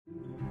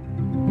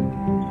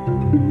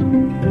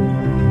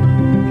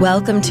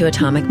Welcome to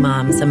Atomic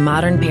Moms, a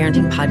modern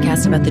parenting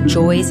podcast about the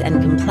joys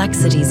and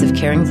complexities of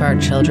caring for our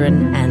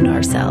children and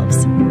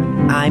ourselves.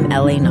 I'm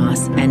Ellie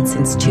Noss, and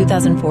since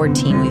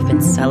 2014, we've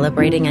been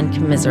celebrating and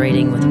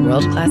commiserating with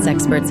world-class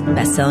experts,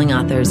 best-selling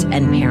authors,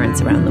 and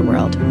parents around the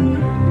world.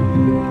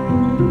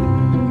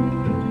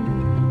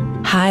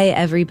 Hi,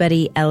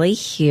 everybody. Ellie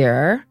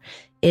here.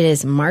 It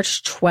is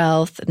March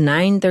 12th,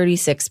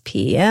 9:36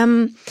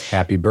 p.m.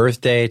 Happy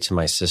birthday to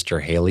my sister,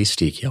 Haley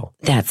Steekiel.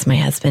 That's my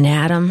husband,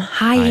 Adam.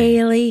 Hi,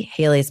 Haley.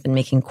 Haley has been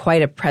making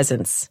quite a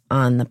presence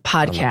on the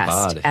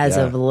podcast as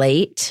of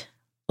late.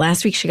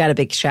 Last week, she got a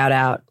big shout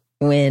out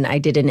when I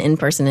did an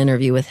in-person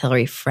interview with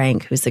Hillary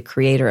Frank, who's the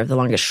creator of the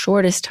Longest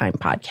Shortest Time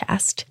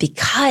podcast,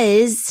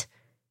 because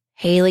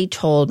Haley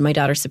told my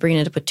daughter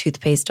Sabrina to put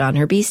toothpaste on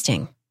her bee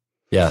sting.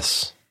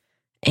 Yes.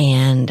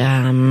 And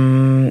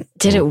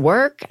did it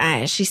work?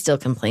 She still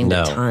complained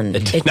a ton.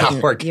 It did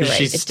not work. Right,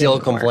 she still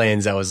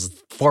complains. That was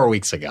 4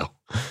 weeks ago.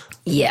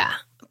 Yeah.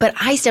 But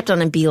I stepped on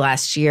a bee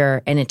last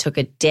year and it took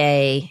a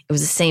day. It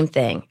was the same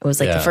thing. It was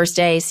like the first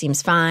day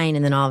seems fine.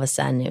 And then all of a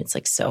sudden it's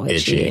like so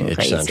itchy and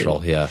crazy. Itch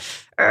central, yeah.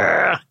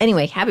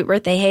 Anyway, happy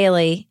birthday,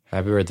 Haley.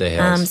 Happy birthday,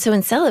 Haley. So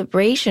in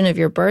celebration of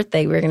your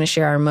birthday, we're going to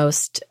share our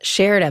most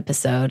shared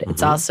episode.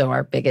 It's also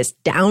our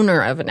biggest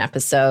downer of an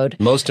episode.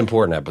 Most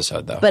important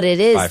episode, though. But it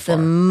is the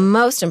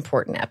most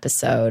important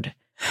episode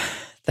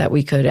that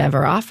we could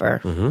ever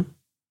offer.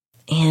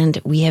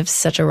 And we have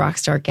such a rock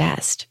star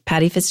guest.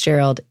 Patty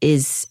Fitzgerald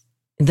is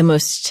the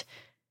most,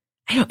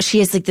 she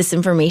has like this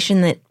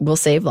information that will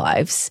save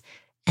lives.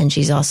 And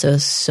she's also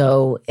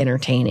so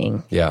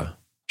entertaining. Yeah.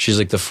 She's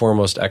like the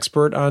foremost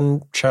expert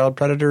on child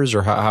predators,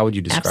 or how would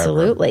you describe her?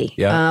 Absolutely.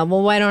 Yeah.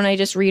 Well, why don't I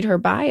just read her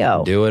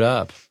bio? Do it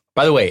up.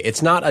 By the way,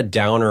 it's not a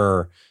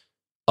downer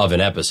of an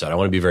episode. I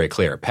want to be very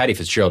clear. Patty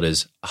Fitzgerald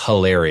is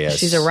hilarious.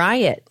 She's a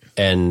riot.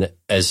 And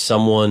as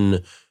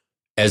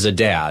a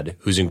dad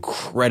who's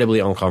incredibly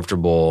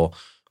uncomfortable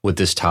with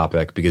this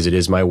topic, because it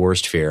is my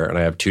worst fear, and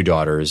I have 2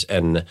 daughters,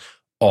 and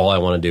all I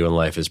want to do in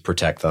life is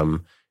protect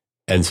them.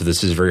 And so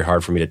this is very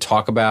hard for me to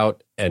talk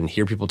about and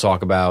hear people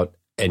talk about.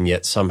 And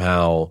yet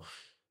somehow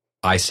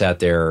I sat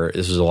there.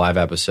 This was a live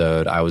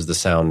episode. I was the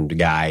sound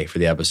guy for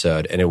the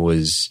episode. And it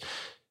was,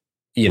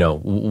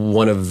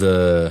 one of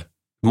the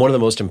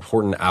most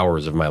important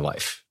hours of my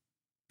life,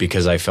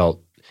 because I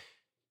felt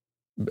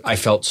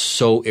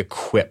so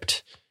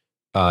equipped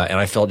and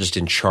I felt just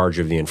in charge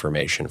of the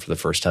information for the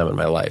first time in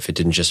my life. It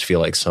didn't just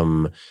feel like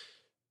some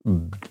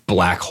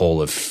black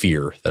hole of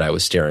fear that I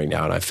was staring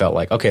down. I felt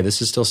like, okay,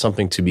 this is still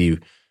something to be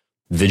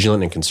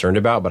vigilant and concerned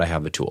about, but I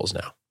have the tools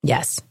now.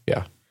 Yes.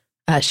 Yeah.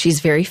 She's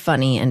very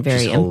funny and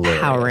very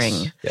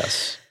empowering.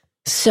 Yes.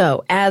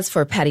 So as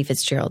for Patty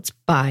Fitzgerald's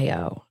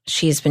bio,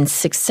 she has been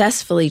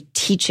successfully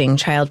teaching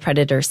child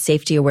predator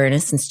safety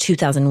awareness since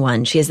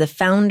 2001. She is the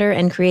founder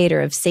and creator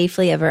of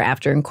Safely Ever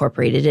After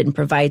Incorporated and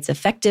provides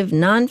effective,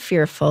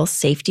 non-fearful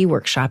safety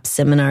workshops,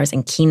 seminars,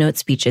 and keynote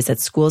speeches at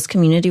schools,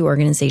 community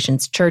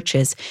organizations,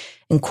 churches,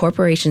 and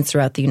corporations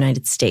throughout the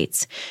United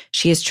States.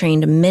 She has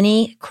trained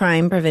many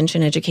crime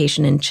prevention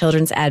education and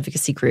children's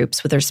advocacy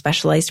groups with her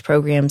specialized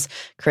programs,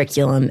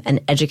 curriculum,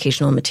 and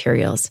educational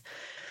materials.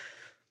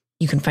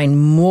 You can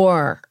find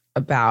more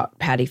about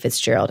Patty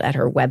Fitzgerald at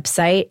her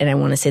website. And I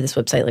want to say this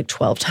website like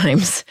 12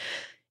 times.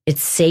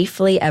 It's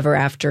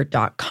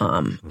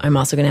safelyeverafter.com. I'm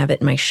also going to have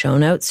it in my show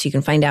notes. So you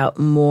can find out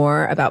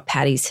more about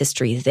Patty's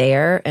history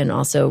there. And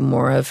also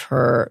more of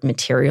her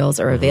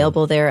materials are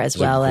available there, as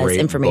well as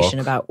information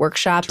about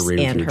workshops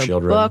and her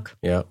book.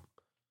 Yeah.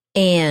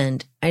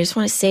 And I just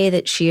want to say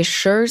that she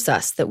assures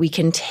us that we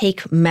can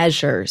take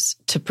measures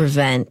to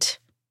prevent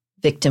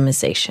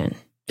victimization.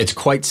 It's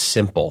quite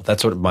simple.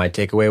 That's what my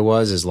takeaway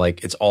was, is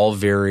like, it's all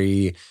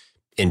very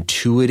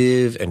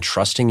intuitive and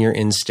trusting your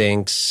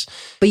instincts.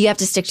 But you have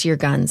to stick to your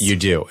guns. You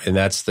do. And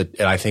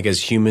and I think as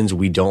humans,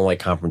 we don't like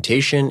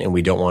confrontation and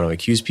we don't want to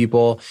accuse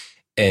people.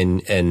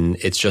 And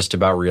it's just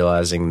about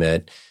realizing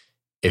that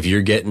if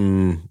you're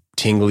getting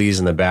tinglies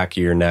in the back of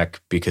your neck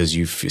because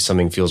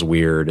something feels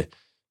weird,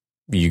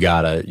 you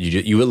at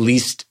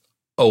least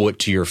owe it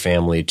to your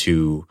family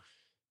to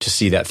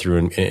see that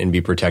through and be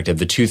protective.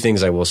 The 2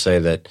 things I will say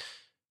that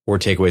were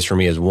takeaways for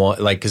me is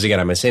one, like, because again,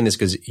 I'm saying this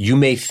because you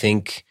may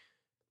think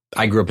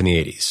I grew up in the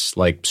 80s,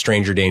 like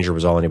stranger danger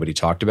was all anybody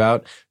talked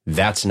about.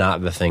 That's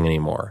not the thing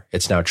anymore.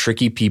 It's now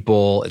tricky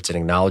people. It's an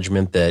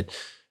acknowledgement that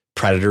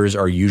predators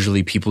are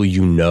usually people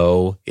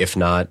if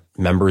not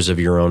members of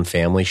your own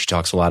family. She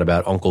talks a lot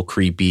about Uncle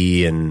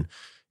Creepy and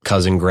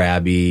Cousin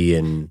Grabby.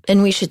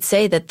 And we should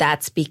say that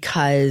that's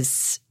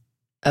because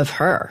of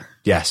her.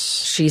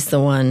 Yes. She's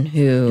the one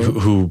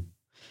who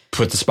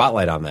put the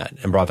spotlight on that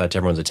and brought that to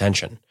everyone's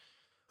attention.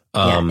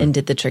 And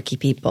did the tricky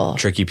people.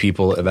 Tricky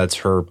people, that's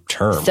her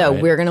term. So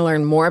right? We're going to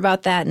learn more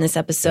about that in this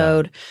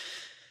episode.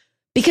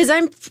 Because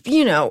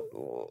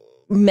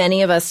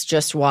many of us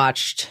just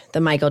watched the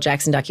Michael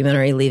Jackson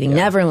documentary, Leaving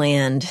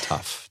Neverland.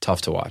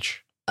 Tough to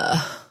watch.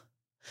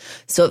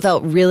 So it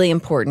felt really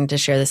important to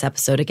share this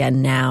episode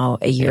again now,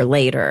 a year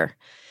later.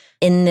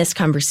 In this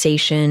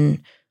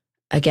conversation,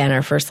 again,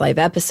 our first live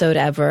episode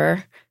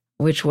ever,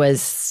 which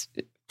was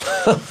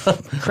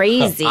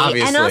crazy.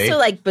 And also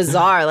like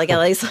bizarre. Like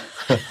Ellie's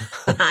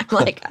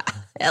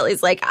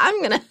like, I'm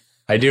going to.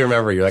 I do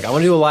remember you're like, I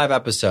want to do a live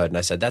episode. And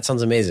I said, that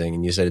sounds amazing.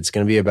 And you said, it's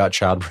going to be about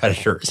child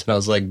predators. And I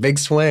was like, big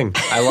swing.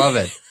 I love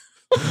it.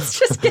 Let's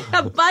just get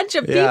a bunch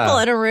of people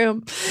in a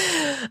room.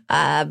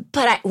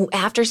 But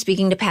after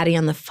speaking to Patty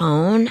on the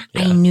phone,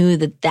 I knew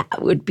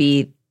that would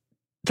be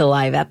the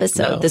live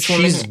episode. No, this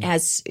woman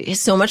has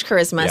so much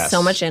charisma,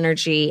 so much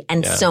energy,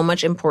 and so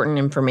much important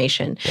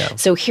information. Yeah.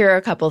 So here are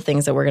a couple of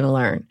things that we're going to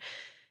learn.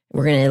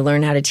 We're going to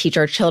learn how to teach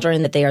our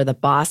children that they are the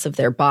boss of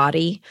their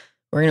body.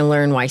 We're going to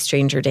learn why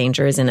stranger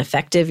danger is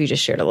ineffective. You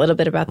just shared a little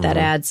bit about that,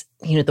 Ads.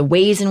 The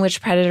ways in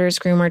which predators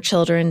groom our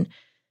children,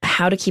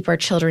 how to keep our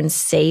children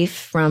safe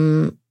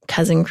from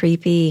cousin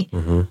creepy,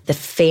 the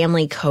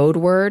family code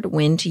word,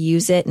 when to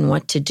use it and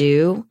what to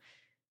do.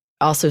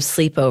 Also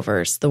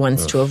sleepovers, the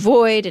ones to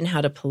avoid and how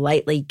to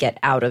politely get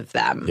out of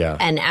them. Yeah.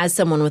 And as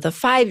someone with a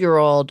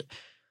 5-year-old,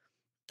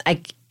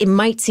 it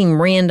might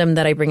seem random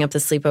that I bring up the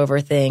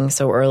sleepover thing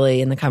so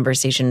early in the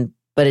conversation,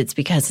 but it's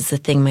because it's the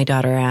thing my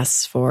daughter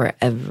asks for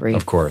every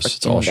Of course,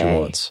 it's all she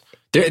wants.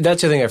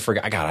 That's the thing I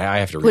forgot. I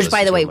have to read. Which,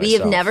 by the way, we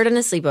have never done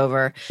a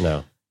sleepover.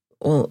 No.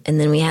 Well, and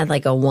then we had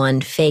like a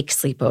one fake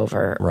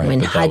sleepover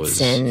when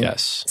Hudson.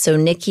 So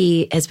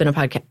Nikki has been a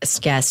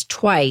podcast guest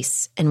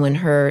twice. And when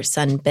her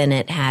son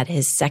Bennett had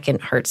his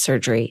second heart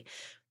surgery,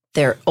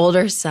 their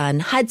older son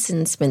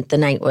Hudson spent the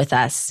night with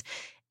us.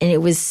 And it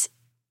was,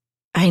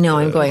 I know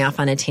I'm going off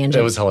on a tangent.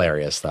 It was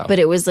hilarious though. But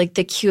it was like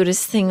the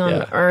cutest thing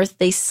on earth.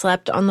 They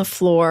slept on the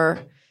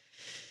floor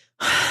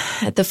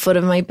at the foot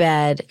of my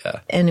bed. Yeah.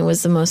 And it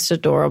was the most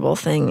adorable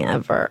thing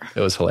ever.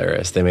 It was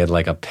hilarious. They made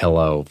like a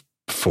pillow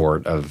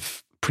fort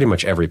of pretty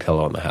much every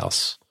pillow in the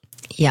house.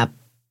 Yep.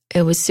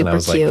 It was super cute. And I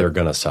was like, they're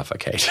going to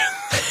suffocate.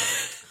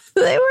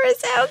 They were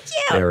so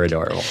cute. They were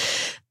adorable.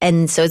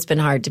 And so it's been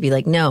hard to be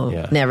like,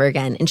 no, never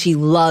again. And she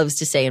loves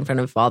to stay in front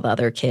of all the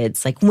other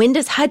kids. Like, when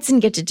does Hudson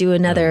get to do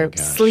another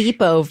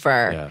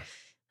sleepover? Yeah.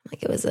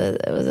 Like, it was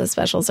a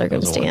special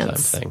circumstance. It was a one-time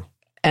thing.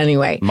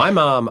 Anyway. My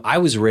mom, I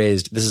was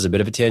raised, this is a bit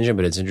of a tangent,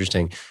 but it's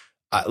interesting.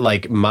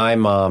 My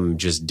mom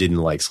just didn't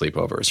like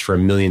sleepovers for a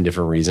million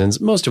different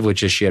reasons, most of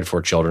which is she had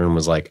 4 children and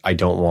was like, I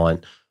don't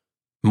want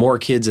more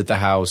kids at the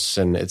house.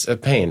 And it's a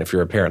pain if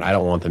you're a parent. I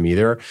don't want them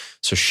either.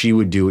 So she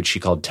would do what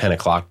she called 10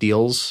 o'clock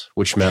deals,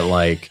 which meant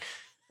like,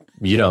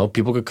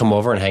 people could come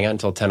over and hang out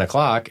until 10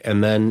 o'clock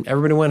and then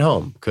everybody went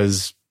home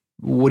because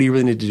what do you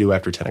really need to do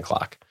after 10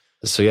 o'clock?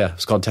 So yeah,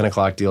 it's called 10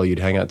 o'clock deal. You'd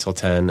hang out till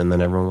 10 and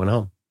then everyone went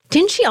home.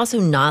 Didn't she also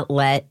not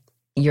let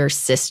your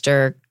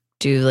sister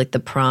do like the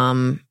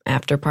prom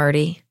after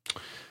party?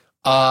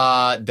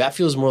 That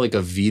feels more like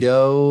a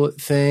veto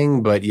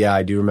thing, but yeah,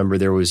 I do remember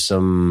there was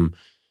some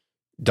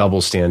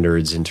double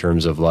standards in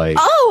terms of like.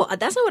 Oh,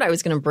 that's not what I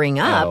was going to bring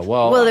up.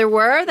 Well, there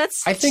were.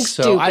 That's I think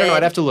stupid. so. I don't know.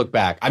 I'd have to look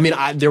back. I mean,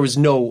 there was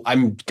no.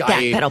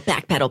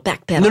 Backpedal.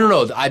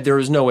 No. There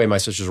was no way my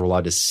sisters were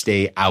allowed to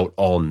stay out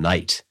all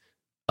night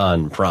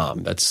on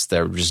prom.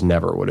 There just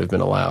never would have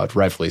been allowed.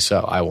 Rightfully so.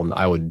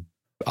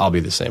 I'll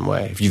be the same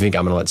way. If you think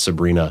I'm going to let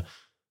Sabrina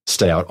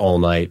stay out all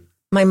night.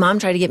 My mom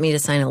tried to get me to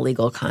sign a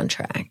legal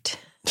contract.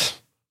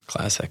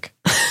 Classic.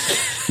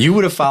 You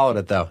would have followed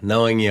it though.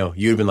 Knowing you,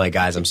 you'd have been like,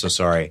 guys, I'm so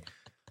sorry.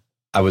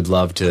 I would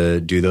love to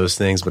do those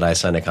things, but I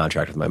signed a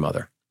contract with my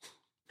mother.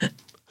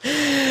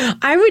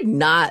 I would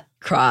not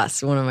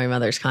cross one of my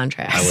mother's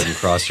contracts. I wouldn't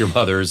cross your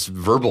mother's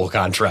verbal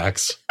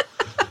contracts.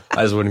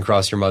 I just wouldn't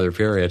cross your mother,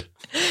 period.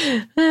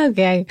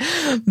 Okay.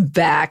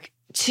 Back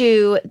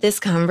to this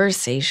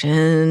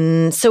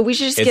conversation. So we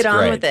should just get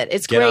on with it.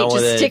 It's great.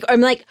 Just stick.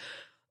 I'm like,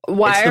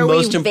 why are we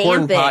It's the most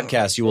important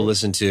podcast you will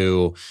listen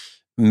to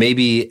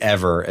maybe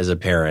ever as a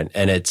parent.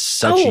 And it's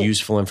such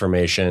useful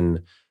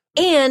information.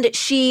 And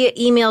she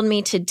emailed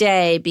me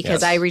today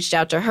because I reached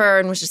out to her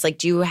and was just like,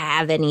 do you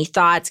have any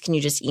thoughts? Can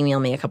you just email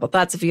me a couple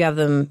thoughts if you have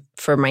them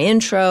for my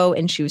intro?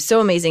 And she was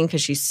so amazing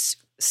because she's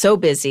so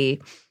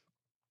busy.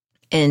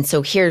 And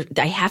so here,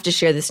 I have to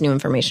share this new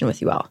information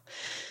with you all.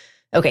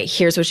 Okay,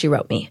 here's what she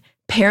wrote me.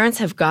 Parents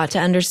have got to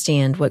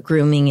understand what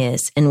grooming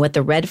is and what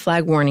the red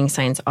flag warning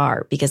signs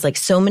are, because like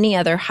so many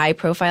other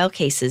high-profile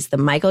cases, the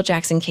Michael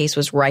Jackson case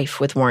was rife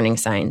with warning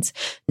signs.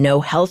 No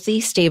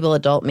healthy, stable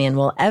adult man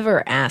will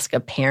ever ask a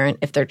parent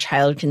if their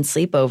child can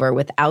sleep over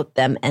without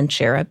them and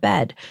share a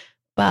bed.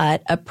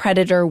 But a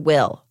predator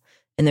will.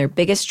 And their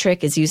biggest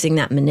trick is using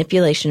that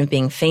manipulation of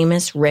being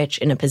famous, rich,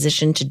 in a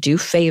position to do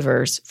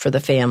favors for the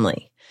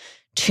family.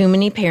 Too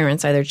many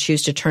parents either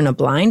choose to turn a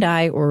blind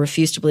eye or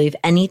refuse to believe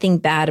anything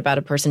bad about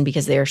a person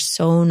because they are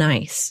so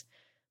nice.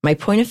 My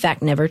point of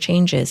fact never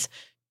changes.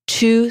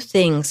 2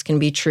 things can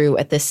be true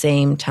at the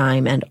same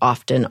time and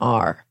often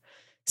are.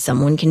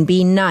 Someone can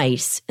be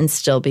nice and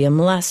still be a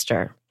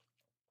molester.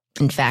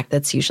 In fact,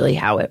 that's usually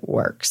how it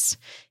works.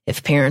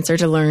 If parents are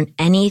to learn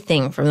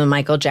anything from the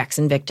Michael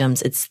Jackson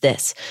victims, it's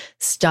this.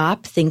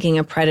 Stop thinking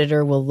a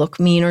predator will look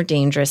mean or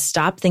dangerous.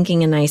 Stop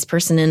thinking a nice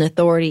person in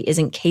authority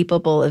isn't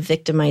capable of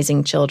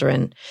victimizing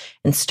children.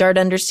 And start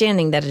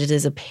understanding that it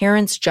is a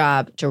parent's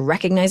job to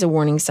recognize a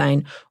warning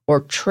sign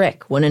or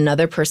trick when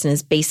another person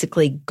is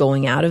basically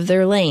going out of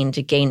their lane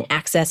to gain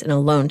access and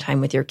alone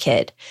time with your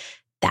kid.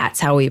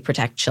 That's how we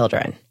protect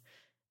children.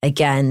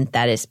 Again,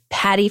 that is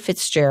Patty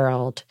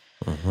Fitzgerald.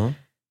 Mm-hmm.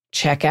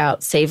 Check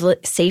out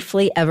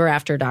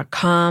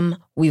safelyeverafter.com.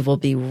 We will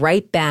be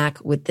right back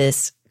with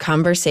this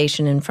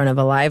conversation in front of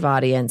a live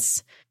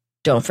audience.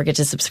 Don't forget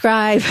to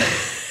subscribe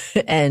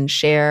and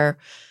share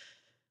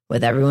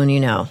with everyone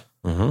you know.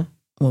 Mm-hmm.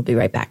 We'll be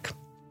right back.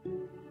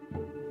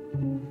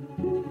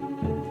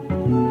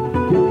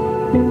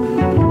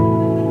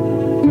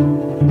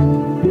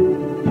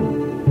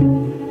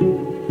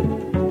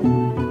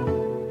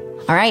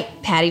 All right,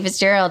 Patty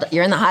Fitzgerald,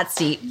 you're in the hot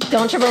seat.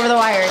 Don't trip over the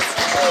wires.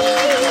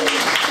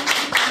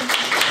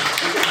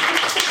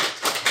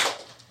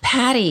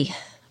 Patty,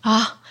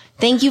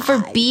 thank you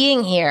for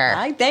being here.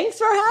 Hi, thanks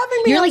for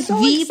having me. You're I'm like so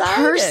the excited.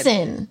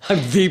 person.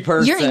 I'm the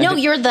person.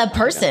 You're the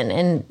person.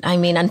 And I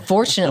mean,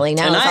 unfortunately,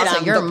 now Tonight, it's also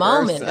I'm your the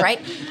moment, person. right?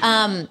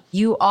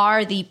 You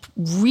are the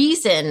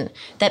reason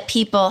that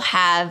people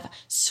have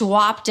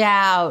swapped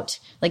out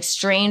like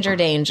stranger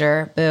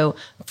danger, boo,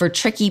 for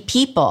tricky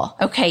people.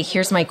 Okay,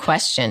 here's my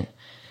question.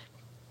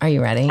 Are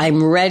you ready?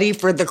 I'm ready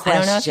for the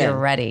question. I don't know if you're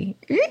ready.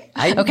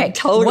 I'm okay,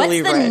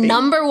 totally what's the ready.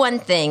 number one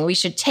thing we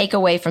should take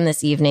away from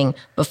this evening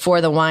before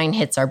the wine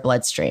hits our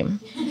bloodstream?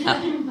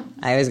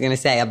 I was going to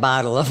say a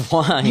bottle of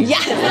wine. Yeah,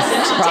 take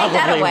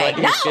that away.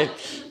 What you should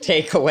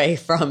take away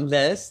from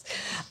this.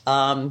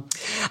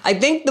 I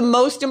think the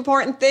most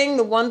important thing,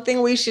 the one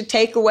thing we should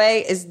take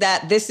away is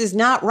that this is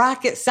not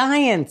rocket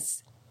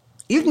science.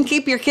 You can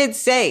keep your kids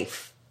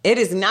safe. It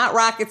is not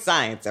rocket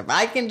science. If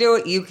I can do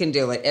it, you can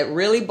do it. It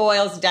really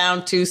boils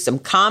down to some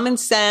common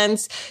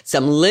sense,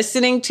 some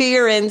listening to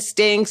your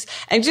instincts,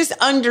 and just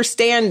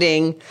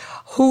understanding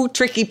who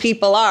tricky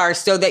people are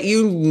so that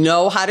you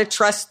know how to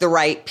trust the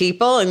right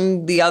people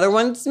and the other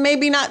ones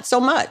maybe not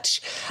so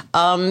much.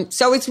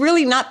 So it's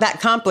really not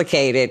that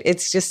complicated.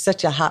 It's just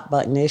such a hot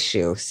button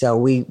issue. So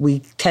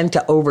we tend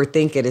to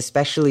overthink it,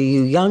 especially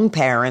you young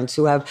parents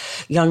who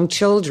have young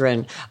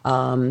children.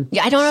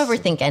 Yeah, I don't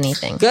overthink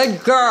anything.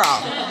 Good girl.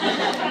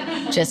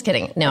 Just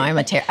kidding. No, I'm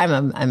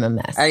a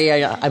mess. Are you,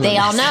 they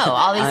all know.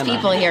 All these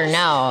people here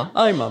know.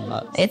 I'm a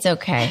mess. It's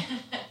okay.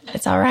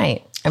 It's all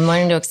right. I'm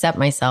learning to accept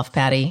myself,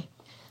 Patty.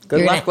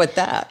 Good luck with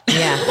that.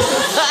 Yeah.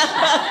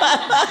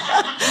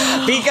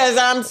 Because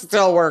I'm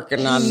still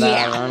working on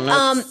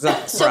that.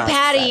 Yeah. So,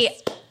 Patty,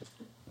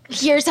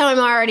 here's how I'm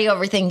already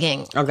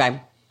overthinking. Okay.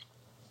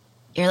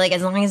 You're like,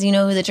 as long as you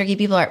know who the tricky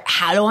people are.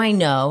 How do I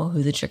know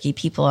who the tricky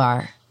people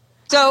are?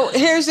 So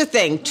here's the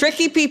thing.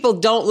 Tricky people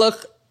don't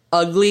look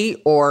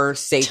ugly or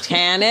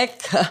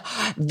satanic.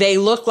 They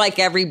look like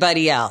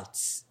everybody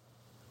else.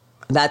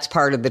 That's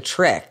part of the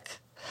trick.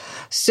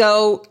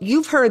 So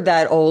you've heard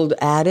that old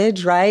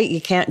adage, right? You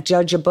can't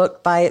judge a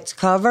book by its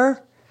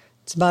cover.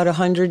 It's about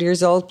 100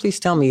 years old. Please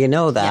tell me you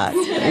know that.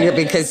 Yes.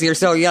 Because you're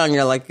so young.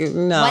 You're like,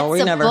 no,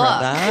 we never heard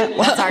that.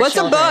 What's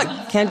a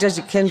book? Can't judge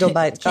a Kindle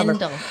by its cover.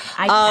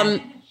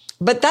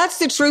 But that's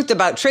the truth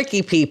about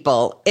tricky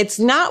people. It's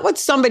not what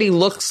somebody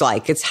looks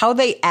like. It's how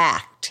they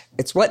act.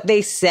 It's what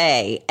they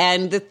say.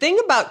 And the thing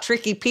about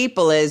tricky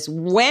people is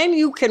when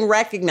you can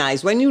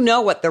recognize, when you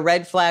know what the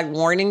red flag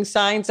warning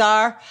signs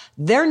are,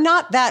 they're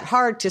not that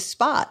hard to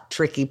spot,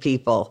 tricky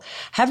people.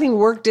 Having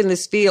worked in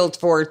this field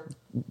for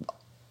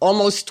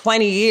almost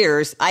 20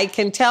 years, I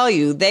can tell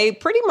you they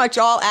pretty much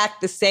all act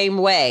the same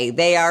way.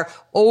 They are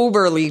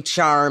overly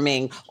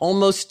charming,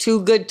 almost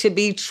too good to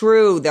be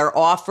true. They're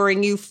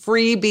offering you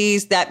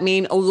freebies that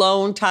mean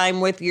alone time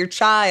with your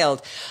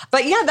child.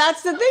 But yeah,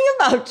 that's the thing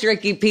about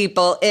tricky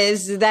people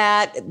is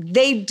that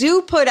they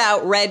do put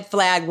out red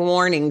flag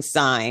warning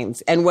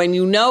signs. And when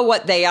you know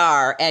what they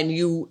are and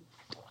you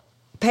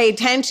pay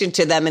attention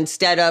to them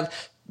instead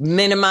of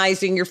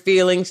minimizing your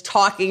feelings,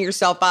 talking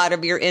yourself out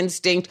of your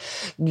instinct,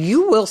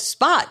 you will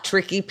spot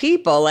tricky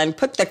people and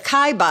put the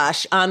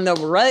kibosh on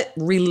the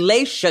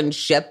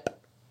relationship.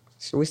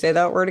 Should we say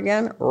that word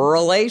again?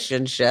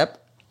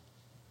 Relationship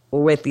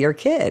with your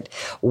kid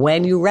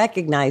when you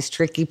recognize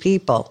tricky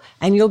people,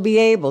 and you'll be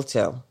able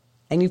to.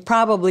 And you've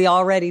probably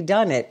already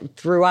done it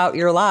throughout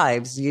your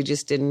lives. You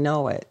just didn't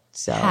know it.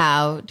 So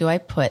how do I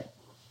put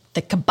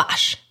the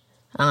kibosh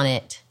on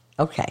it?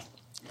 Okay.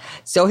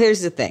 So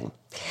here's the thing.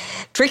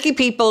 Tricky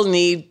people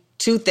need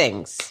two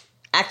things,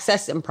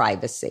 access and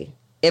privacy.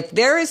 If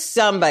there is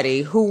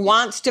somebody who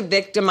wants to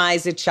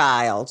victimize a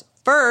child,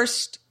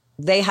 first,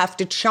 they have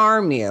to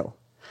charm you.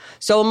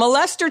 So a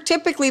molester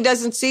typically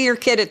doesn't see your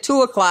kid at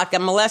 2 o'clock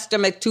and molest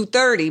them at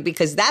 2:30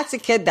 because that's a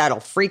kid that'll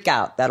freak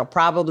out. That'll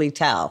probably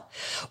tell.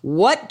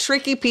 What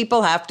tricky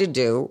people have to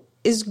do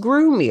is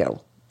groom you.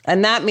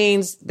 And that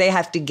means they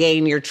have to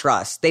gain your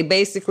trust. They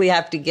basically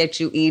have to get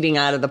you eating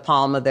out of the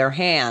palm of their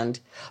hand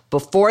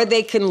before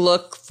they can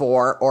look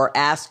for or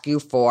ask you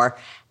for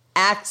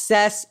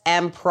access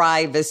and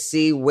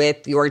privacy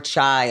with your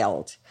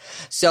child.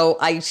 So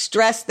I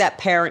stress that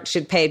parents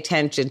should pay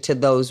attention to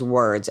those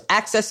words.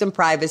 Access and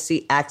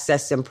privacy,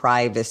 access and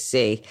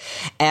privacy.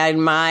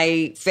 And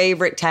my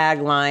favorite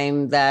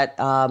tagline that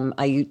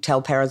I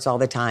tell parents all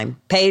the time,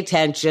 pay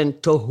attention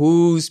to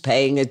who's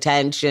paying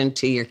attention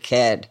to your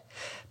kid.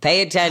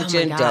 Pay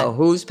attention to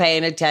who's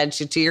paying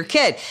attention to your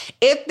kid.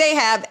 If they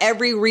have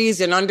every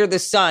reason under the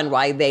sun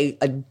why they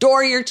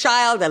adore your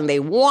child and they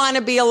want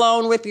to be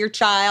alone with your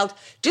child,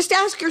 just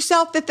ask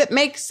yourself if it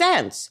makes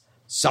sense.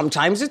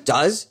 Sometimes it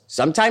does.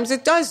 Sometimes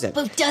it doesn't.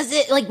 But does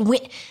it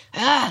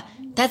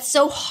that's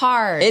so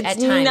hard at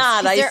times. It's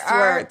not. I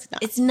swear it's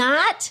not. It's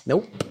not?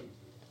 Nope.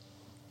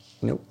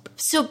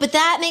 So, but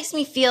that makes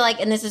me feel like,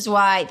 and this is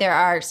why there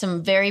are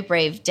some very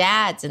brave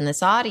dads in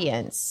this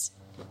audience,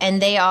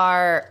 and they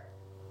are,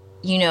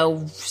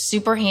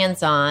 super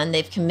hands-on.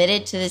 They've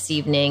committed to this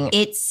evening.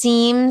 It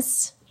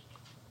seems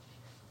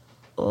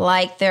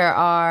like there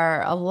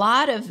are a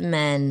lot of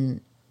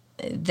men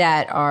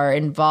that are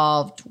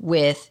involved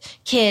with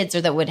kids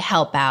or that would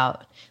help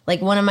out.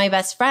 Like one of my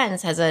best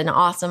friends has an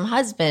awesome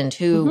husband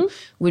who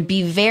would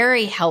be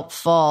very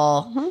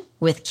helpful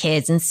with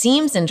kids and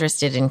seems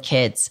interested in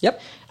kids.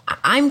 Yep.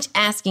 I'm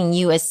asking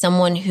you as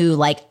someone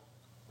who I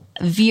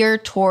veer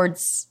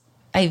towards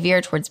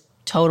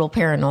total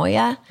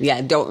paranoia.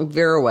 Yeah, don't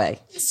veer away.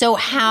 So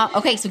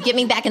so get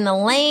me back in the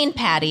lane,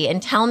 Patty,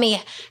 and tell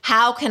me,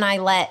 how can I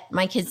let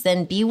my kids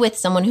then be with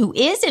someone who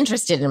is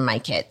interested in my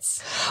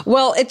kids?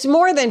 Well, it's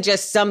more than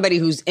just somebody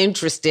who's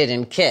interested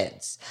in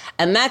kids.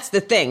 And that's the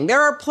thing.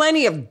 There are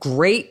plenty of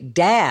great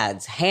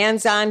dads,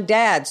 hands-on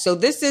dads. So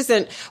this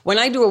isn't, when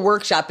I do a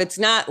workshop, it's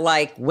not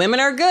like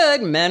women are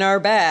good, men are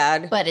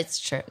bad. But it's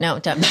true. No,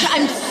 no,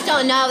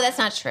 that's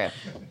not true.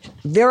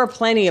 There are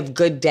plenty of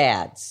good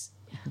dads.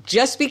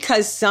 Just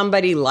because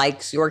somebody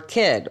likes your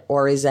kid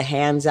or is a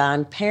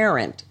hands-on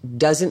parent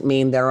doesn't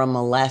mean they're a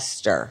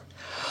molester.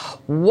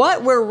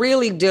 What we're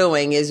really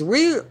doing is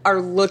we are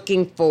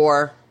looking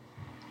for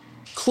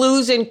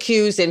clues and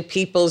cues in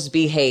people's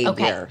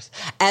behaviors,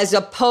 as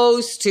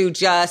opposed to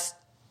just,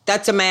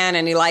 that's a man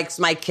and he likes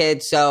my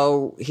kid,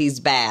 so he's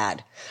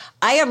bad.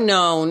 I have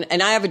known,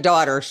 and I have a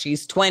daughter,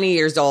 she's 20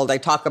 years old. I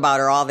talk about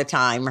her all the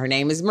time. Her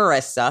name is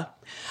Marissa.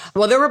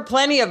 Well, there were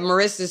plenty of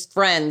Marissa's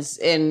friends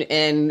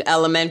in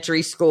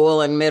elementary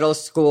school and middle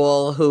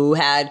school who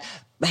had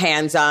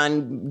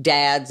hands-on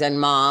dads and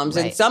moms.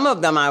 Right. And some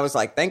of them I was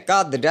like, thank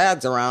God the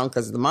dad's around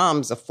because the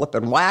mom's a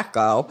flippin'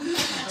 wacko.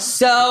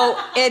 So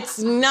it's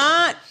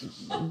not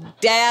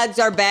dads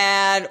are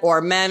bad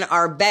or men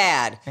are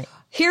bad. Right.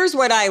 Here's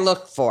what I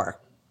look for.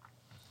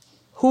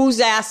 Who's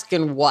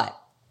asking what?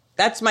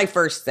 That's my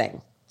first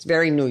thing. It's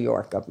very New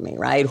York of me,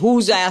 right?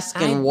 Who's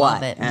asking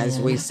what, as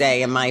we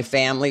say in my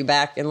family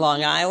back in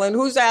Long Island?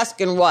 Who's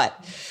asking what?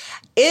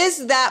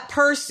 Is that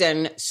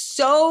person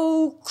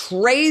so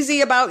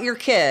crazy about your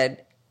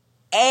kid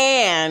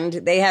and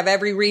they have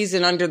every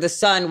reason under the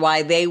sun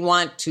why they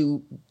want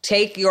to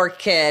take your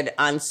kid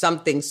on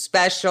something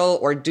special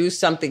or do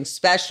something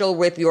special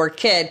with your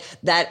kid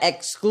that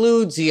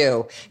excludes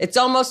you? It's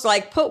almost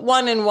like put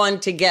one and one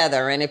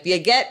together. And if you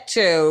get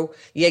two,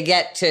 you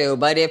get two.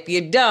 But if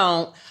you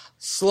don't,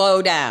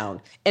 slow down.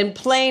 In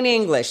plain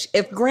English,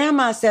 if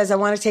grandma says, I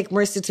want to take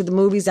Marissa to the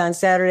movies on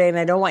Saturday and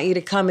I don't want you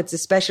to come, it's a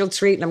special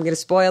treat and I'm going to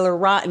spoil her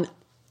rotten,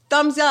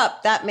 thumbs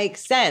up, that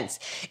makes sense.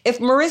 If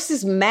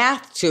Marissa's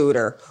math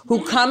tutor,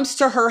 who comes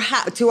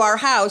to our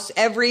house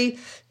every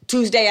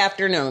Tuesday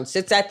afternoon,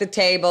 sits at the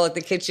table, at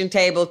the kitchen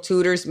table,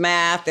 tutors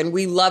math, and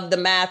we love the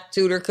math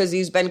tutor because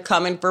he's been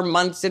coming for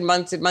months and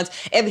months and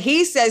months. If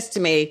he says to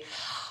me,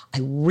 I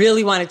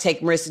really want to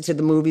take Marissa to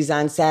the movies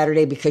on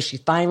Saturday because she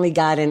finally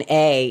got an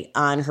A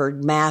on her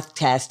math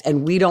test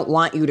and we don't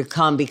want you to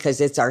come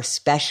because it's our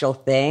special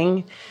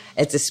thing.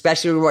 It's a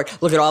special reward.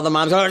 Look at all the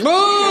moms are like, no,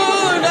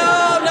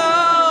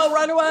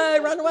 run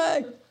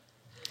away.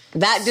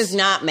 That does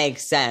not make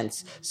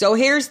sense. So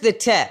here's the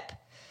tip.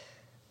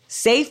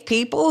 Safe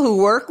people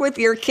who work with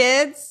your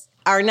kids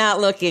are not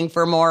looking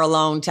for more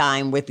alone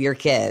time with your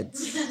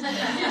kids.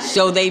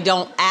 So they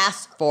don't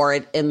ask for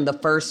it in the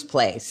first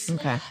place.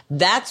 Okay.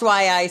 That's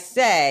why I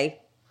say,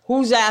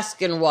 who's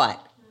asking what?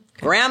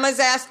 Okay. Grandma's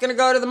asking to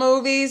go to the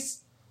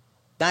movies?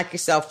 Knock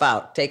yourself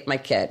out. Take my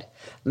kid.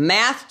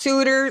 Math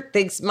tutor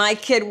thinks my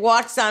kid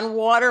walks on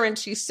water and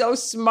she's so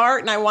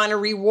smart and I want to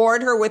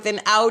reward her with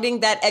an outing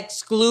that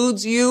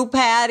excludes you,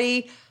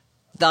 Patty.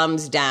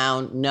 Thumbs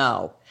down,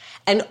 no.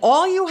 And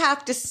all you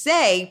have to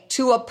say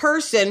to a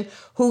person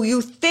who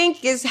you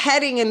think is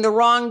heading in the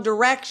wrong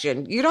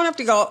direction, you don't have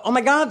to go, oh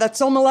my God, that's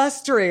so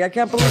molestery. I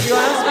can't believe you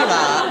asked me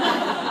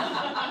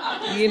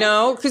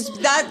that. Because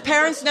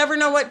parents never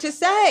know what to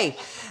say.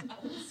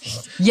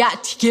 Yeah,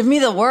 give me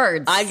the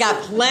words. I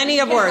got plenty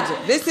of words.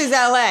 This is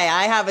LA.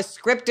 I have a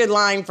scripted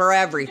line for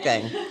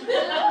everything.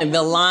 And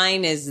the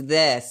line is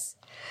this.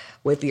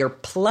 with your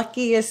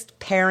pluckiest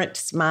parent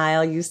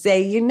smile, you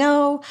say,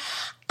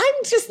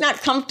 I'm just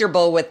not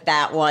comfortable with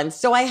that one,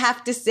 so I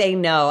have to say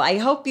no. I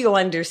hope you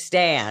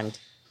understand.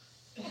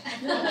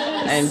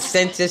 And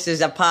since this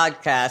is a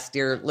podcast,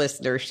 your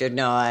listeners should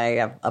know I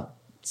have a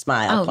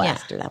smile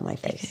plastered on my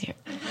face.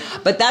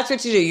 But that's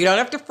what you do. You don't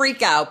have to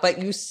freak out,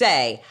 but you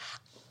say,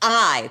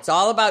 it's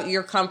all about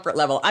your comfort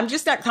level. I'm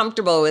just not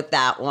comfortable with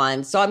that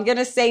one, so I'm going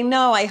to say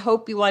no. I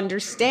hope you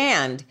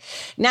understand.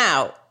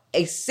 Now,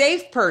 a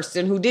safe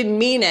person who didn't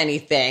mean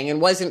anything and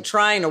wasn't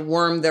trying to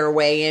worm their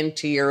way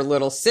into your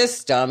little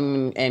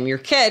system and your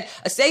kid,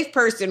 a safe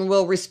person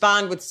will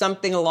respond with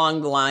something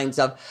along the lines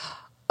of,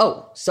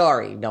 oh,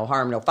 sorry, no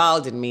harm, no foul,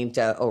 didn't mean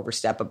to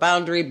overstep a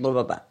boundary, blah,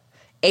 blah, blah.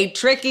 A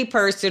tricky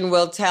person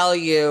will tell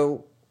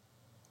you,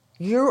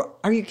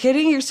 are you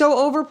kidding? You're so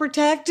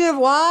overprotective.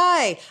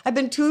 Why? I've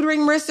been tutoring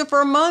Marissa for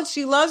a month.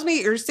 She loves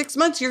me. Or 6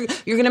 months. You're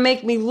going to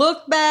make me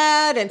look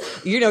bad. And,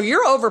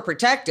 you're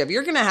overprotective.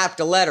 You're going to have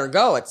to let her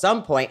go at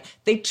some point.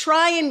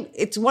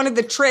 It's one of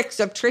the tricks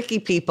of tricky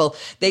people.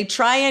 They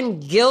try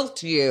and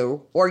guilt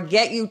you or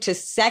get you to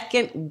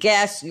second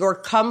guess your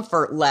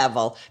comfort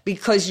level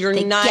because you're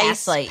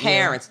nice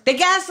parents. They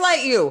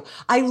gaslight you.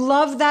 I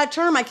love that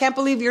term. I can't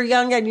believe you're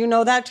young and you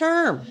know that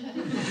term.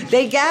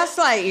 They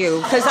gaslight you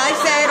because I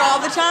say it all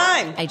the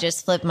time. I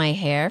just flipped my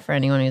hair for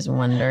anyone who's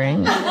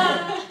wondering.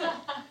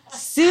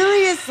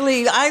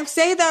 Seriously, I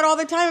say that all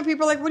the time and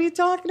people are like, what are you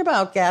talking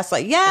about,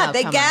 gaslight? Yeah,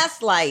 they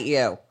gaslight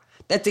you.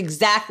 That's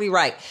exactly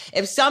right.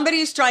 If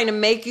somebody's trying to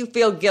make you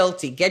feel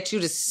guilty, get you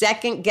to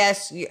second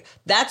guess,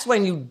 that's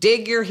when you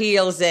dig your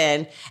heels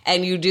in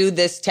and you do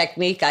this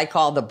technique I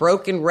call the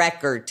broken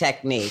record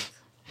technique.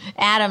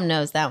 Adam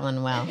knows that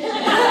one well.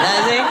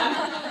 Does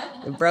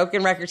he? The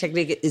broken record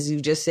technique is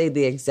you just say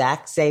the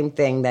exact same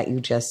thing that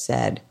you just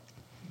said.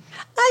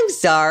 I'm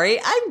sorry,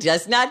 I'm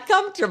just not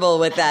comfortable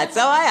with that,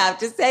 so I have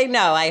to say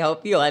no. I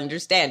hope you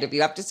understand. If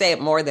you have to say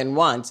it more than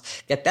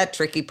once, get that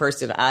tricky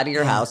person out of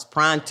your house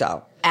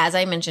pronto. As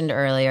I mentioned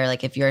earlier,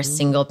 like if you're a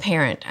single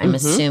parent, I'm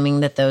assuming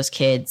that those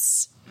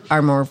kids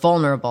are more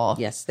vulnerable.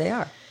 Yes, they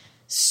are.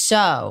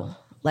 So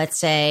let's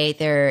say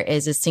there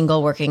is a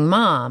single working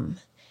mom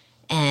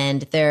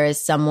and there is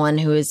someone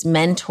who is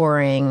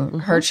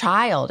mentoring her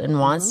child and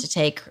wants to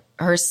take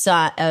her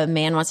son, a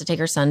man wants to take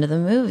her son to the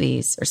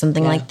movies or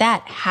something like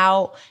that.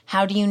 How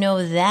do you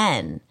know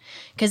then?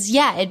 Because,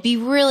 it'd be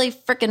really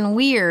freaking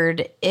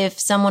weird if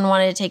someone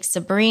wanted to take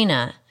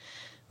Sabrina.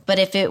 But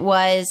if it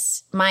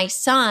was my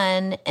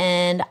son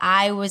and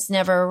I was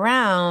never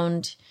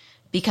around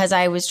because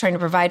I was trying to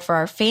provide for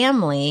our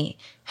family,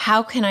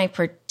 how can I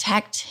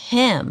protect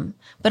him?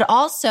 But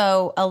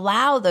also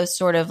allow those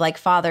sort of like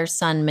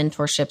father-son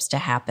mentorships to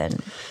happen.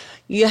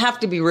 You have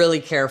to be really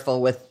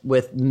careful with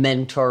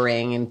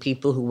mentoring and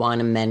people who want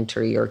to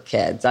mentor your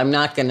kids. I'm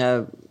not going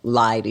to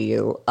lie to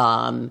you.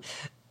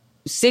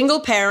 Single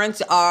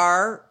parents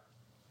are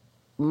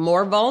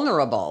more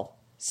vulnerable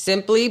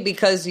simply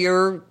because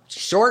you're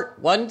short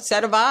one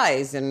set of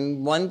eyes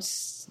and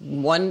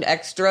one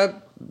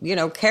extra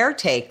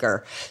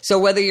caretaker. So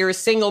whether you're a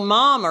single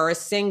mom or a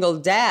single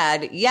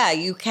dad,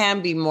 you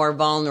can be more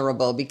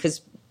vulnerable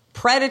because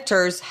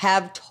predators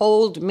have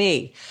told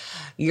me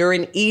you're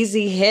an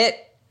easy hit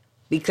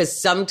because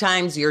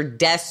sometimes you're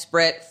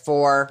desperate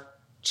for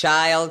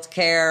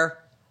childcare,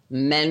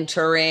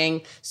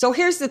 mentoring. So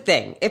here's the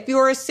thing. If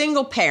you're a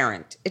single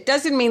parent, it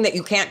doesn't mean that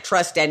you can't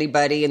trust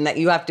anybody and that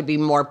you have to be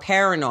more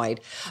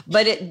paranoid,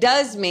 but it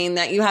does mean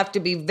that you have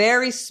to be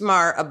very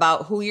smart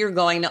about who you're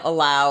going to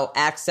allow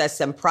access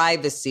and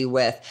privacy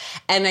with.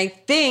 And I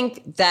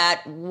think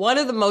that one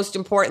of the most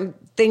important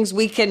things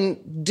we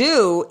can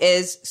do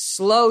is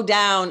slow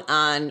down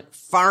on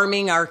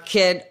farming our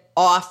kid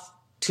off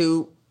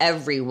to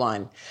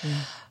everyone.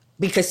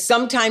 Because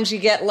sometimes you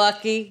get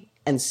lucky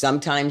and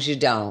sometimes you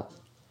don't.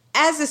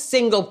 As a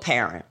single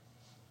parent,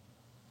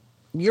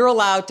 you're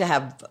allowed to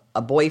have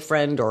a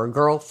boyfriend or a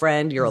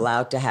girlfriend. You're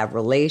allowed to have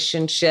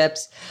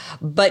relationships.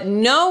 But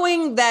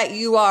knowing that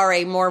you are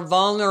a more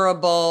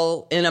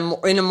vulnerable, in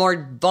a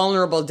more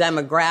vulnerable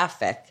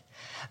demographic,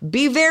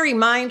 be very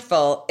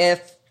mindful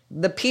if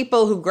the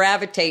people who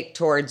gravitate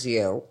towards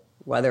you,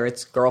 whether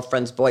it's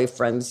girlfriends,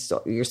 boyfriends,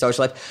 your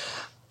social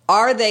life,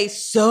 are they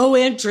so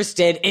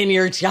interested in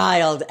your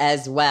child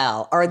as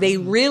well? Are they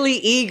really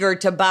eager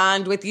to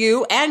bond with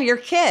you and your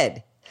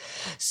kid?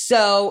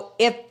 So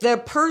if the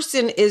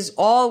person is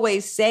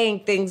always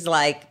saying things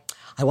like,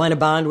 I want to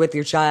bond with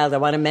your child, I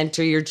want to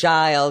mentor your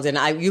child,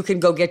 and you can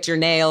go get your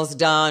nails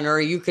done,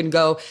 or you can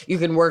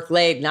work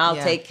late and I'll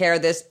take care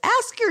of this.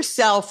 Ask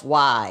yourself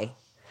why.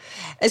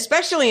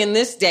 Especially in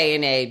this day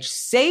and age,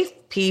 safe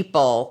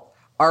people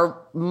are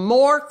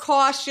more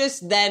cautious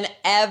than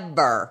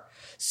ever.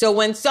 So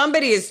when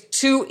somebody is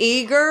too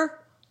eager,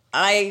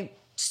 I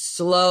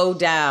slow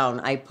down.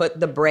 I put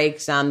the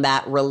brakes on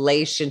that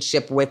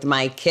relationship with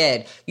my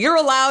kid. You're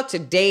allowed to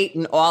date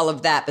and all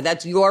of that, but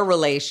that's your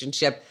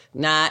relationship,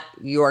 not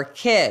your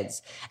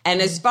kids.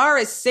 And as far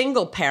as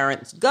single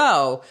parents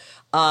go,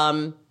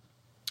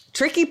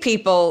 Tricky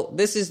people,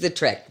 this is the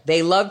trick.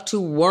 They love to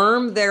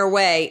worm their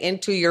way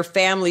into your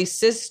family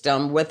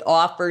system with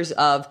offers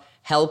of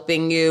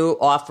helping you,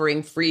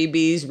 offering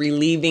freebies,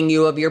 relieving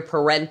you of your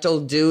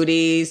parental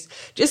duties,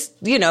 just,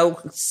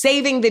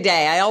 saving the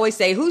day. I always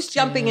say, who's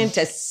jumping in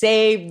to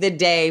save the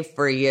day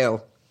for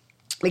you?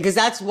 Because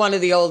that's one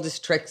of the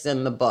oldest tricks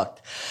in the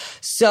book.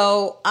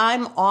 So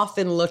I'm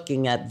often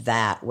looking at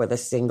that with a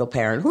single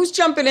parent. Who's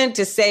jumping in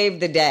to save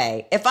the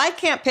day? If I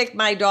can't pick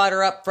my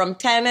daughter up from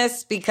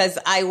tennis because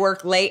I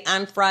work late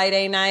on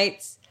Friday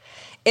nights,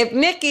 if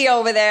Nikki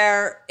over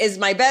there is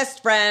my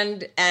best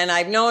friend and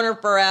I've known her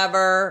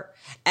forever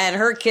and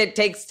her kid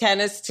takes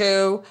tennis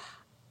too,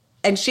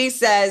 and she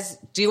says,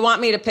 do you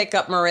want me to pick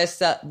up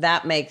Marissa?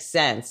 That makes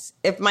sense.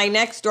 If my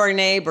next door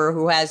neighbor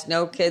who has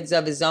no kids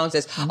of his own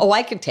says, oh,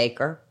 I can take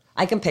her.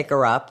 I can pick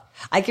her up.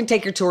 I can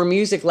take her to her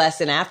music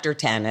lesson after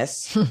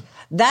tennis.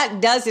 That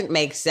doesn't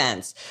make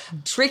sense.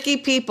 Tricky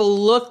people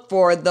look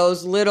for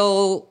those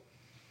little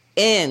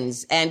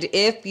ins. And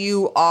if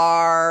you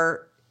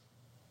are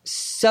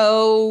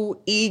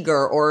so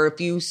eager or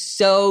if you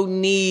so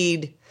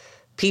need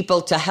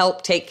people to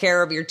help take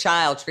care of your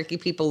child, tricky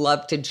people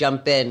love to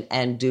jump in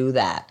and do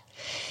that.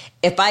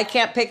 If I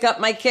can't pick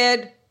up my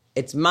kid,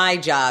 it's my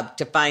job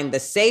to find the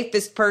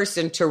safest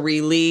person to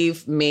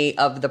relieve me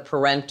of the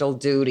parental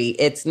duty.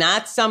 It's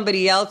not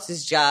somebody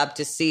else's job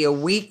to see a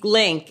weak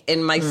link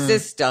in my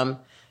system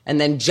and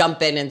then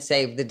jump in and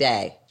save the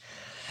day.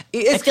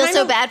 I feel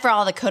so bad for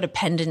all the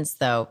codependents,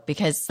 though,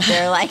 because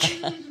they're like...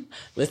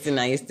 Listen,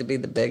 I used to be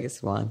the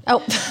biggest one.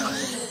 Oh.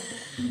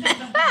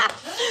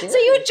 So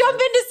you would jump in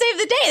to save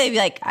the day. They'd be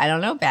like, I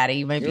don't know, Patty,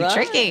 you might be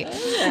tricky.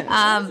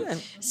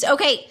 So,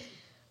 okay,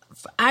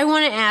 I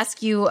want to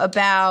ask you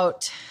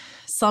about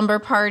slumber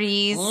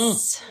parties.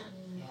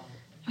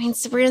 I mean,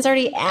 Sabrina's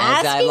already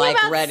asking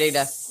about ready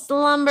to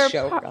slumber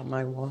choke on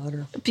my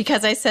water.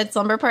 Because I said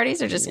slumber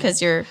parties or just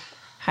because you're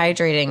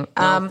hydrating?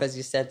 No, because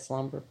you said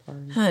slumber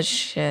parties. Oh,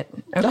 shit.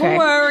 Okay. Don't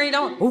worry.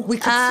 We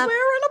can swear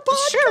on a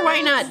podcast. Sure,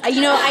 why not? I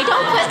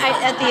don't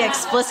put at the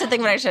explicit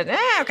thing, but I should.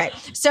 Okay.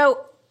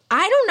 So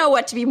I don't know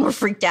what to be more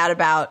freaked out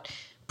about.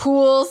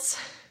 Pools.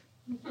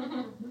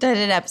 I did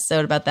an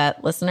episode about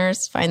that.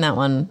 Listeners, find that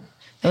one.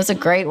 It was a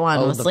great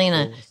one with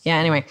Lena. Pools. Yeah,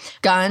 anyway.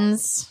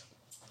 Guns.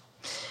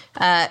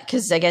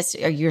 Because I guess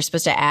you're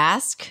supposed to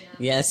ask.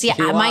 Yes, See,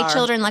 my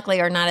children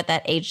luckily are not at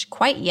that age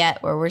quite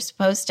yet where we're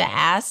supposed to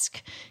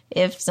ask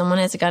if someone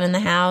has a gun in the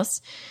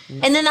house.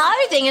 And then the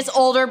other thing is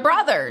older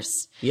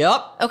brothers.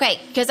 Yep. Okay,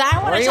 because I want to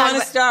talk about... Where do you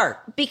want to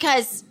start?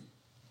 Because,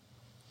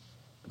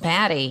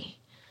 Patty,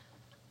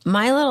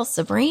 my little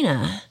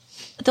Sabrina,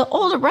 the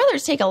older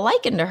brothers take a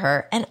liking to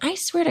her. And I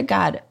swear to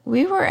God,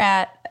 we were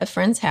at a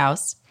friend's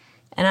house,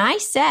 and I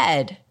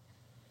said,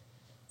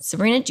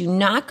 Sabrina, do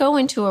not go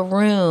into a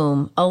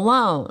room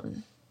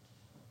alone.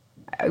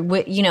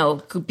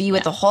 Could be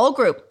with the whole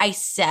group. I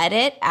said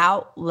it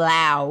out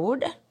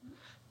loud.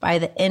 By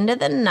the end of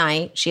the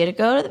night, she had to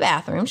go to the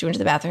bathroom. She went to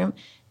the bathroom,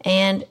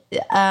 and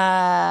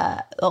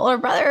the older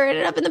brother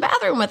ended up in the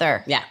bathroom with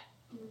her. Yeah.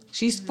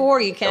 She's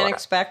 4. You can't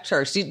expect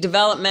her.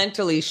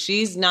 Developmentally,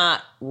 she's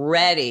not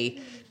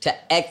ready to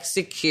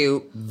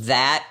execute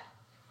that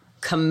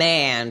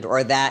command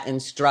or that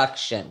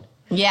instruction.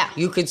 Yeah.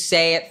 You could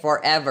say it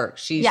forever.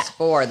 She's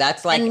 4.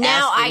 That's like and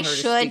now asking I her to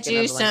should speak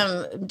do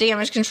some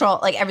damage control.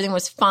 Like everything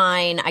was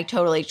fine. I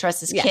totally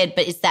trust this kid.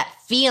 But it's that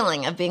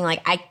feeling of being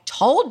like, I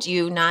told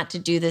you not to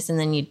do this and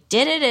then you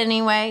did it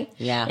anyway.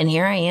 Yeah. And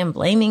here I am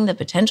blaming the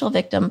potential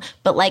victim.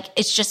 But like,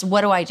 it's just, what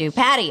do I do?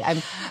 Patty, I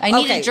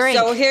need a drink.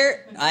 So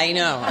here, I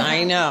know.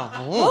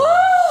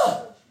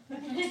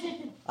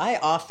 I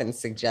often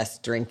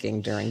suggest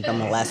drinking during the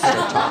molester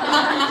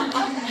talk.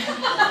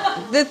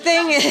 The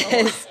thing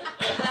is,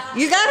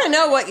 you got to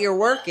know what you're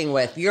working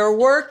with. You're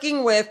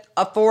working with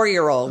a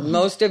 4-year-old.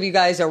 Most of you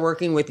guys are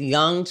working with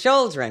young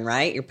children,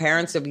 right? You're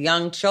parents of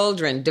young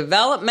children.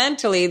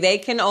 Developmentally, they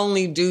can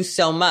only do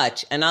so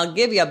much. And I'll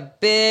give you a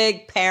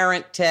big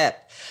parent tip.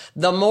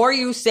 The more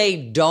you say,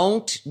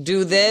 don't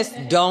do this,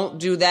 don't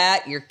do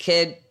that, your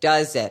kid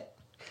does it.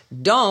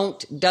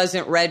 Don't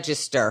doesn't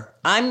register.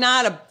 I'm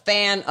not a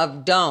fan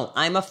of don't.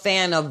 I'm a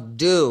fan of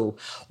do.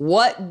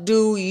 What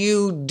do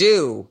you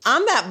do?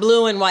 On that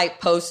blue and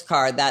white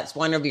postcard, that's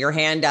one of your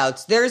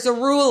handouts. There's a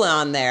rule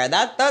on there.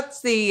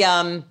 That's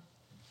the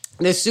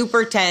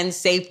Super 10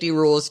 safety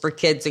rules for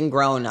kids and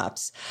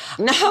grown-ups.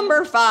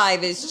 Number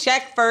 5 is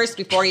check first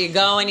before you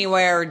go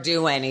anywhere or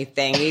do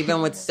anything,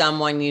 even with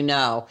someone you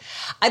know.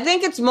 I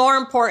think it's more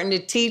important to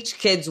teach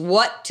kids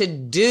what to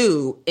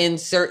do in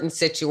certain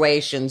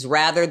situations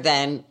rather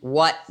than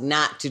what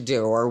not to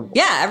do. Or,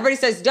 everybody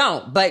says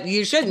don't, but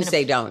you shouldn't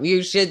say don't.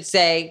 You should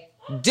say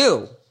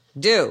do.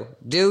 Do.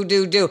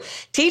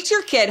 Teach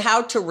your kid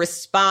how to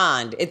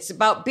respond. It's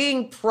about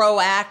being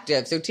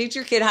proactive. So teach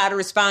your kid how to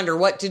respond or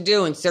what to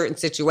do in certain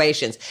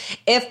situations.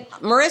 If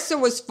Marissa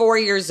was 4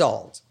 years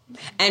old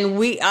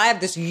and I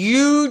have this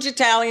huge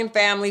Italian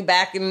family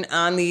back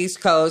on the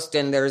East Coast,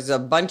 and there's a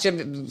bunch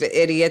of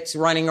idiots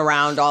running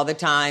around all the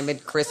time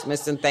at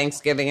Christmas and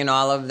Thanksgiving and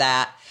all of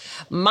that.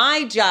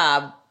 My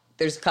job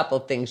there's a couple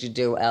of things you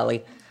do,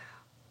 Ellie.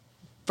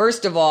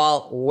 First of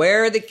all,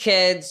 where are the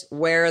kids?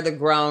 Where are the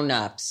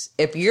grown-ups?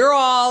 If you're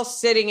all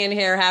sitting in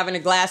here having a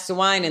glass of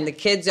wine and the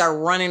kids are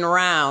running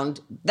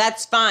around,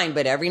 that's fine.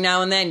 But every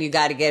now and then you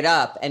got to get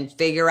up and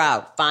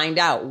find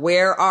out,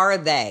 where are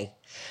they?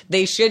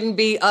 They shouldn't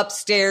be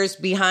upstairs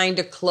behind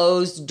a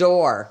closed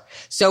door.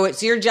 So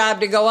it's your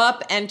job to go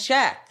up and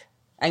check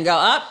and go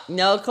up.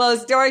 No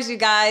closed doors, you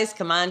guys.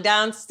 Come on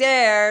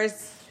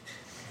downstairs.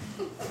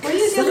 What do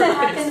you do that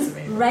happens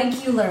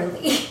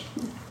regularly?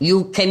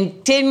 You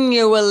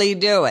continually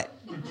do it.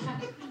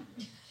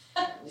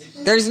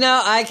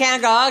 I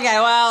can't go, okay,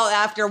 well,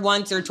 after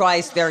once or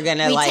twice, they're going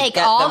to We take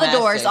all the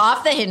doors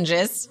off the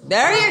hinges.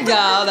 There you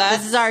go.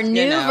 This is our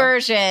new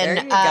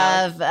version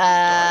of,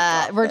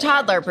 we're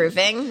toddler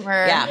proofing.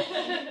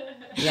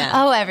 Yeah.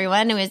 Oh,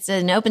 everyone, it's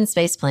an open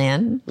space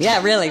plan.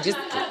 Yeah, really. Just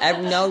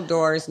have no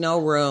doors, no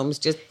rooms.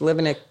 Just live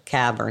in a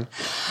cavern.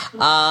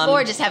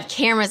 Or just have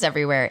cameras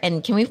everywhere.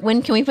 And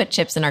when can we put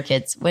chips in our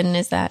kids? When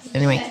is that?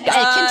 Anyway,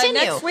 continue.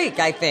 Next week,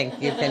 I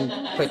think you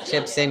can put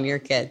chips in your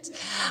kids.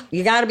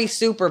 You got to be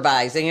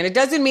supervising. And it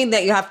doesn't mean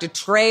that you have to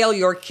trail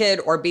your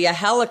kid or be a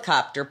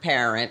helicopter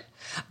parent.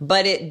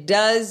 But it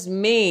does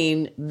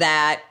mean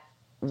that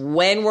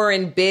when we're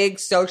in big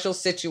social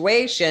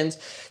situations,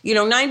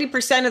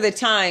 90% of the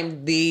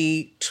time,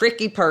 the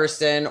tricky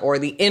person or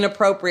the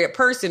inappropriate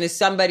person is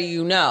somebody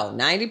you know.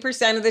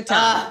 90% of the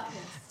time.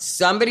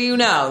 Somebody you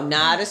know,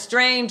 not a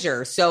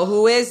stranger. So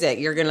who is it?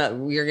 You're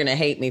gonna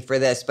hate me for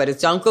this, but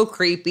it's Uncle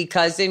Creepy,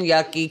 Cousin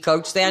Yucky,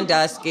 Coach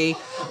Sandusky,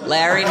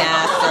 Larry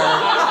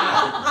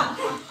Nasser.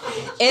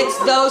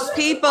 It's those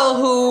people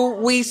who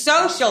we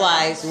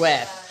socialize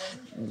with.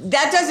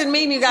 That doesn't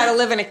mean you got to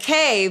live in a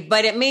cave,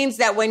 but it means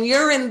that when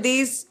you're in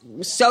these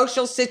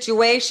social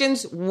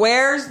situations,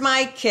 where's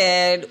my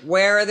kid?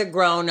 Where are the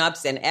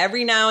grown-ups? And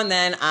every now and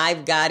then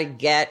I've got to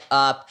get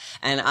up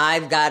and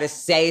I've got to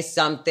say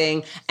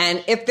something.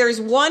 And if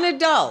there's one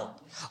adult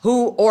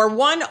or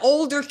one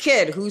older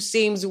kid who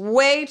seems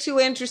way too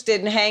interested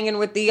in hanging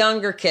with the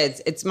younger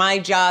kids, it's my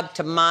job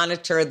to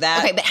monitor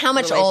that. Okay, but how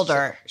much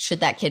older should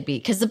that kid be?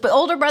 Because the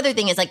older brother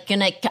thing is like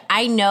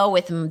I know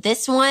with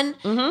this one,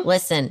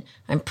 listen,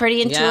 I'm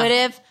pretty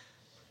intuitive.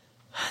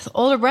 Yeah. The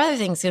older brother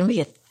thing is going to be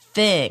a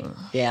thing.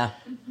 Yeah.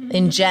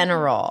 In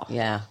general.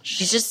 Yeah.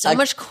 She's just so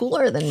much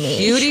cooler than me.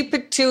 Cutie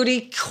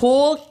patootie,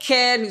 cool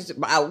kid who's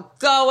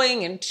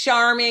outgoing and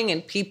charming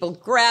and people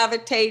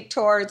gravitate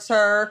towards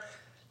her.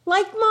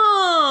 Like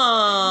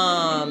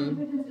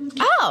Mom.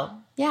 Oh,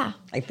 yeah.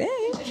 I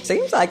think.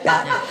 Seems like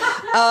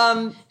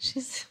that.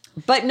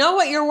 But know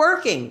what you're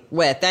working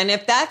with. And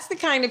if that's the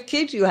kind of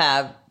kid you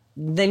have,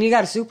 then you got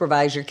to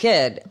supervise your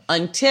kid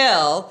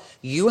until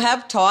you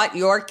have taught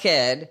your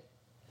kid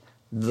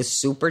the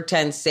Super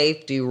 10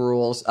 safety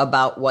rules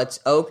about what's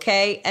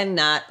okay and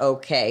not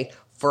okay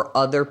for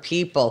other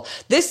people.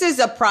 This is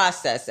a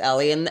process,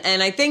 Ellie, and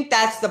I think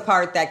that's the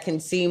part that can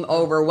seem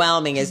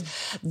overwhelming is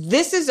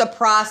this is a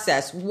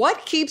process.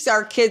 What keeps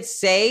our kids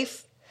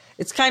safe?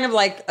 It's kind of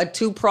like a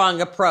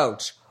two-prong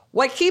approach.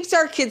 What keeps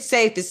our kids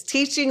safe is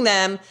teaching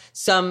them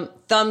some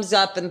thumbs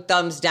up and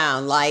thumbs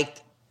down. Like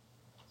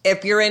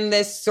if you're in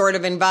this sort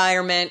of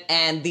environment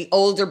and the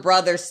older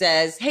brother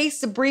says, hey,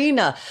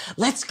 Sabrina,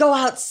 let's go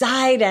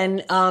outside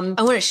and I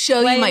want to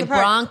show you my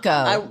Bronco.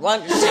 I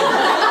want to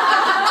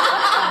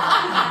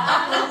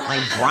my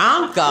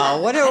Bronco?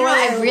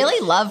 I really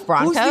love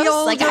Broncos. Who's the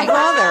older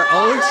brother?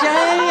 OJ?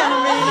 I mean,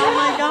 oh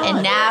my God.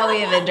 And now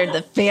we have entered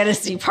the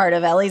fantasy part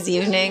of Ellie's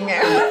evening.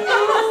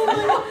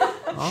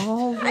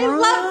 Oh, I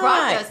love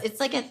Broncos. It's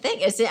like a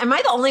thing. Am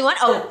I the only one?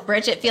 Oh,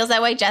 Bridget feels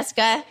that way.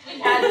 Jessica? I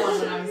had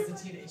one when I was a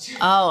teenager.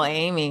 Oh,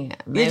 Amy.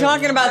 You're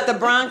talking about the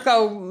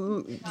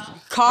Bronco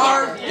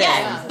car thing.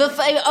 Yeah.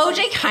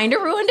 OJ kind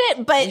of ruined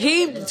it, but...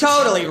 He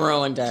totally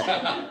ruined it.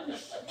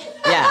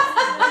 Yeah.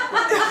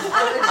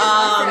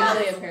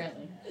 Apparently.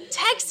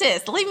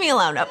 Texas, leave me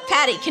alone. Oh,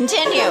 Patty,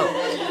 continue.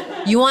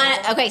 You want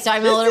to? Okay, so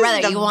I'm a little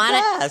brother. You want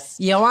to?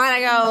 You want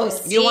to go?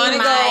 You want to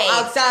go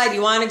outside?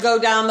 You want to go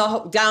down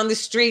the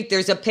street?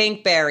 There's a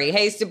Pinkberry.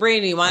 Hey,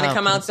 Sabrina, you want to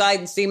come outside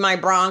and see my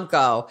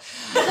Bronco?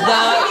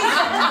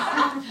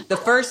 The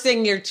first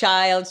thing your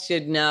child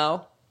should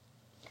know.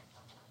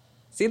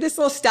 See this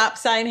little stop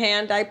sign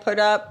hand I put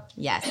up?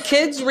 Yes.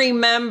 Kids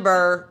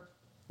remember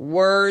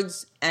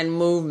words and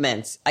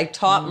movements. I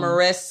taught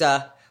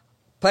Marissa,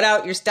 put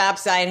out your stop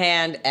sign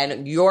hand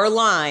and your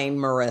line,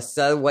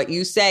 Marissa, what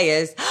you say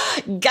is,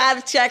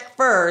 gotta check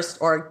first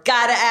or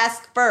gotta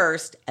ask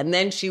first. And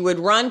then she would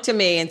run to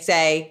me and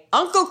say,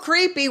 Uncle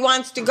Creepy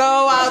wants to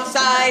go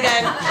outside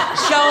and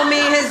show me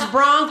his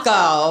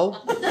Bronco.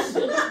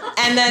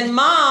 And then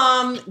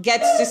Mom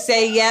gets to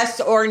say yes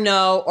or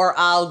no, or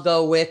I'll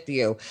go with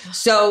you.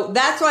 So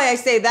that's why I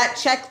say that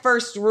check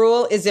first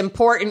rule is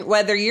important,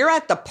 whether you're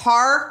at the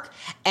park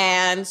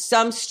and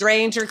some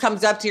stranger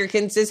comes up to your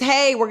kid and says,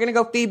 hey, we're going to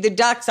go feed the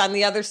ducks on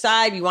the other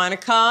side. You want to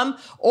come?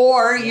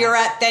 Or you're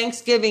at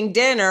Thanksgiving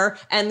dinner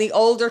and the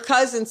older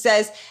cousin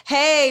says,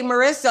 hey,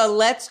 Marissa,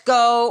 let's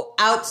go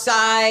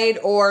outside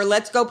or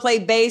let's go play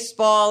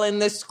baseball in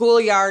the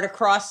schoolyard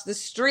across the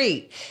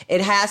street.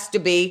 It has to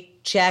be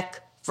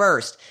check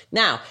first.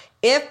 Now,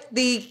 if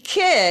the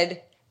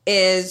kid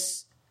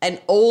is an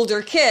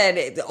older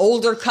kid, the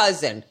older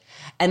cousin,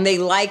 and they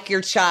like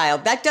your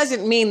child, that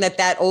doesn't mean that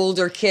that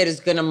older kid is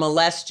going to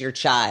molest your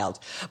child.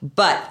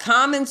 But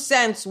common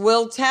sense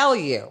will tell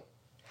you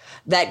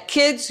that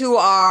kids who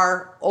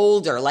are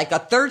older, like a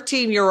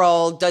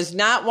 13-year-old, does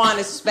not want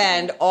to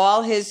spend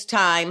all his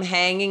time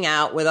hanging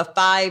out with a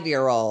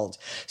 5-year-old.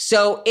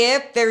 So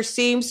if there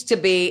seems to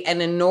be an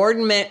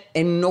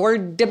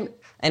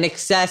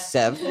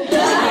excessive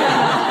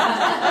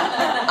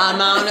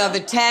amount of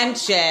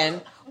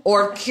attention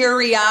or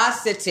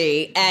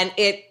curiosity, and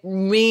it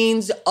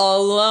means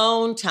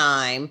alone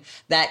time,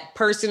 that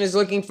person is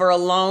looking for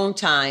alone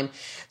time,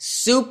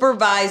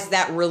 supervise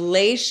that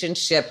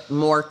relationship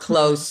more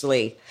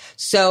closely.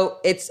 So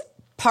it's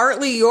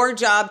partly your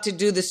job to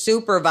do the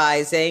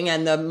supervising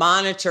and the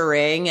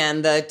monitoring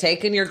and the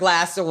taking your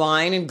glass of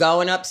wine and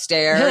going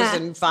upstairs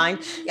and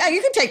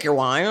you can take your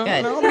wine.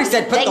 Good. Nobody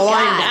said put the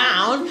wine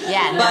down.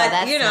 Yeah, no, but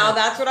that's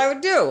that's what I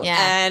would do. Yeah.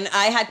 And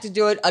I had to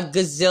do it a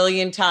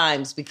gazillion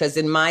times because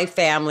in my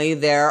family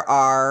there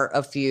are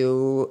a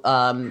few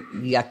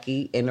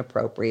yucky,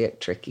 inappropriate,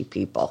 tricky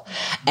people.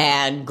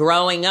 And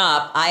growing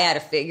up, I had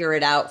to figure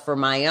it out for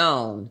my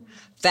own.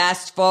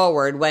 Fast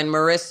forward when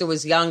Marissa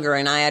was younger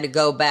and I had to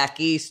go back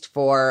east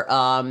for,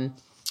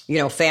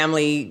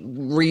 family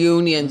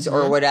reunions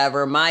or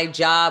whatever. My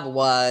job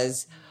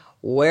was,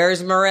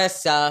 where's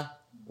Marissa?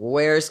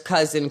 Where's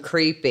Cousin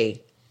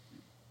Creepy?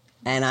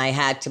 And I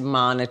had to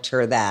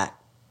monitor that.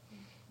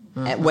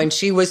 And when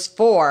she was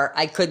 4,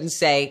 I couldn't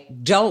say,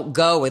 don't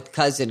go with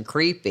Cousin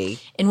Creepy.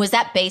 And was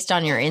that based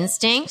on your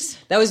instincts?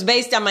 That was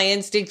based on my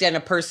instinct and a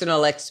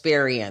personal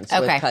experience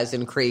with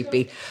Cousin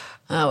Creepy.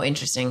 Oh,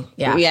 interesting.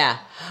 Yeah. Yeah.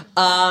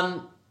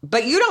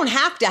 But you don't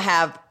have to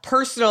have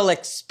personal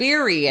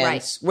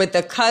experience with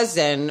a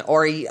cousin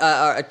or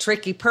a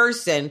tricky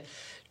person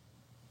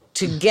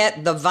to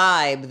get the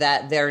vibe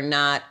that they're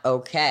not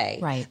okay.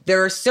 Right.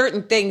 There are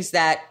certain things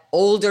that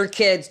older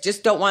kids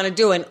just don't want to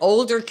do. An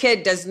older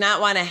kid does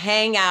not want to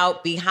hang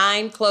out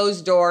behind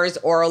closed doors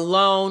or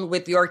alone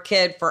with your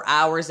kid for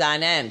hours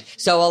on end.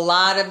 So a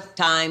lot of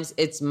times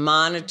it's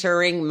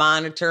monitoring,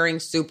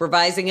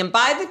 supervising. And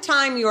by the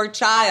time your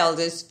child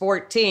is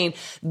 14,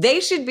 they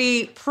should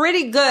be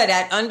pretty good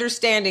at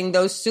understanding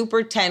those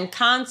Super 10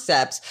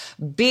 concepts,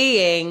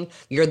 being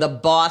you're the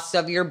boss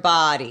of your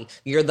body,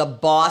 you're the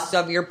boss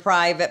of your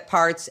private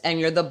parts, and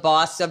you're the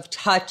boss of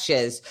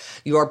touches.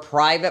 Your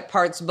private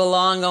parts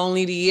belong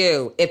only to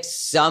you. If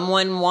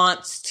someone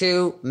wants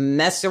to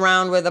mess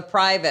around with a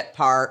private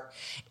part,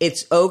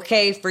 it's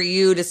okay for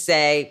you to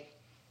say,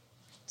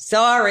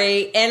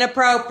 sorry,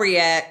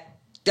 inappropriate.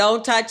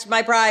 Don't touch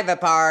my private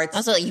parts.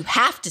 Also, you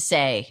have to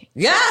say.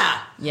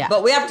 Yeah. Yeah.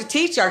 But we have to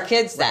teach our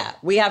kids that.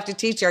 We have to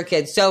teach our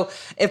kids. So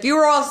if you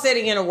were all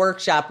sitting in a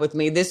workshop with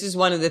me, this is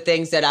one of the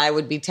things that I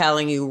would be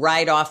telling you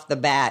right off the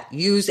bat.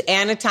 Use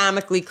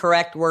anatomically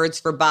correct words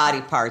for body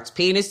parts,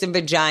 penis and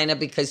vagina,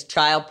 because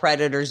child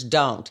predators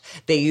don't.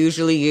 They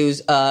usually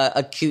use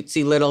a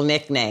cutesy little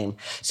nickname.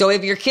 So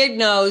if your kid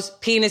knows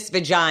penis,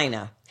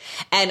 vagina,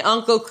 and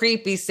Uncle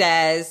Creepy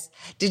says,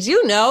 did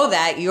you know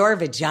that your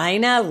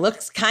vagina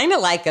looks kind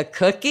of like a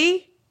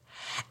cookie?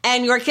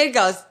 And your kid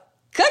goes,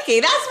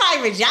 cookie, that's my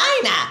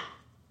vagina.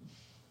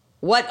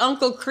 What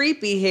Uncle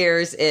Creepy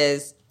hears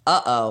is,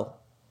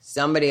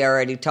 somebody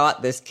already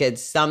taught this kid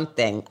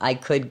something. I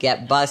could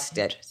get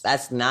busted.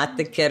 That's not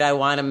the kid I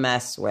want to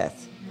mess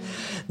with.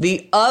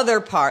 The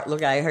other part,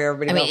 look, I hear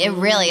everybody I mean, it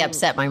really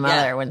upset my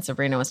mother when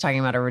Sabrina was talking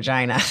about her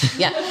vagina.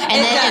 Yeah. And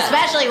then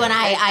especially when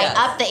I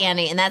upped the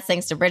ante, and that's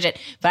thanks to Bridget,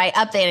 but I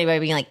upped the ante by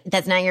being like,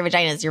 that's not your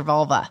vagina, it's your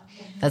vulva.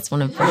 That's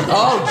one of Bridget's.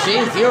 Oh,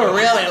 jeez, you were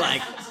really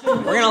like,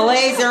 we're going to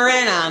laser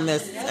in on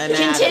this anatomy.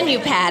 Continue,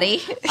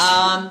 Patty.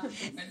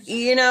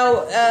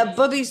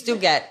 Boobies do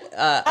get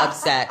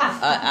upset.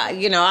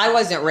 I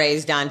wasn't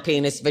raised on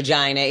penis,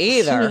 vagina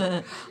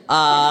either.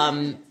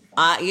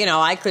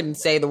 I couldn't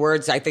say the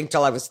words, I think,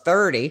 till I was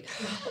 30.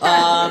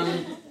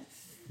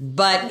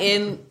 But I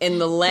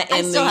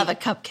still have a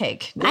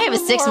cupcake. I have a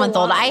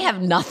 6-month-old. I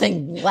have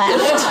nothing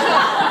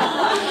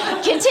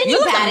left. Continue, you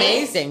look Patty.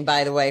 Amazing,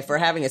 by the way, for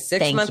having a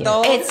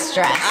 6-month-old. It's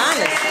stress.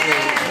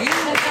 Honestly, you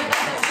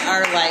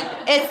are like...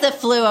 It's the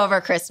flu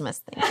over Christmas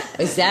thing.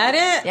 Is that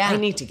it? Yeah. I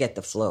need to get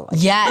the flu.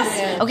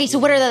 Yes. Okay, so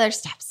what are the other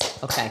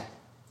steps? Okay.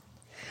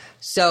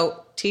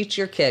 So teach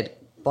your kid,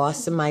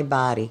 boss of my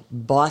body,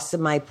 boss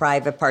of my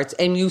private parts.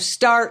 And you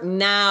start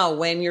now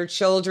when your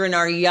children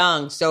are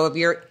young. So if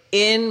you're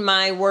in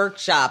my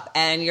workshop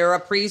and you're a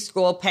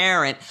preschool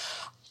parent,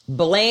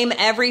 Blame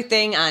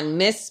everything on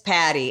Miss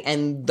Patty.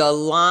 And the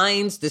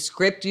lines, the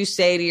script you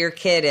say to your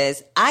kid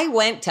is, I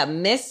went to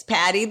Miss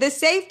Patty, the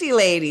safety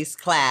ladies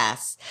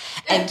class.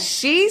 And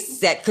she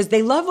said, because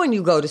they love when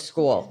you go to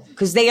school,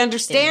 because they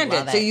understand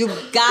it. So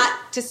you've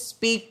got to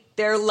speak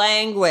their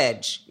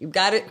language. You've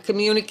got to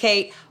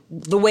communicate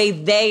the way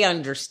they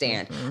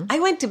understand. I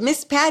went to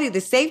Miss Patty,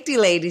 the safety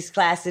ladies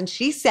class, and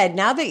she said,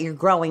 now that you're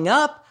growing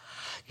up,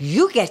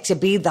 you get to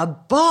be the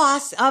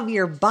boss of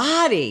your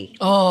body.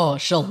 Oh,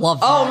 she'll love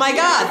that. Oh, my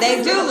God.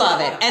 They do love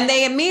it. And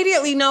they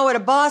immediately know what a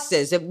boss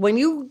is. When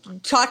you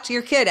talk to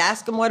your kid,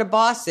 ask them what a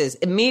boss is.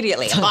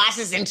 Immediately, a boss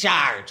is in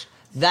charge.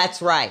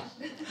 That's right.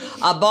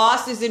 A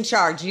boss is in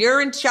charge. You're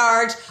in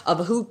charge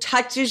of who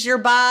touches your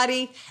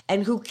body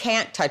and who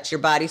can't touch your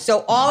body.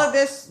 So all of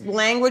this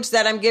language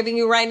that I'm giving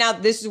you right now,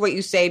 this is what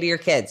you say to your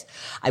kids.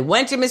 I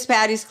went to Miss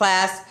Patty's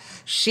class.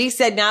 She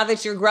said, now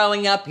that you're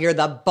growing up, you're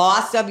the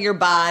boss of your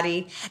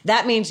body.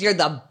 That means you're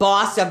the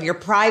boss of your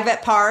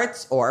private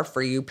parts, or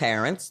for you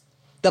parents,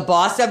 the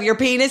boss of your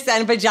penis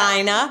and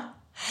vagina.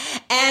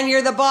 And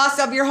you're the boss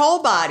of your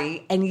whole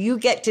body. And you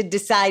get to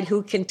decide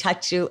who can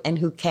touch you and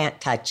who can't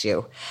touch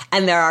you.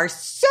 And there are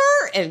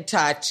certain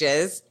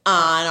touches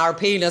on our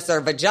penis or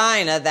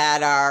vagina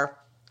that are,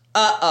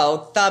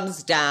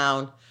 thumbs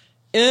down,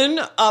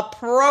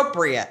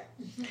 inappropriate.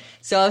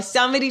 So if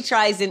somebody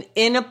tries an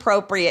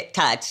inappropriate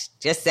touch,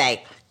 just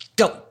say,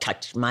 don't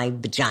touch my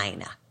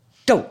vagina.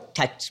 Don't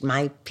touch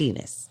my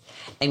penis.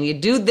 And you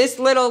do this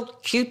little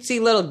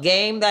cutesy little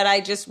game that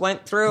I just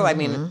went through. I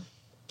mean,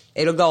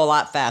 it'll go a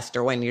lot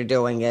faster when you're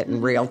doing it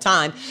in real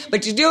time.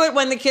 But you do it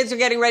when the kids are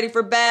getting ready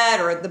for bed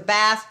or at the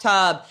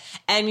bathtub.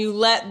 And you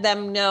let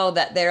them know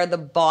that they're the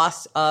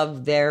boss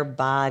of their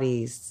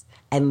bodies.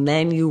 And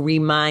then you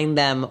remind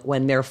them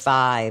when they're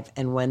 5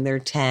 and when they're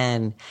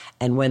 10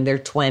 and when they're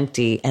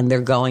 20 and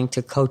they're going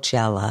to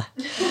Coachella,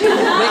 which is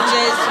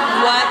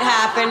what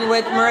happened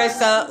with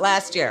Marissa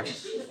last year.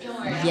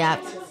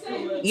 Yep.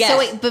 Yes. So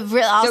wait, but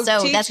also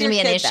So that's going to be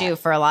an issue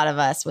for a lot of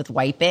us with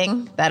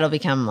wiping. That'll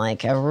become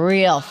like a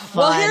real fun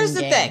Well, here's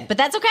the game. thing. But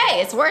that's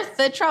okay. It's worth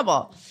the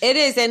trouble. It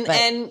is.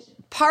 And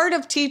part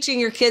of teaching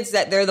your kids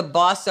that they're the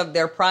boss of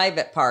their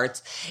private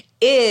parts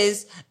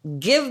is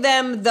give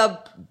them the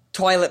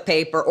toilet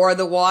paper or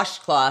the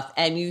washcloth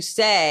and you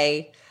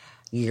say,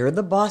 you're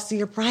the boss of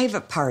your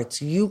private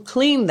parts. You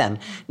clean them.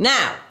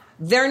 Now,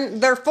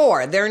 they're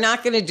 4. They're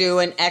not going to do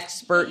an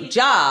expert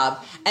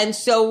job. And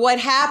so what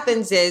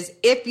happens is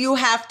if you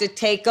have to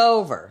take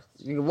over,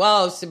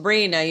 whoa,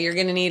 Sabrina, you're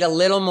going to need a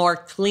little more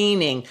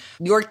cleaning.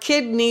 Your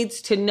kid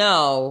needs to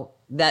know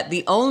that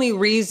the only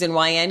reason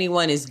why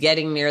anyone is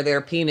getting near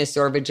their penis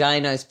or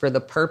vagina is for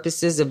the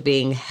purposes of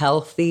being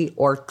healthy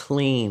or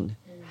clean.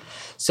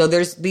 So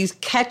there's these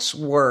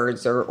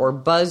catchwords or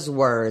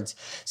buzzwords.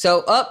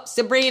 So,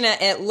 Sabrina,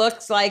 it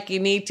looks like you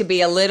need to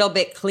be a little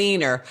bit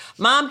cleaner.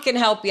 Mom can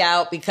help you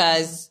out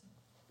because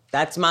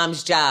that's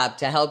mom's job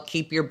to help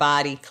keep your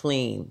body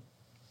clean.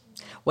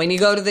 When you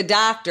go to the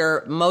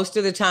doctor, most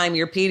of the time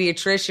your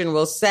pediatrician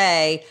will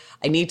say,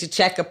 I need to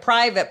check a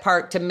private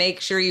part to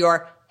make sure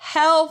you're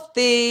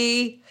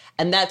healthy.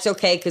 And that's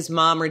okay because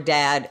mom or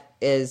dad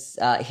is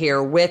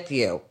here with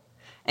you.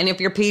 And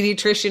if your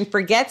pediatrician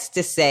forgets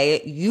to say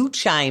it, you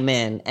chime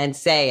in and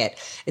say it.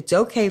 It's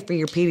okay for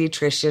your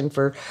pediatrician,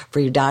 for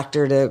your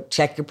doctor to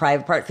check your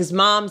private part because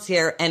mom's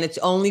here and it's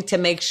only to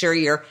make sure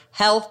you're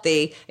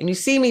healthy. And you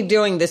see me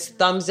doing this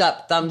thumbs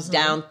up, thumbs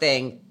down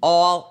thing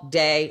all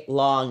day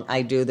long.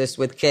 I do this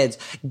with kids.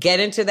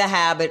 Get into the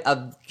habit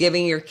of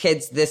giving your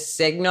kids this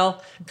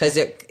signal because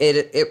it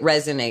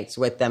resonates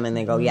with them and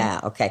they go,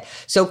 yeah, okay.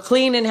 So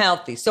clean and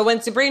healthy. So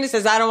when Sabrina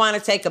says, I don't want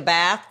to take a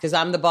bath because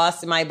I'm the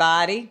boss of my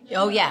body.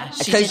 Oh, yeah.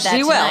 She Because did that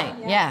she tonight.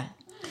 will. Yeah.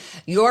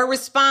 Your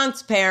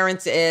response,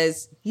 parents,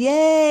 is,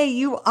 yay,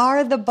 you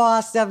are the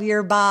boss of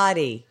your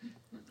body.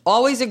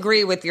 Always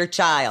agree with your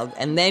child,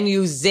 and then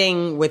you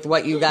zing with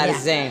what you got to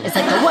zing. It's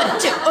like the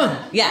 1,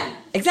 2, Yeah,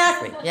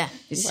 exactly. Yeah.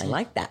 I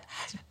like that.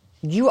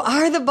 You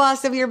are the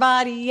boss of your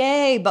body,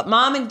 yay. But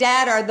mom and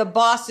dad are the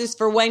bosses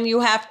for when you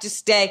have to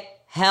stay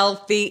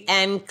healthy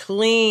and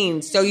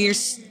clean. So you're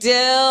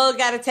still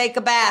got to take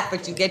a bath,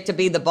 but you get to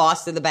be the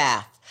boss of the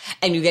bath.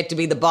 And you get to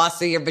be the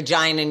boss of your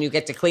vagina and you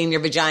get to clean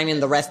your vagina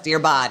and the rest of your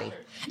body.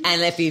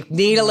 And if you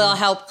need a little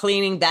help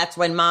cleaning, that's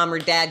when mom or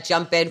dad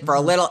jump in for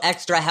a little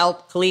extra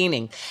help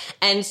cleaning.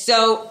 And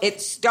so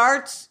it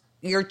starts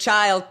your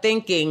child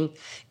thinking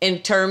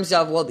in terms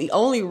of, well, the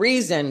only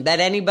reason that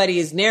anybody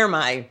is near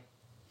my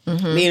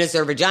penis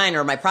or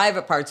vagina or my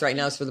private parts right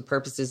now is for the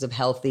purposes of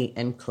healthy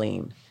and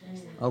clean.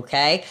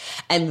 Okay?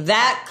 And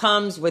that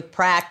comes with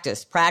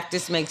practice.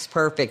 Practice makes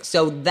perfect.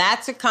 So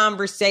that's a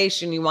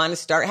conversation you want to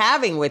start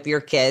having with your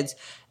kids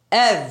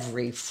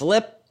every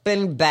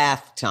flippin'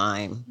 bath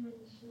time.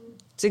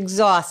 It's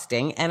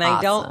exhausting, and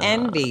I don't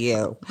envy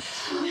you.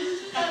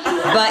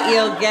 But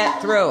you'll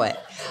get through it.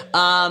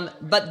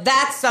 But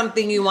that's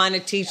something you want to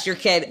teach your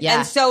kid. Yeah.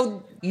 And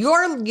so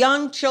your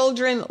young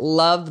children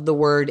love the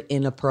word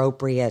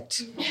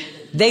inappropriate.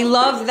 They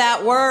love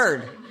that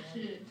word.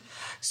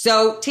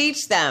 So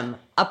teach them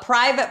a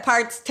private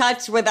parts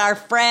touch with our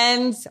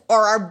friends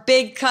or our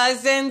big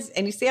cousins.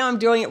 And you see how I'm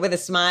doing it with a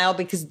smile?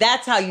 Because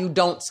that's how you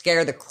don't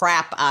scare the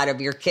crap out of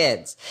your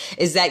kids,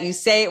 is that you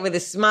say it with a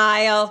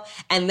smile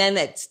and then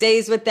it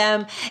stays with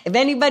them. If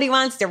anybody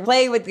wants to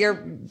play with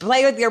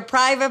your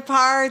private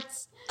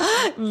parts,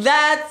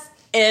 that's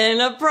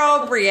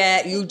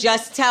inappropriate. You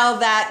just tell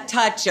that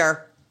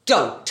toucher,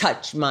 don't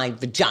touch my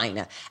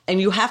vagina. And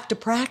you have to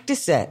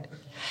practice it.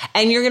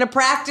 And you're going to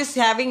practice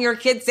having your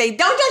kids say,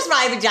 don't touch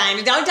my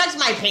vagina, don't touch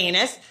my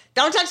penis,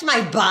 don't touch my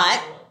butt.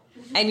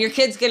 And your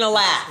kid's going to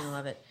laugh. I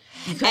love it.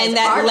 And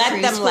that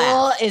let them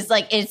laugh. Is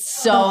like, it's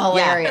so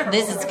hilarious.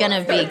 This is going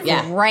to be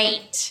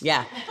great.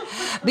 Yeah.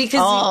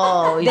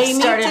 Because they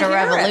started a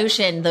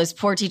revolution. Those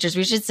poor teachers.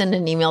 We should send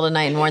an email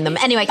tonight and warn them.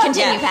 Anyway,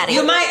 continue, Patty.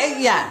 You might,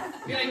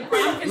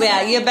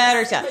 yeah, you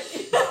better tell.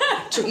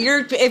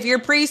 If your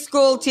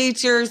preschool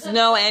teachers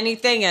know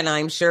anything, and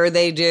I'm sure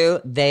they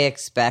do, they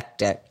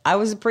expect it. I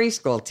was a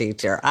preschool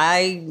teacher.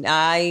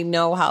 I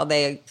know how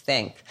they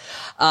think.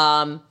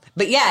 But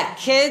yeah,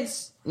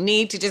 kids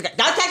need to just go,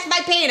 don't touch my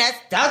penis,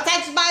 don't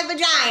touch my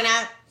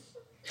vagina.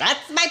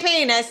 That's my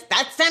penis.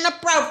 That's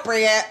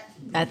inappropriate.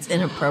 That's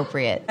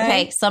inappropriate.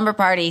 Okay, slumber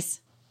parties.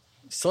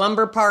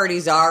 Slumber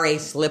parties are a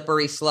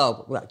slippery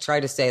slope. Well, try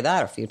to say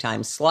that a few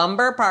times.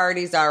 Slumber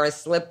parties are a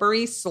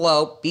slippery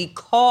slope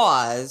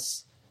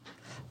because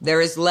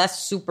there is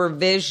less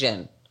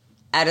supervision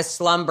at a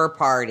slumber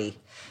party.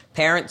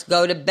 Parents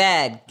go to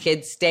bed.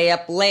 Kids stay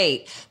up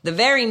late. The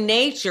very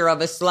nature of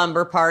a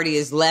slumber party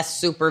is less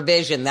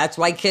supervision. That's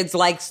why kids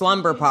like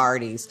slumber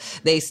parties.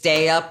 They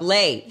stay up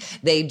late.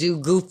 They do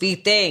goofy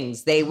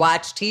things. They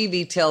watch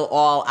TV till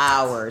all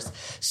hours.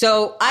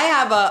 So I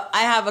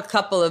have a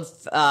couple of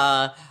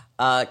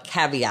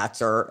caveats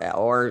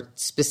or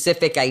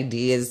specific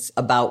ideas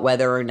about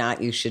whether or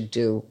not you should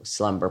do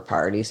slumber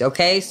parties.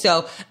 Okay,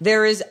 so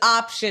there is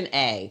option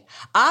A.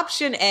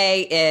 Option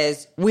A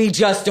is we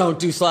just don't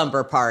do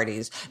slumber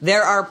parties.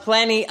 There are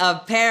plenty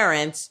of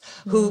parents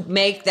who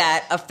make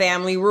that a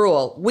family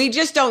rule. We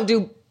just don't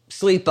do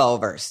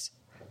sleepovers.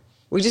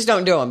 We just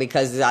don't do them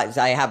because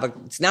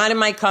it's not in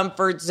my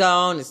comfort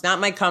zone. It's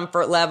not my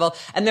comfort level.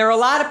 And there are a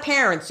lot of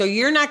parents. So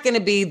you're not going to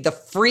be the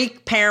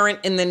freak parent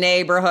in the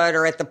neighborhood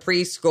or at the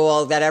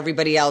preschool that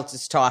everybody else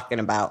is talking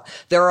about.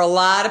 There are a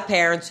lot of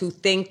parents who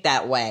think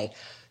that way.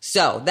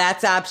 So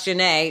that's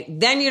option A.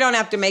 Then you don't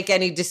have to make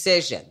any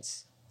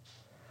decisions.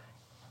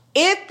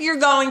 If you're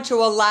going to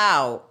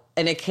allow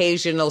an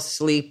occasional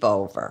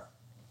sleepover,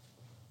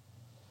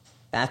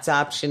 that's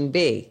option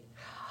B.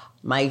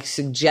 My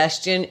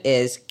suggestion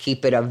is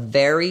keep it a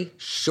very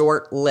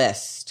short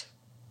list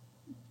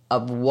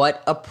of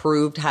what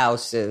approved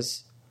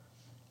houses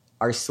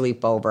are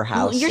sleepover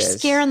houses. Well, you're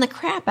scaring the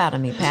crap out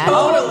of me, Pat.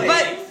 Totally.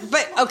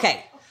 But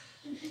okay.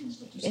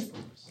 Is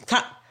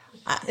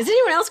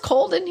anyone else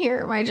cold in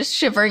here? Am I just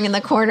shivering in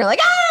the corner like,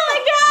 oh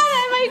my God,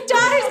 my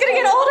daughter's going to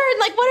get older? And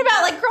like, what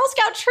about like Girl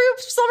Scout troop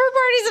slumber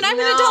parties? And I'm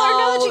going to tell her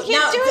no, that she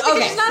can't do it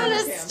because she's not on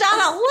a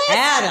list.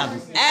 Adam.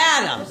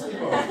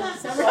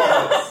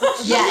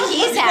 Yeah,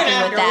 he's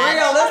happy with that.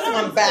 Reel this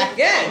one back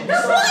in.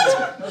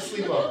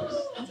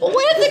 What?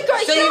 What if the girl?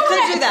 So you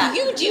could do that.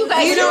 You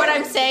guys know what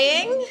I'm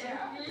saying?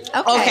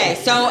 Okay,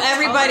 so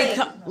everybody,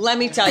 let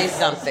me tell you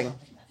something.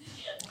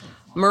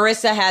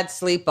 Marissa had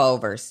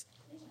sleepovers.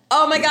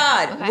 Oh my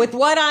God. Okay. With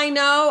what I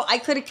know, I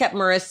could have kept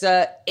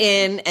Marissa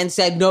in and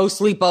said no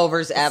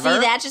sleepovers ever. See,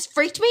 that just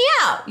freaked me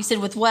out. You said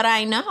with what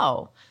I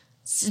know.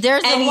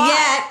 There's and a lot.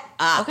 Yet,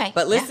 okay.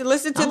 But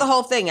listen to the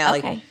whole thing, Allie.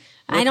 Okay.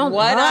 I know,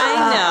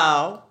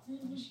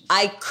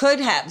 I could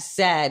have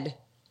said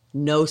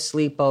no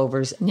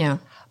sleepovers. Yeah.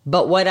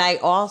 But what I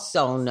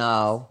also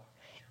know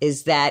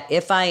is that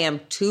if I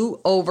am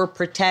too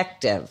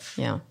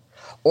overprotective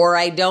or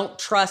I don't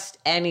trust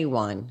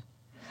anyone,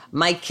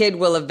 my kid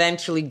will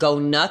eventually go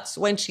nuts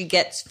when she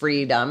gets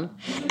freedom.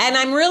 And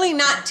I'm really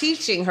not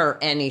teaching her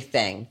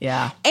anything.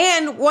 Yeah.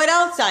 And what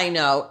else I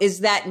know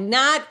is that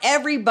not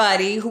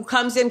everybody who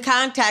comes in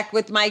contact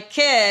with my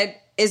kid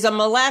is a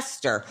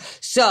molester.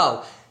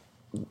 So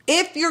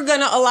if you're going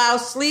to allow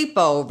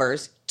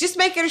sleepovers, just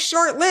make it a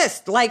short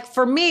list. Like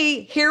for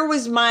me,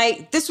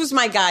 this was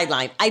my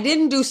guideline. I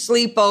didn't do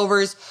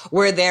sleepovers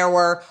where there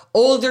were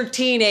older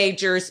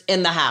teenagers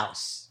in the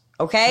house.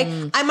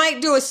 Okay? I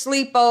might do a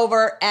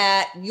sleepover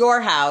at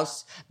your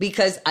house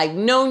because I've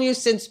known you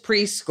since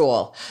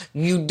preschool.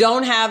 You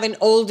don't have an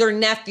older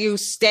nephew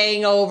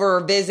staying over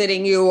or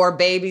visiting you or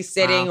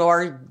babysitting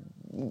or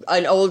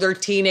an older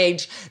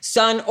teenage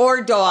son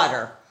or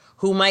daughter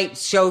who might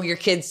show your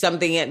kids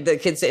something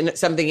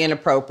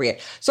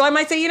inappropriate. So I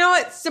might say, you know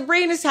what?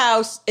 Sabrina's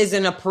house is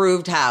an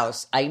approved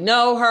house. I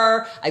know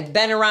her. I've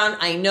been around.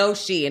 I know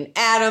she and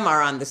Adam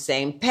are on the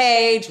same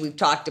page. We've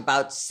talked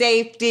about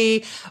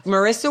safety.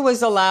 Marissa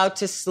was allowed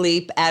to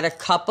sleep at a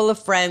couple of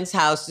friends'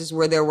 houses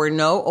where there were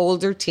no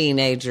older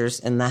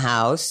teenagers in the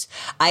house.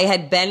 I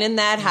had been in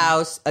that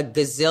house a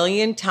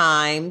gazillion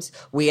times.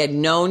 We had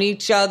known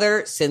each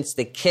other since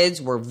the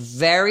kids were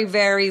very,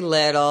 very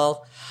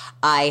little.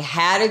 I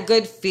had a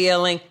good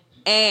feeling,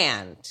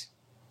 and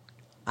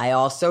I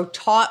also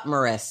taught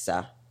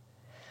Marissa,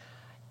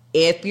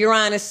 if you're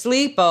on a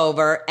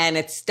sleepover and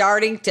it's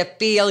starting to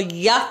feel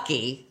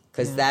yucky,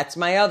 because that's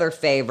my other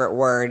favorite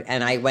word,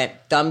 and I went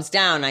thumbs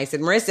down. I said,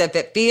 Marissa, if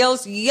it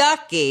feels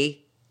yucky,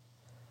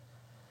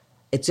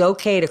 it's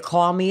okay to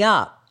call me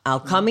up.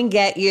 I'll come and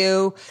get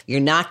you. You're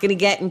not going to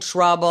get in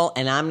trouble,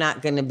 and I'm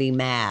not going to be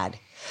mad.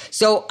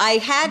 So I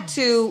had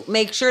to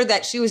make sure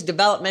that she was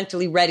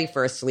developmentally ready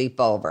for a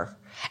sleepover.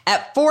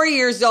 At 4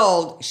 years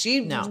old,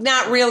 she's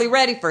not really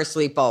ready for a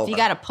sleepover. If you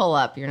got to pull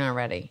up, you're not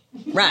ready.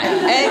 Right,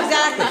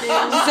 exactly.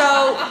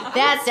 So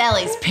that's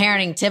Ellie's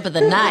parenting tip of the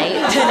night.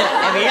 If you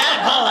got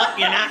to pull up,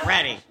 you're not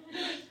ready.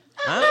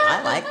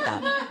 I like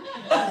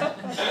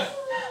that.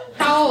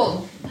 How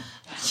old?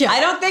 I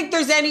don't think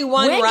there's any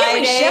one when right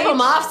can we age. ship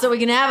them off so we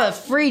can have a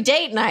free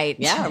date night?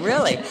 Yeah,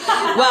 really.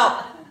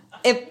 Well,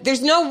 if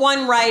there's no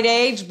one right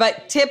age,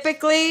 but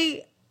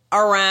typically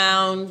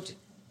around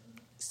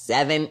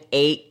 7,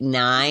 8,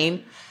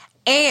 9.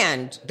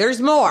 And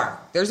there's more.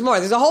 There's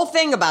a whole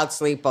thing about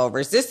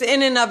sleepovers. This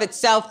in and of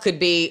itself could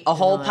be a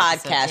whole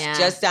podcast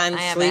just on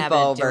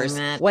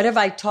sleepovers. What have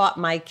I taught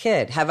my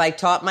kid? Have I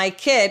taught my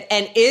kid?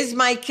 And is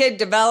my kid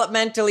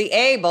developmentally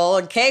able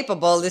and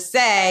capable to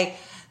say,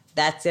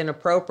 that's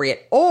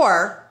inappropriate?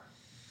 Or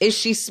is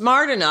she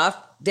smart enough?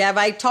 Have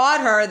I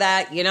taught her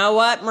that, you know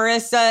what,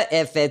 Marissa,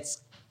 if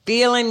it's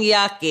feeling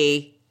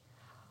yucky,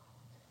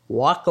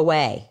 walk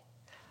away.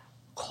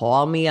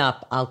 Call me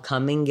up. I'll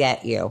come and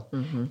get you.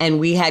 Mm-hmm. And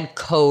we had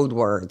code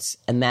words.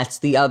 And that's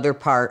the other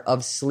part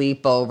of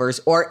sleepovers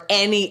or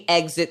any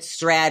exit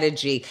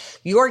strategy.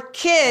 Your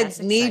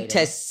kids need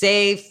to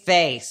save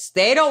face.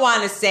 They don't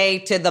want to say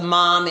to the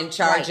mom in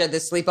charge of the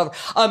sleepover,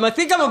 I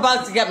think I'm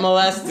about to get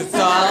molested, so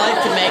I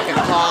like to make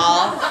a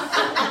call.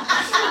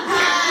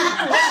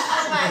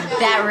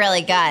 That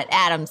really got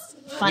Adam's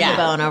funny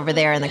bone over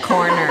there in the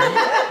corner.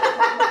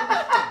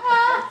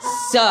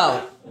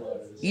 So,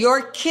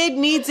 your kid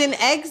needs an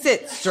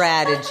exit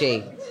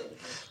strategy.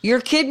 Your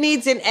kid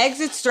needs an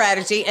exit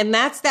strategy, and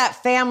that's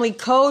that family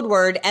code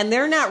word, and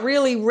they're not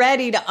really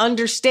ready to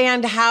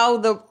understand how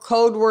the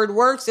code word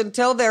works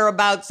until they're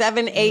about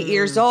 7, 8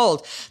 years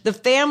old. The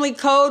family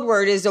code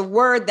word is a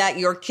word that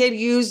your kid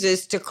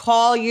uses to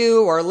call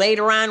you, or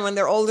later on when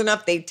they're old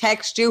enough, they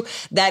text you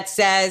that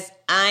says,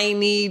 I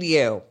need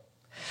you.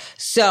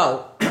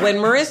 So when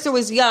Marissa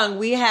was young,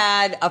 we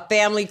had a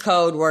family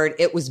code word.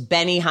 It was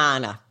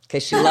Benihana,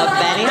 because she loved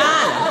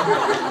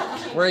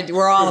Benihana.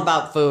 We're all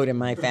about food in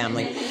my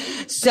family.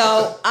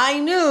 So I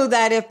knew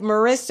that if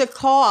Marissa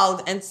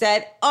called and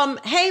said,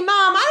 hey,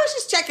 Mom, I was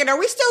just checking, are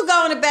we still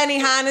going to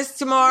Benihana's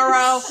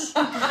tomorrow?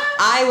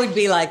 I would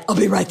be like, I'll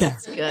be right there.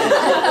 Good. Okay?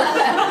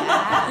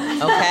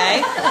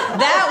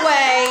 That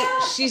way,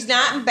 she's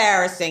not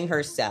embarrassing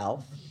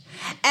herself.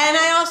 And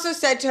I also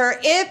said to her,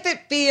 if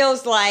it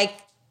feels like,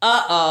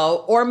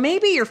 or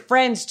maybe your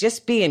friend's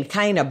just being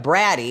kind of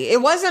bratty.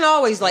 It wasn't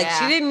always like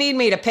she didn't need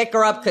me to pick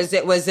her up because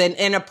it was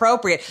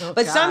inappropriate.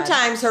 But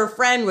sometimes her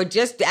friend would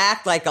just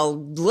act like a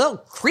little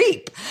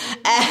creep.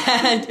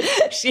 And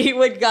she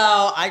would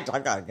go, I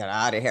gotta get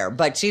out of here.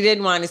 But she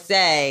didn't want to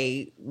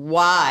say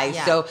why.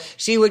 Yeah. So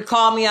she would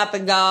call me up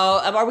and go,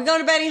 are we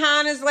going to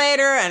Benihana's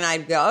later? And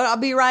I'd go, I'll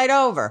be right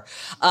over.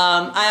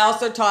 I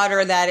also taught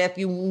her that if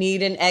you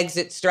need an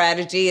exit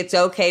strategy, it's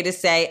okay to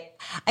say,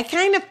 I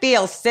kind of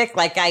feel sick,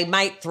 like I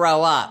might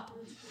throw up.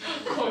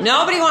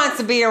 Nobody wants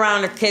to be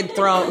around a kid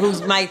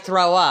who might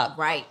throw up.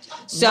 Right.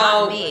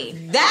 So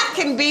that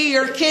can be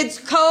your kid's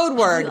code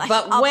word. Like,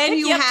 but when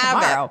you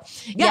have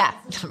it. Yeah.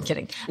 I'm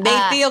kidding.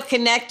 They feel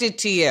connected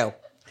to you.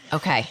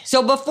 Okay.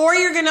 So before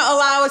you're going to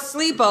allow a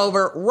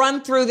sleepover,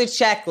 run through the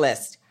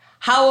checklist.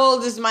 How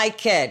old is my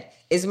kid?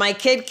 Is my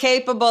kid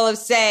capable of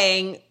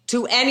saying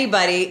to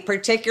anybody,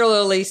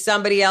 particularly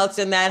somebody else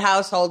in that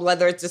household,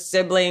 whether it's a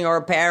sibling or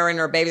a parent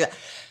or a baby,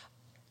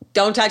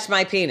 don't touch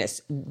my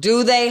penis?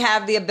 Do they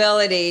have the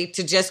ability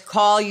to just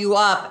call you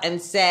up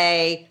and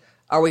say,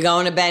 are we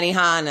going to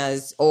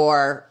Benihana's,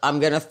 or I'm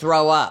going to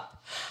throw up?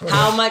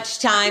 How much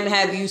time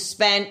have you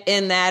spent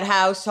in that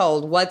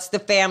household? What's the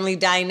family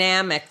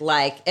dynamic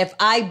like? If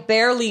I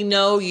barely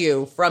know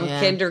you from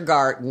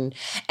kindergarten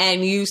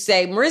and you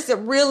say,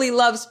 Marissa really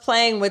loves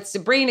playing with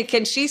Sabrina,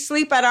 can she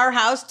sleep at our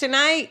house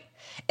tonight?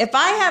 If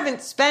I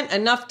haven't spent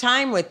enough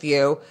time with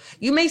you,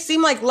 you may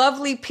seem like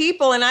lovely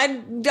people, and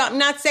I'm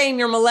not saying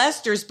you're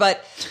molesters,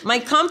 but my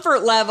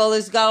comfort level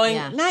is going,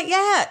 not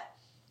yet.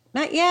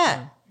 Not yet.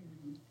 Yeah.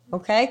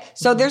 Okay?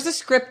 So there's a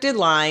scripted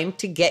line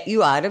to get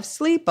you out of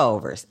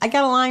sleepovers. I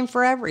got a line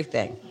for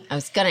everything. I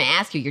was going to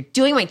ask you, you're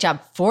doing my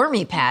job for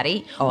me,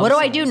 Patty. What do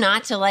I do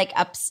not to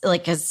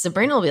because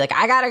Sabrina will be like,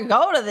 I got to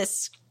go to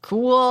this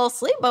cool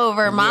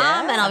sleepover,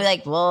 Mom. And I'll be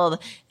like,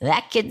 well,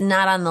 that kid's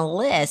not on the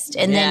list.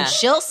 And then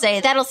she'll say,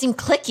 that'll seem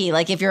cliquey,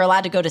 like if you're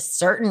allowed to go to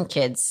certain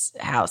kids'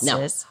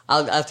 houses. No,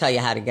 I'll tell you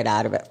how to get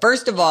out of it.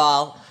 First of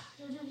all,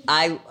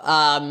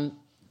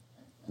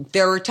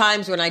 there were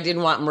times when I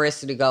didn't want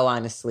Marissa to go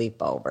on a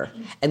sleepover.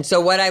 And so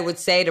what I would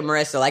say to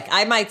Marissa, like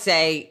I might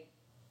say,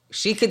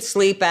 she could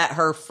sleep at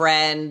her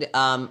friend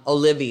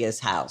Olivia's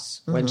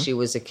house when she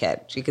was a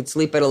kid. She could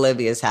sleep at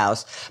Olivia's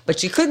house, but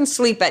she couldn't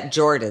sleep at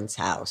Jordan's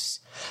house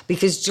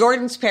because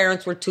Jordan's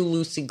parents were too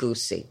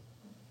loosey-goosey.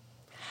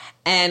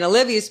 And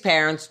Olivia's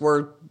parents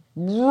were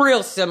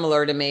real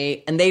similar to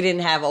me, and they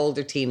didn't have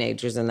older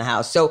teenagers in the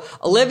house. So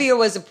Olivia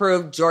was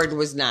approved, Jordan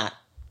was not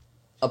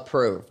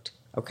approved,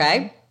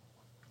 okay?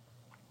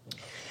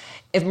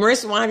 If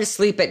Marissa wanted to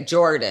sleep at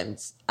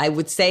Jordan's, I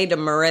would say to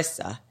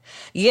Marissa,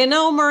 you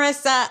know,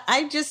 Marissa,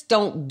 I just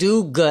don't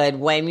do good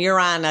when you're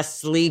on a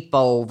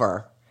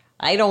sleepover.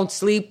 I don't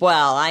sleep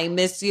well. I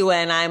miss you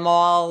and I'm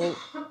all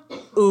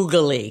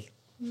oogly.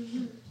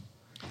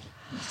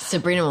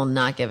 Sabrina will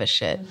not give a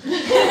shit.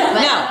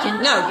 No.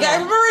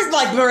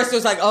 Marissa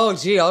was like, oh,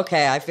 gee,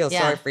 okay, I feel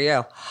sorry for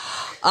you.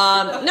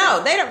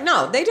 No, they don't.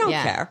 No, they don't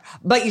care.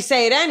 But you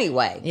say it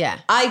anyway. Yeah.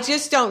 I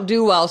just don't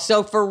do well.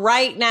 So for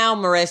right now,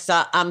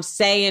 Marissa, I'm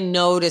saying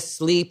no to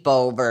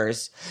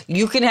sleepovers.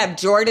 You can have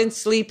Jordan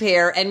sleep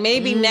here, and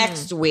maybe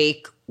next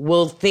week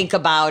we'll think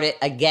about it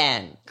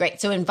again. Great.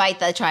 So invite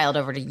the child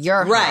over to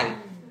your Right.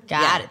 home.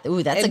 Got it.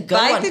 Ooh, that's a good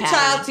Invite one, the Patty.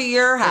 child to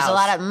your house. There's a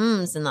lot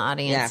of in the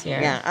audience here.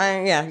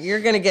 Yeah.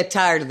 You're going to get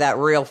tired of that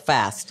real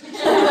fast.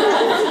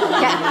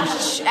 Yeah.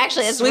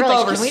 Actually, it's really.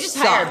 Sleepovers Can we just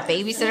hire a suck.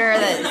 babysitter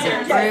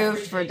that's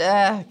approved for?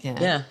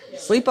 Yeah.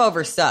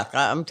 Sleepovers suck.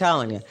 I'm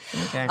telling you.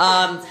 Okay.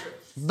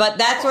 But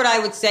that's what I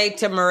would say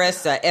to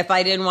Marissa if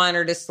I didn't want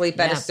her to sleep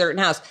at a certain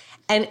house.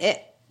 And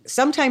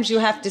sometimes you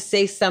have to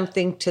say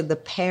something to the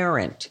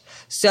parent.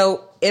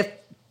 So if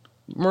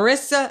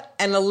Marissa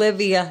and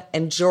Olivia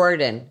and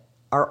Jordan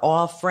are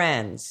all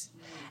friends,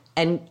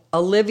 and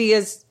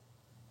Olivia's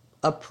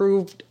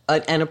approved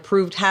an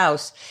approved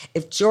house,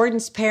 if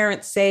Jordan's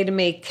parents say to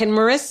me, can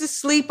Marissa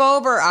sleep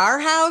over our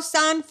house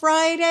on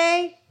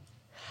Friday?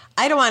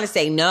 I don't want to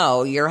say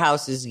no, your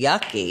house is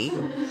yucky.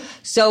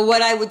 So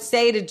what I would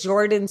say to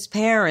Jordan's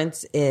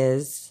parents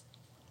is,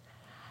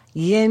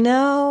 you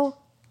know,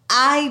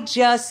 I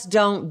just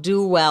don't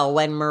do well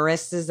when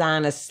Marissa's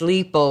on a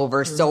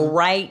sleepover. So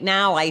right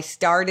now I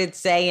started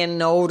saying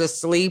no to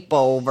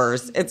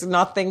sleepovers. It's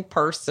nothing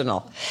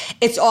personal.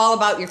 It's all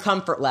about your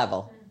comfort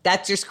level.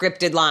 That's your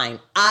scripted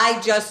line.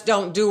 I just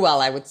don't do well.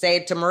 I would say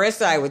it to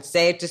Marissa. I would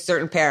say it to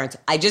certain parents.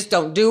 I just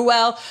don't do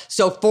well.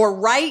 So for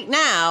right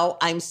now,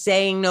 I'm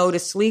saying no to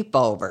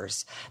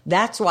sleepovers.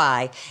 That's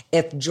why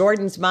if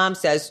Jordan's mom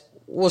says,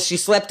 well, she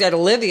slept at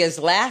Olivia's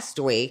last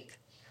week,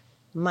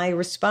 my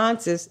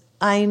response is,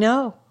 I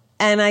know.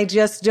 And I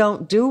just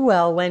don't do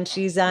well when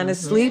she's on a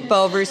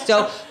sleepover.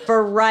 So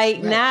for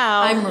right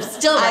now, I'm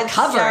still I've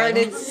recovering.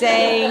 started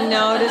saying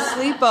no to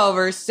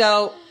sleepovers.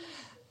 So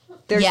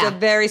there's Yeah. a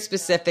very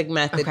specific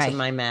method Okay. to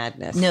my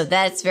madness. No,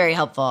 that's very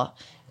helpful.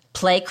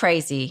 Play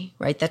crazy.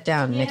 Write that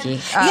down, Nikki.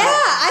 Yeah,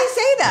 I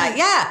say that.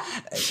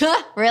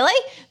 Yeah. Really?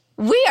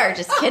 We are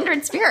just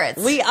kindred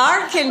spirits. We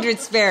are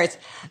kindred spirits.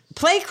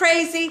 Play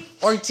crazy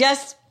or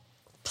just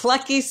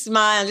plucky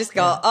smile. Just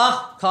go,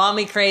 oh, call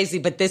me crazy,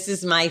 but this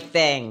is my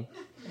thing.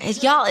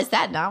 Y'all, is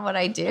that not what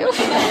I do?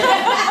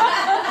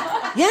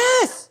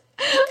 Yes.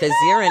 Because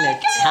you're an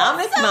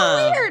atomic so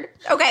mom. weird.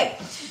 Okay.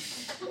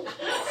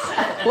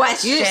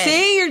 Question. You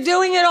see, you're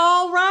doing it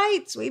all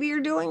right, sweetie.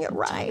 You're doing it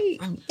right.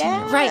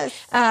 Yes.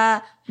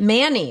 Right.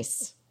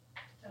 Manny's.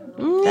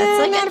 That's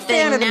like not a a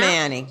fan thing of the now.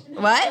 Manny.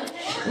 What?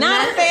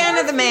 Not a fan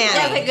of the Yeah,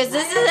 Manny. because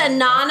this is an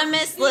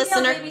anonymous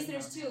listener.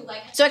 Babysitters too.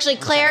 Like, So actually,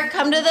 Claire,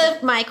 come to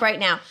the mic right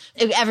now.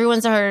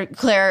 Everyone's heard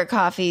Claire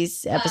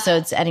Coffey's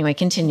episodes. Anyway,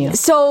 continue.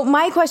 So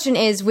my question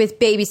is with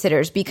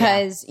babysitters,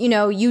 because you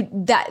know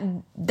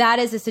that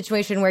is a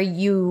situation where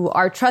you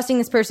are trusting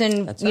this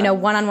person, That's you know,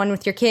 right. one-on-one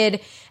with your kid,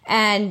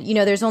 and you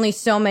know there's only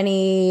so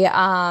many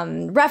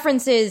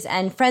references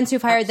and friends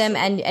who've hired them,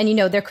 and you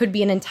know there could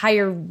be an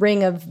entire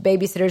ring of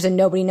babysitters and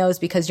nobody knows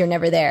because you're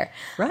never there.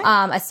 Right.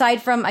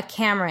 Aside from a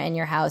camera in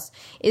your house,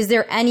 is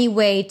there any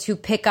way to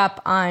pick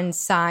up on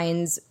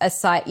signs?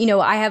 Aside, you know,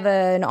 I have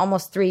an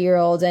almost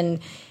 3-year-old and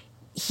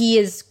he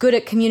is good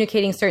at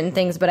communicating certain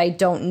things, but I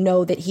don't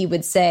know that he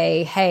would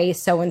say, hey,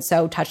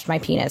 so-and-so touched my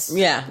penis.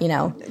 Yeah. You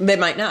know? They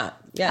might not.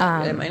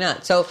 Yeah, they might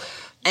not. So,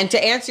 and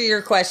to answer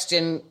your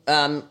question,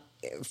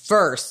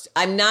 first,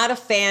 I'm not a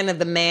fan of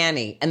the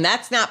Manny, and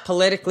that's not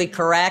politically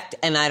correct,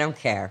 and I don't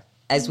care.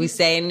 As we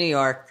say in New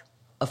York,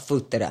 a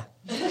futtera.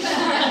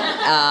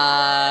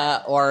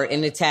 Or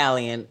in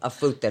Italian, a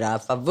futtera.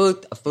 A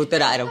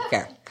futtera, I don't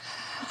care.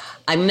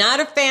 I'm not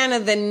a fan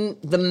of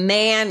the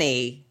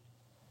Manny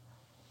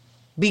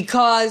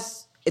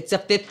because it's a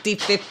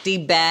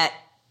 50-50 bet.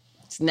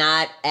 It's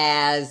not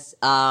as,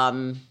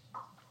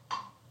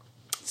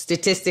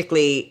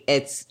 statistically,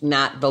 it's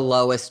not the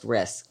lowest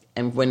risk.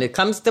 And when it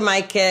comes to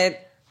my kid,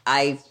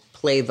 I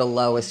play the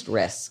lowest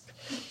risk.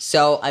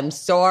 So I'm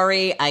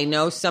sorry. I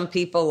know some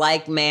people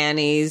like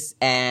Manny's,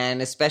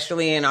 and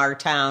especially in our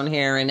town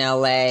here in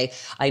LA,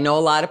 I know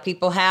a lot of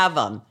people have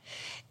them.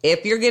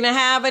 If you're going to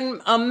have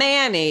a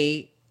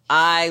Manny,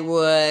 I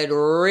would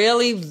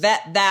really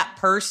vet that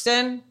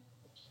person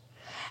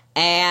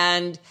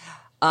and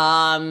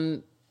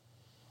I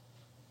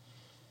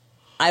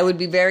I would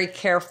be very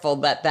careful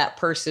that that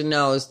person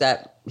knows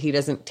that he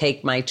doesn't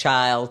take my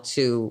child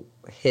to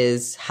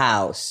his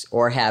house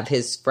or have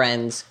his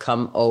friends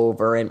come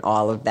over and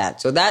all of that.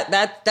 So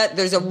that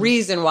there's a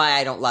reason why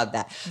I don't love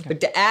that. Okay.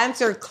 But to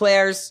answer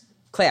Claire,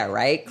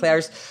 right?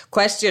 Claire's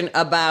question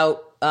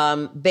about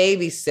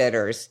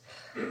babysitters,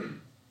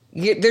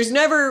 you're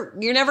never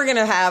going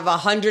to have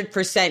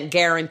 100%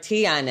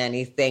 guarantee on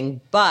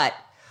anything, but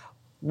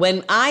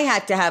when I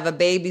had to have a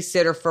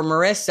babysitter for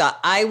Marissa,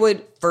 I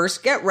would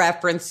first get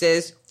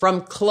references from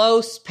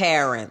close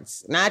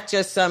parents, not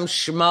just some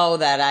schmo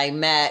that I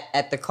met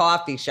at the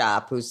coffee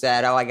shop who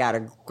said, oh, I got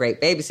a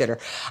great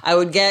babysitter. I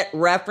would get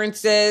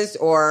references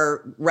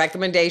or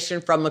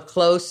recommendation from a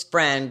close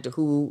friend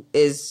who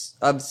is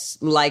of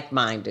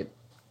like-minded,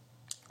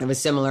 of a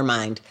similar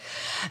mind.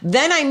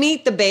 Then I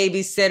meet the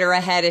babysitter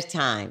ahead of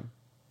time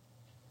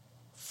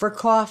for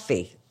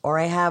coffee, or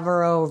I have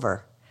her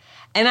over.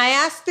 And I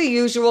ask the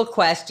usual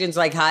questions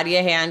like, how do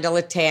you handle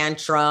a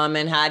tantrum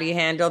and how do you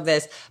handle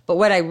this? But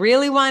what I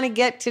really want to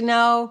get to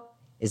know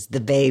is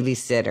the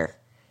babysitter.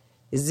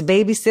 Does the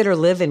babysitter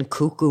live in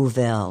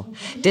Cuckooville?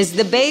 Does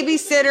the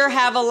babysitter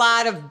have a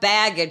lot of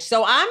baggage?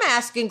 So I'm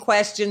asking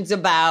questions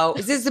about,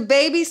 does the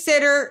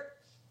babysitter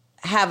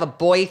have a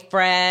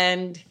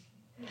boyfriend?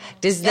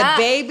 Does the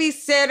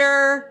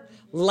babysitter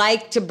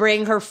like to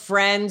bring her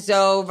friends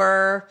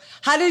over?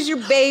 How does your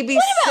babysitter...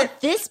 What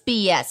about this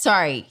BS?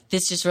 Sorry,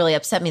 this just really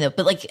upset me though.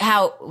 But like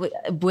how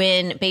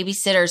when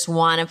babysitters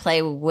want to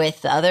play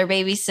with other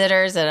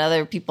babysitters at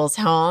other people's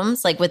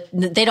homes, like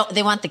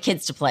they want the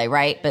kids to play,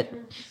 right? But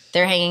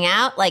they're hanging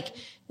out, like,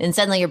 and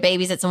suddenly your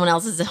baby's at someone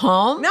else's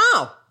home?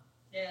 No.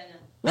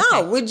 No.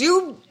 Okay. Would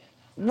you...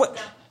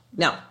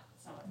 No.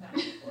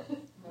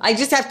 I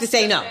just have to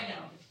say no.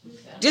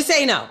 Just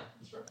say no.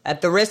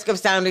 At the risk of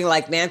sounding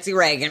like Nancy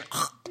Reagan,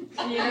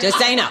 just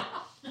say no.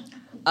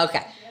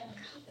 Okay.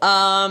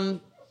 Vetting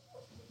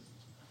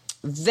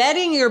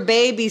your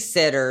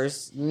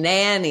babysitters,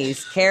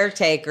 nannies,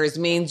 caretakers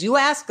means you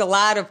ask a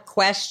lot of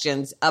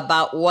questions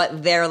about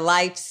what their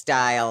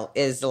lifestyle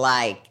is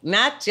like.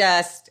 Not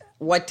just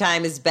what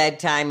time is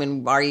bedtime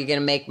and are you going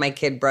to make my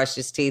kid brush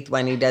his teeth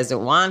when he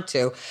doesn't want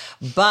to,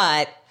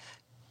 but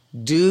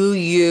how do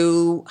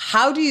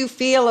you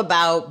feel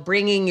about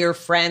bringing your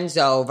friends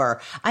over?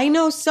 I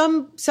know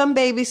some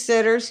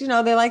babysitters,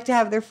 they like to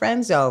have their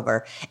friends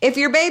over. If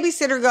your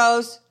babysitter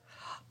goes,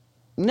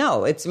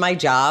 no, it's my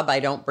job, I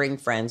don't bring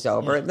friends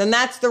over, then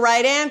that's the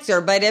right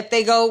answer. But if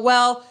they go,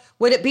 well,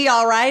 would it be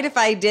all right if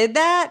I did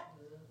that?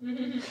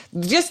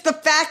 Just the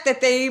fact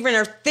that they even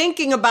are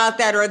thinking about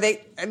that,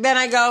 then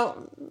I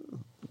go,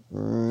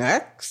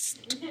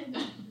 next.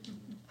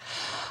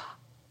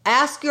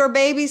 Ask your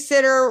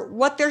babysitter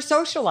what their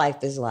social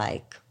life is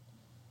like.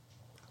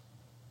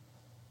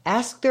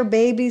 Ask your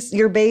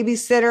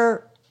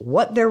babysitter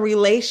what their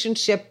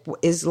relationship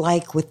is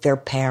like with their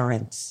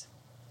parents.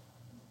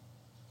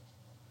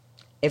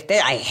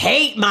 I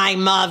hate my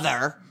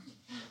mother.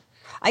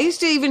 I used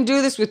to even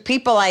do this with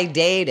people I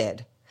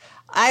dated.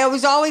 I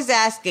was always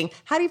asking,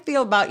 how do you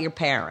feel about your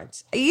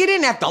parents? You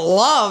didn't have to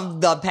love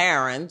the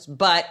parents,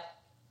 but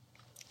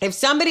if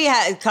somebody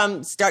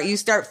you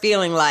start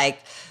feeling like,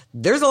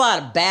 there's a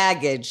lot of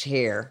baggage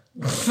here.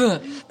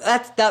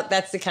 That's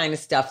the kind of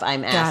stuff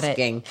I'm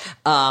asking.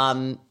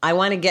 I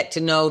want to get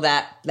to know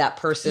that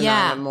person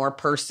on a more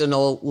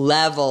personal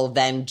level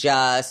than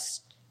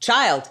just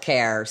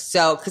childcare.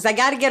 So, because I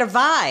got to get a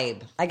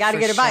vibe.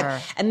 Sure.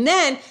 And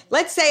then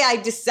let's say I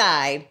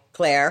decide,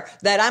 Claire,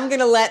 that I'm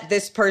going to let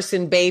this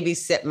person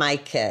babysit my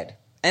kid.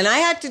 And I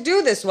had to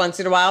do this once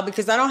in a while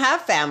because I don't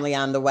have family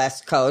on the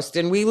West Coast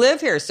and we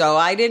live here. So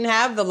I didn't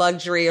have the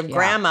luxury of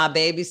grandma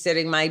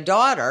babysitting my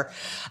daughter.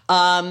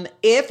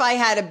 If I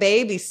had a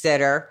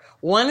babysitter,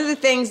 one of the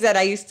things that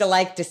I used to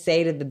like to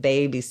say to the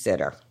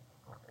babysitter,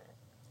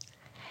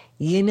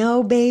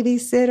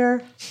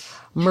 babysitter,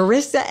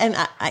 Marissa and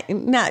I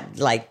not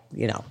like,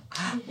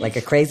 like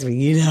a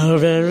crazy,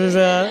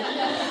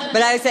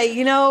 but I would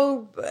say,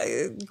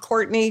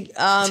 Courtney,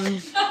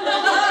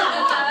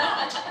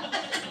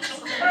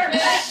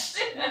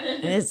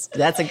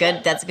 That's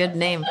a good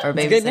name for a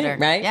babysitter, name,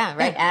 right? Yeah,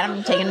 right.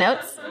 Adam, taking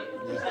notes.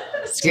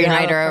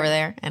 Screenwriter over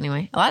there.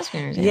 Anyway, a lot of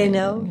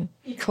screenwriters.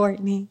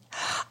 Courtney,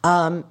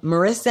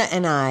 Marissa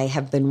and I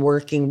have been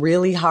working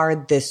really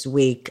hard this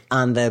week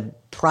on the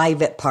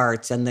private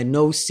parts and the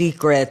no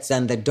secrets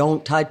and the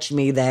don't touch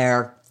me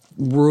there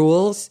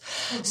rules.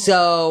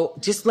 So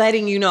just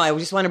letting you know, I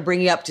just want to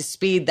bring you up to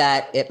speed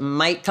that it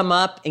might come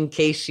up in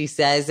case she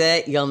says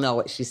it. You'll know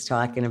what she's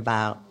talking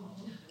about.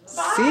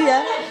 Bye. See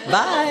ya.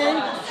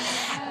 Bye.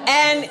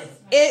 And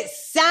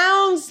it's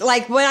sounds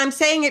like when I'm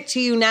saying it to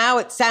you now,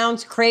 it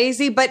sounds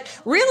crazy, but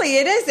really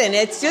it isn't.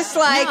 It's just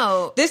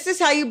like, this is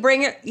how you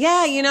bring it.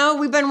 Yeah, you know,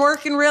 we've been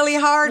working really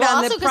hard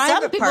on the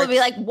private some people parts. would be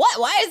like, what?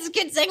 Why is the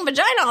kid saying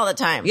vagina all the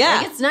time? Yeah.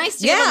 Like, it's nice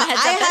to give them a heads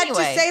up I had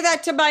anyway. to say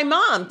that to my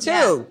mom,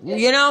 too. Yeah.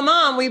 You know,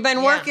 Mom, we've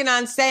been working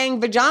on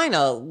saying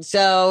vagina,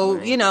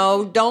 so, you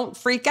know, don't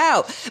freak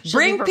out. She'll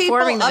Bring be people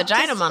performing the up to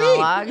vagina speed.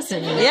 monologues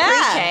in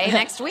pre-K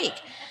next week.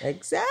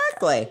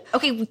 Exactly.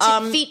 Okay,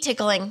 feet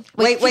tickling.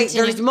 Wait,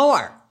 continue. there's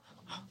more.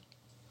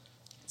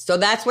 So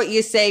that's what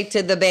you say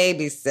to the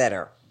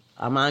babysitter.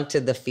 I'm on to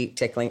the feet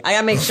tickling. I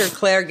gotta make sure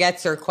Claire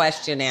gets her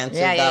question answered,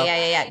 though.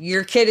 Yeah.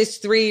 Your kid is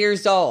 3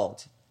 years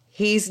old.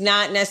 He's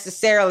not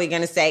necessarily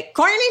gonna say,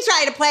 Courtney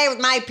tried to play with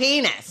my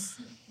penis.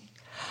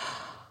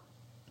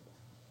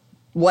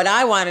 What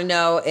I want to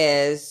know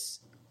is,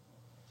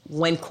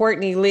 when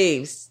Courtney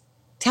leaves,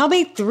 tell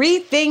me 3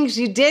 things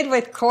you did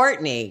with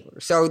Courtney.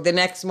 So the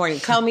next morning,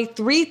 tell me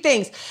 3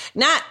 things.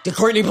 Not, did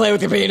Courtney play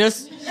with your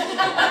penis?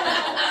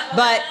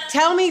 But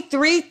tell me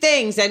 3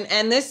 things.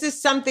 And this is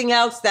something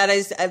else that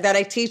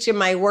I teach in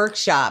my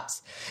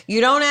workshops. You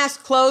don't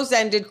ask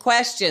close-ended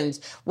questions.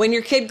 When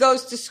your kid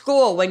goes to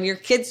school, when your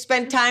kids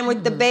spend time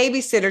with the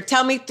babysitter,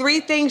 tell me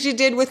 3 things you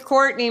did with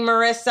Courtney,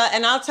 Marissa,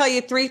 and I'll tell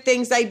you 3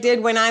 things I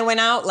did when I went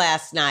out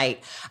last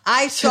night.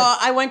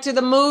 I went to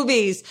the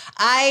movies.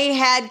 I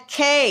had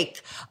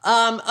cake.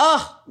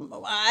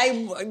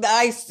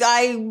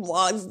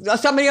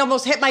 Somebody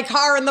almost hit my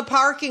car in the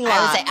parking lot.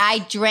 I would say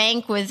I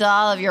drank with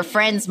all of your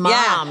friends'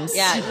 moms.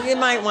 Yeah, you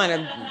might want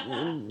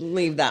to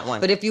leave that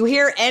one. But if you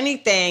hear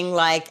anything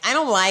like, I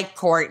don't like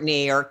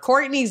Courtney, or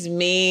Courtney's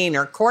mean,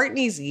 or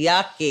Courtney's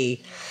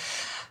yucky,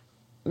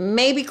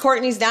 maybe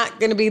Courtney's not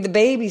going to be the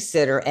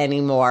babysitter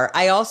anymore.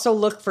 I also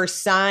look for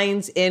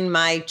signs in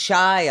my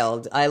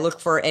child. I look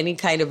for any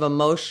kind of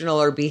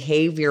emotional or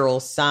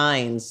behavioral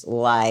signs,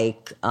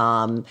 like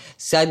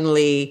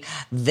suddenly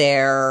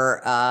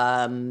they're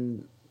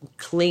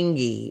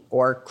clingy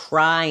or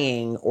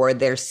crying, or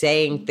they're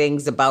saying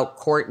things about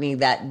Courtney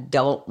that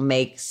don't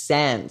make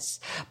sense.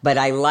 But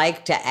I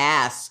like to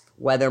ask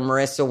whether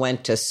Marissa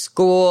went to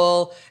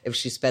school, if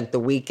she spent the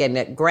weekend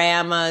at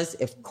grandma's,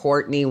 if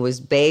Courtney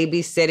was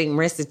babysitting.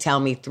 Marissa, tell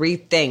me 3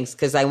 things,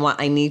 because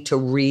I need to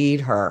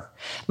read her.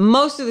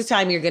 Most of the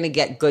time you're going to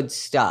get good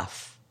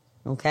stuff,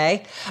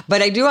 okay?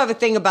 But I do have a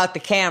thing about the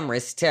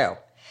cameras too.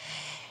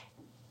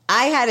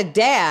 I had a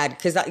dad,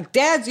 because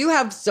dads, you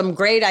have some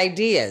great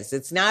ideas.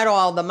 It's not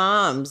all the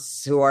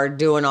moms who are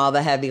doing all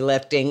the heavy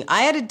lifting.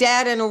 I had a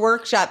dad in a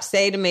workshop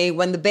say to me,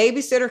 when the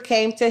babysitter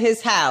came to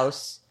his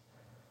house,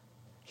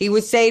 he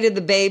would say to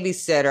the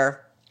babysitter,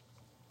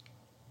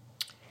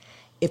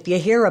 if you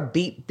hear a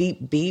beep,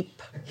 beep,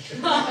 beep,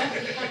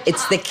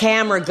 it's the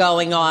camera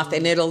going off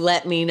and it'll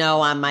let me know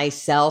on my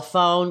cell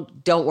phone.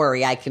 Don't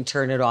worry, I can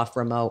turn it off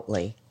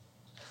remotely.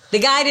 The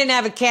guy didn't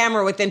have a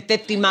camera within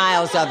 50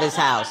 miles of his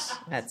house.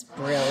 That's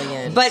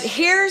brilliant. But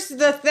here's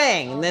the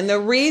thing. And the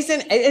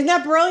reason, isn't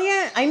that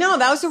brilliant? I know,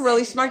 that was a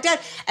really smart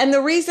dad. And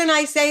the reason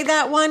I say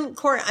that one,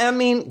 Courtney,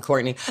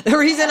 the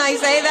reason I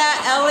say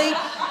that,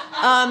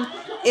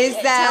 Ellie, is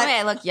that... Tell me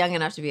I look young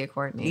enough to be a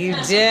Courtney. You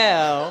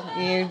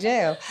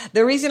do.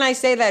 The reason I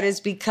say that is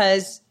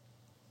because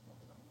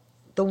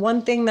the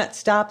one thing that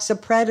stops a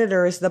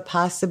predator is the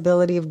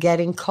possibility of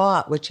getting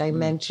caught, which I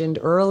mentioned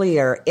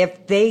earlier.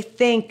 If they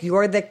think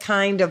you're the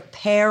kind of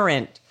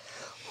parent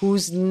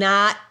who's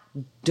not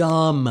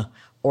dumb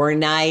or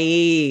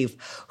naive,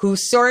 who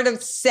sort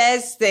of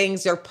says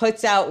things or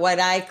puts out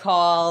what I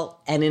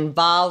call an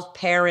involved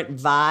parent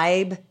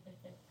vibe,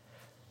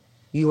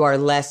 you are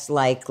less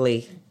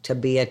likely to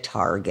be a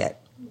target.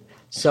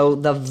 So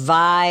the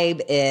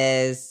vibe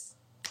is,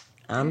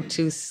 I'm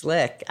too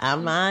slick.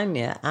 I'm on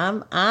you.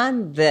 I'm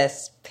on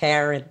this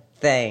parent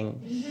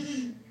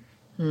thing.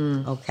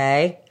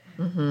 Okay?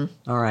 Mm-hmm.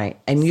 All right.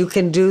 And you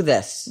can do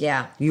this.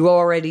 Yeah. You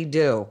already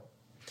do.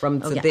 From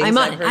the things I'm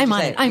on I've it. heard I'm you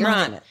on say. it. I'm You're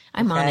on it.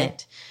 I'm on Okay?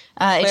 it.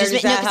 It just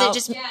does that help?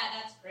 Yeah,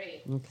 that's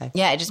great. Okay.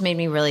 Yeah, it just made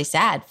me really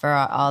sad for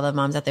all the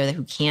moms out there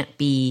who can't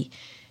be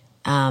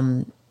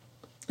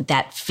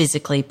that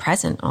physically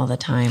present all the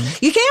time.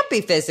 You can't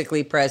be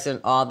physically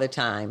present all the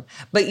time,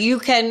 but you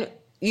can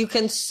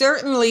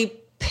certainly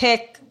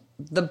pick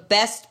the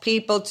best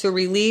people to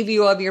relieve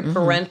you of your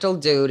parental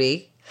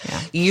duty.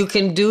 Yeah. You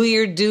can do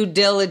your due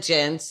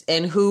diligence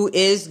in who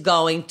is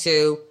going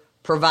to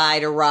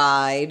provide a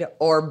ride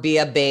or be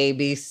a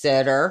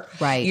babysitter.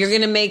 Right. You're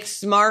going to make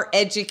smart,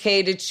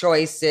 educated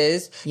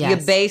choices. Yes.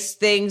 You base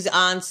things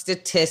on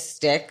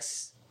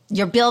statistics.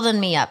 You're building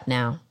me up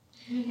now.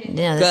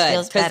 Yeah, this Good,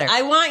 feels because better.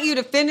 I want you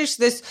to finish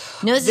this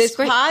This is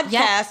great.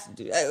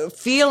 podcast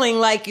feeling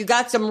like you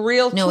got some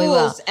real No, we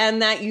will. tools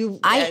and that you're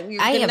have-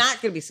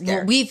 not going to be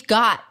scared. We've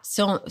got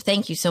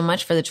thank you so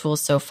much for the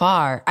tools so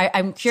far.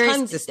 I'm curious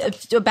Tons of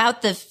stuff.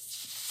 about the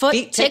foot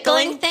Feet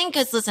tickling thing?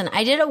 Because listen,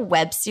 I did a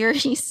web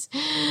series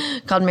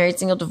called Married,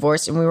 Single,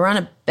 Divorced, and we were on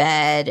a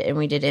bed and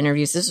we did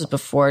interviews. This was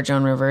before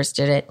Joan Rivers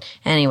did it.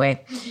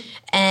 Anyway,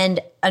 and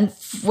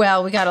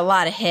well, we got a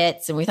lot of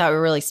hits and we thought we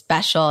were really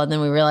special. And then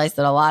we realized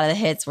that a lot of the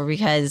hits were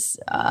because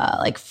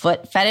like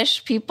foot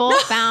fetish people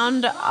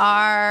found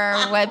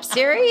our web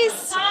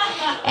series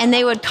and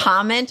they would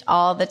comment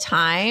all the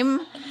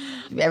time.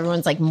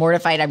 Everyone's like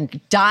mortified. I'm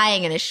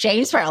dying in a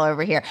shame spiral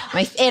over here.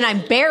 And I'm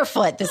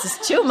barefoot. This is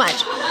too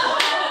much.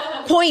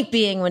 Point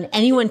being, when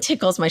anyone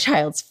tickles my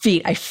child's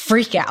feet, I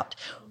freak out.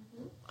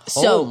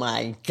 So, oh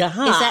my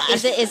God.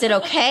 Is it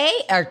okay?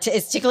 Or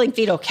is tickling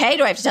feet okay?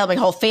 Do I have to tell my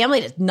whole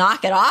family to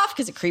knock it off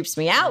because it creeps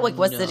me out? Like,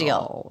 what's the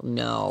deal?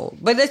 No.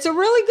 But it's a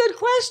really good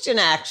question,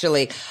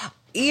 actually.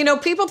 You know,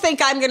 people think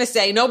I'm going to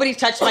say, nobody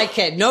touched my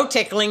kid. No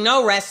tickling,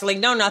 no wrestling,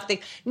 no nothing.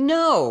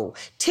 No.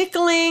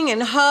 Tickling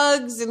and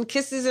hugs and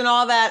kisses and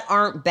all that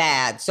aren't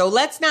bad. So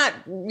let's not,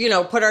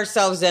 put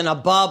ourselves in a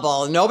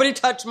bubble. Nobody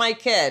touched my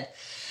kid.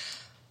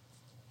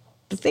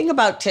 The thing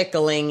about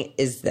tickling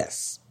is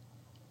this.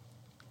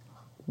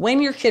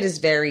 When your kid is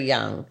very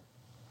young,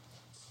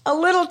 a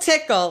little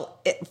tickle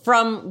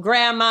from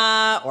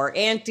Grandma or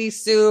Auntie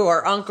Sue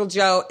or Uncle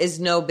Joe is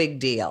no big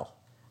deal.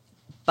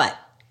 But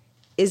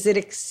is it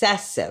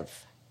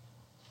excessive?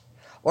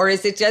 Or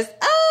is it just,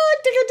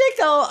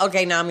 tickle?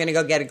 Okay, now I'm going to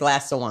go get a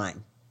glass of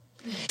wine.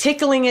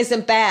 Tickling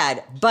isn't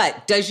bad,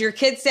 but does your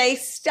kid say,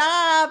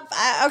 stop,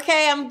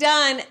 okay, I'm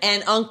done?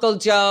 And Uncle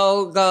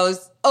Joe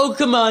goes, oh,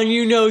 come on,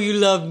 you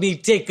love me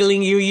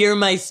tickling you. You're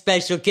my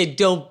special kid.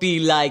 Don't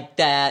be like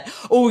that.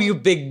 Oh, you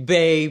big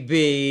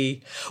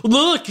baby.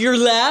 Look, you're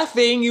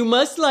laughing. You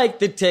must like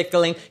the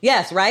tickling.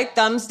 Yes, right?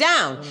 Thumbs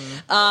down.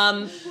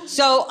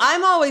 So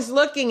I'm always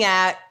looking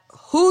at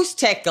who's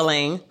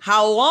tickling?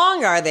 How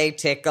long are they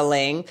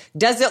tickling?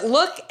 Does it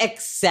look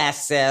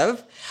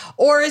excessive?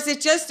 Or is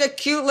it just a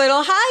cute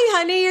little, hi,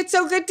 honey, it's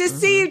so good to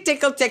see you,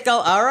 tickle, tickle.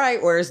 All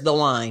right, where's the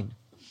wine?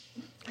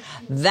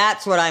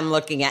 That's what I'm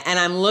looking at. And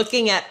I'm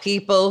looking at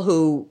people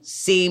who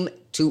seem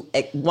to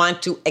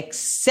want to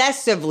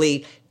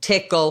excessively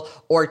tickle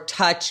or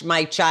touch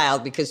my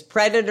child, because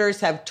predators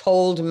have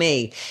told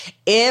me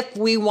if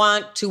we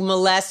want to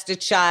molest a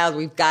child,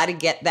 we've got to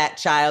get that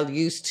child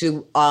used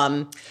to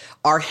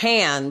our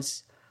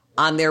hands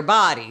on their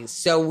bodies.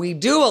 So we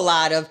do a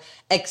lot of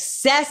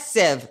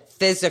excessive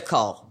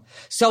physical.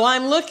 So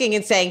I'm looking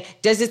and saying,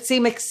 does it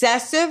seem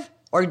excessive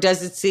or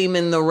does it seem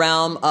in the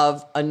realm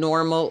of a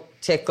normal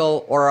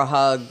tickle or a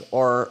hug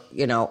or,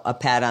 a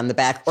pat on the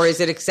back? Or is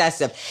it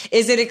excessive?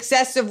 Is it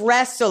excessive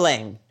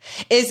wrestling?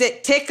 Is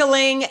it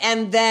tickling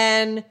and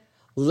then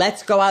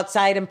let's go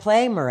outside and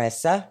play,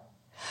 Marissa?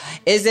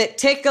 Is it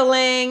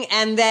tickling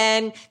and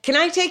then, can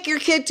I take your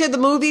kid to the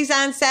movies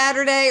on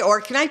Saturday? Or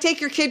can I take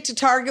your kid to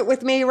Target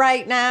with me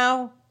right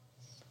now?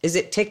 Is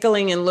it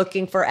tickling and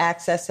looking for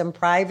access and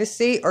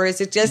privacy? Or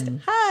is it just,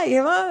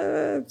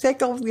 hi,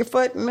 tickle your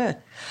foot?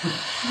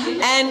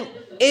 And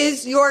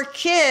is your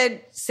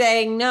kid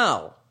saying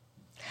no?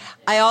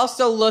 I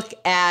also look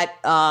at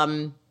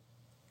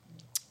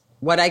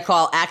what I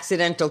call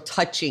accidental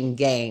touching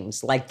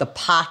games, like the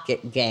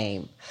pocket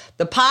game.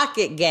 The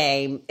pocket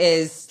game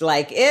is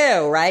like,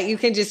 ew, right? You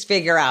can just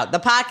figure out. The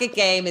pocket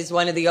game is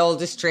one of the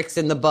oldest tricks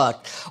in the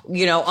book.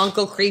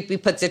 Uncle Creepy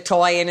puts a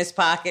toy in his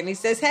pocket and he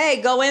says,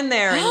 hey, go in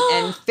there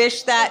and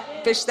fish that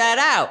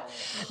out.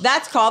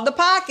 That's called the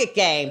pocket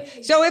game.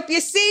 So if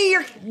you see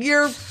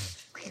your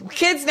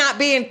kid's not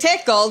being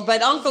tickled,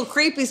 but Uncle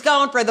Creepy's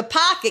going for the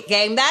pocket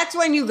game, that's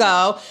when you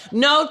go,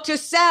 note to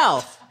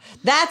self.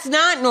 That's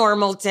not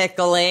normal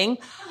tickling.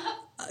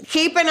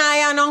 Keep an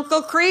eye on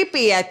Uncle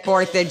Creepy at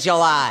 4th of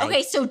July.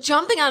 Okay, so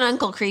jumping on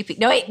Uncle Creepy.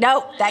 No,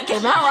 that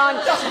came out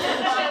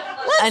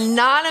wrong.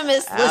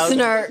 Anonymous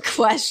listener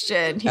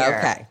question here.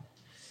 Okay.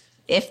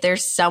 If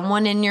there's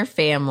someone in your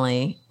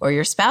family or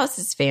your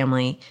spouse's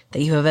family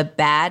that you have a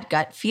bad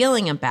gut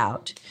feeling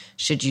about,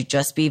 should you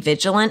just be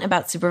vigilant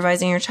about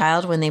supervising your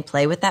child when they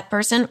play with that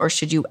person? Or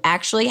should you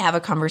actually have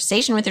a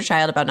conversation with your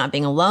child about not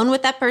being alone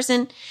with that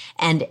person?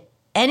 And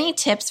any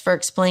tips for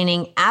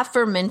explaining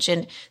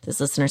aforementioned, this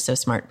listener's so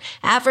smart,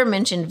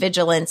 aforementioned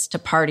vigilance to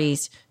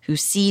parties who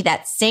see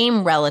that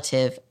same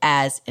relative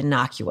as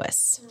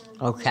innocuous?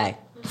 Okay.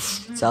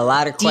 It's a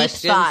lot of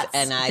questions. Deep thoughts.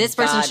 And this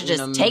person should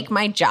just take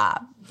my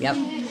job. Yep.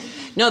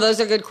 No,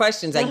 those are good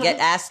questions. I get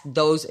asked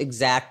those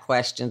exact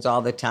questions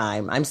all the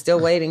time. I'm still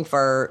waiting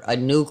for a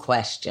new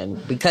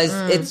question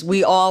because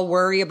we all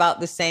worry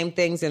about the same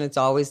things and it's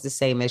always the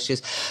same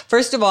issues.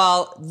 First of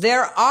all,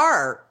 there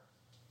are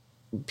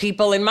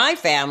people in my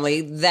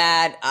family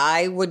that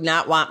I would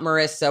not want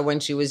Marissa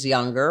when she was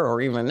younger or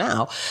even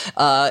now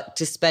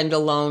to spend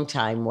alone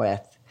time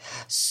with.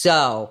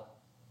 So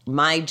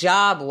my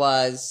job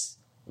was,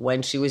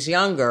 when she was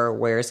younger,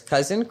 where's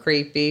Cousin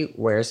Creepy?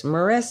 Where's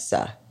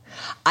Marissa?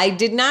 I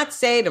did not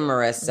say to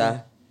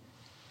Marissa,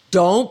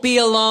 don't be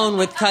alone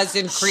with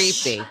Cousin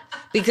Creepy.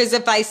 Because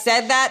if I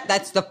said that,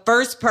 that's the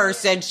first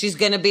person she's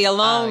going to be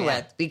alone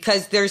with,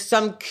 because there's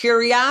some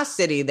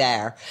curiosity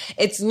there.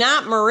 It's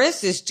not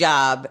Marissa's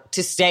job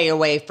to stay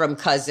away from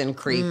Cousin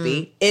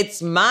Creepy.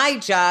 It's my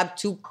job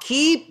to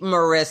keep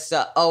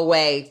Marissa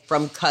away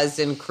from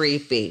Cousin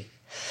Creepy.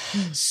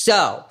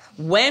 So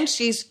when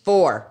she's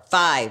 4,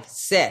 5,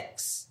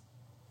 6,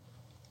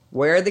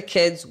 where are the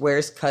kids?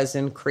 Where's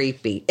Cousin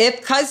Creepy?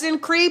 If Cousin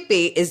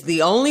Creepy is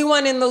the only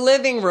one in the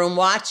living room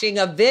watching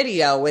a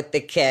video with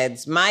the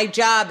kids, my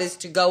job is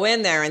to go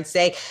in there and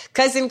say,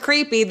 Cousin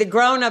Creepy, the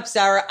grown-ups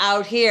are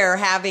out here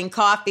having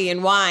coffee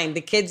and wine. The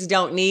kids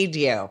don't need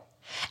you.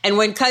 And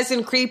when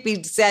Cousin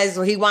Creepy says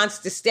he wants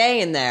to stay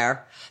in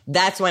there,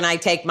 that's when I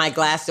take my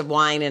glass of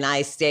wine and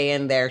I stay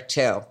in there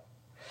too.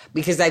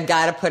 Because I've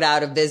got to put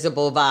out a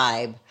visible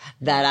vibe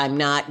that I'm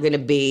not going to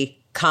be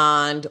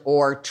conned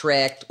or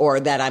tricked, or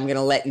that I'm going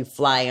to let you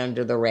fly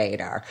under the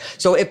radar.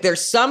 So if there's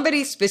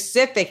somebody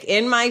specific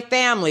in my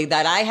family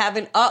that I have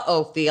an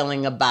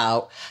feeling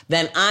about,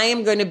 then I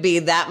am going to be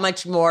that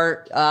much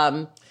more,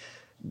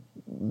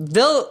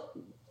 Vigilant.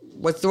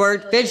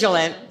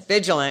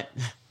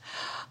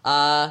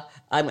 I'm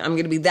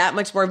going to be that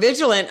much more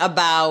vigilant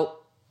about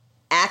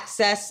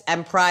access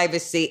and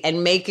privacy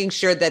and making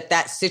sure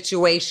that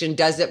situation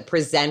doesn't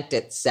present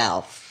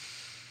itself.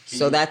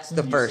 So that's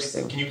the first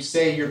thing. Can you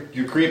say you're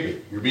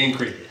creepy? You're being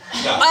creepy.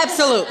 Stop.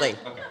 Absolutely.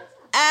 Okay.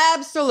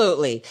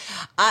 Absolutely.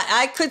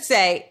 I could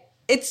say,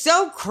 it's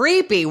so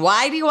creepy.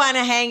 Why do you want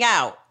to hang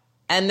out?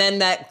 And then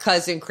that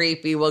Cousin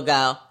Creepy will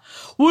go,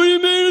 what do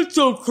you mean it's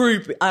so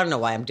creepy? I don't know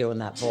why I'm doing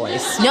that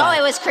voice. No,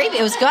 it was creepy.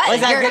 It was good. Was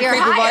that good you're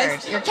creepy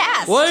hired. voice? You're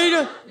cast.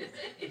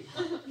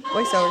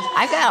 Voiceovers.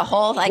 I've got a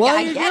whole, I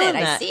get it. That?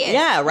 I see it.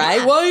 Yeah, right?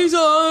 Yeah. Why is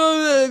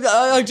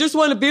I just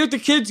want to be with the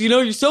kids. You know,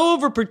 you're so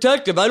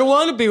overprotective. I don't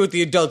want to be with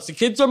the adults. The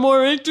kids are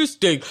more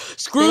interesting.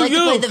 Screw They like you,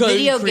 to play the Cousin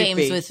video Creepy.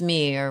 games with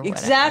me or whatever.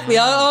 Exactly.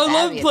 I That'd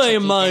love be a playing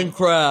tricky thing.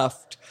 Minecraft.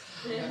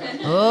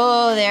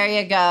 Oh, there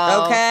you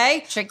go.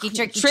 Okay.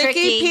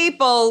 Tricky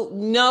People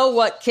know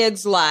what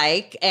kids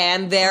like,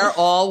 and they're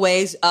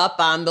always up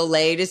on the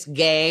latest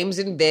games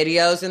and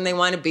videos, and they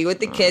want to be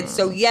with the kids.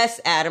 So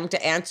yes, Adam,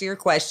 to answer your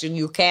question,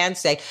 you can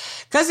say,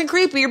 Cousin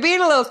Creepy, you're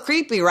being a little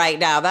creepy right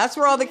now. That's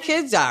where all the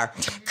kids are.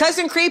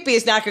 Cousin Creepy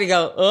is not going to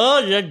go, oh,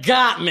 you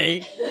got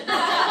me.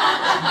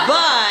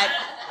 But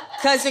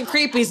Cousin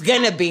Creepy's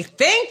going to be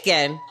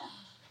thinking,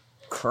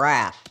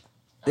 crap.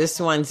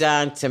 This one's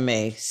on to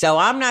me. So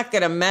I'm not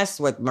going to mess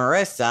with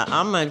Marissa.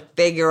 I'm going to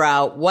figure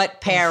out what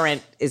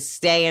parent is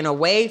staying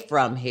away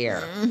from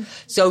here.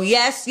 So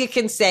yes, you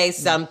can say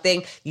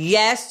something.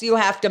 Yes, you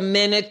have to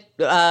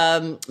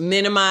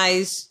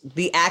minimize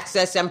the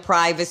access and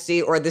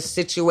privacy or the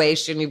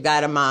situation you've got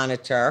to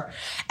monitor.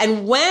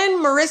 And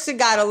when Marissa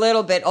got a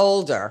little bit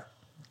older,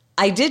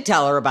 I did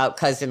tell her about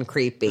Cousin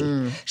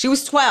Creepy. She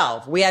was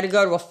 12. We had to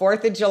go to a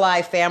 4th of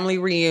July family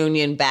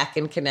reunion back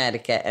in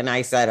Connecticut. And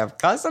I said, if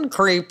Cousin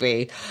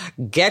Creepy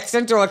gets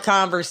into a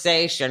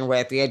conversation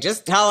with you,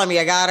 just tell him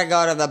you got to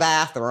go to the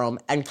bathroom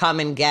and come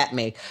and get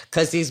me,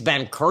 because he's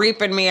been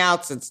creeping me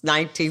out since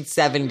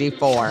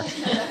 1974.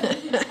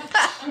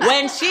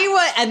 When she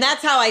was, and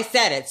that's how I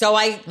said it. So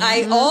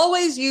I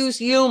always use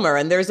humor,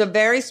 and there's a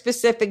very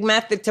specific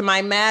method to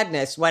my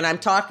madness when I'm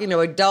talking to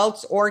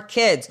adults or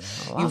kids.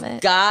 You've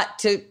got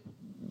to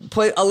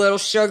put a little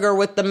sugar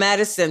with the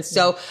medicine.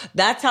 So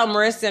that's how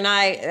Marissa and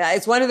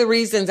it's one of the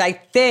reasons I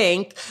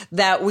think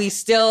that we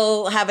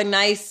still have a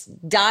nice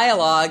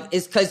dialogue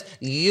is because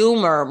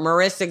humor.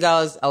 Marissa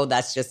goes, oh,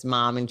 that's just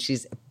mom. And she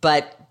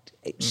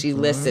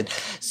listened.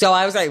 So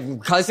I was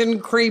like, Cousin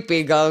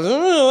Creepy goes,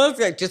 oh,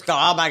 just go,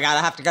 oh my God,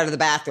 I have to go to the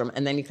bathroom.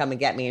 And then you come and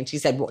get me. And she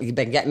said, well, you've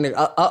been getting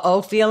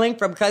an feeling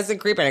from Cousin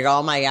Creepy? And I go,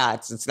 oh my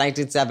God, since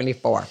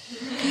 1974.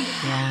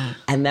 Yeah.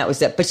 And that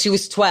was it. But she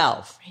was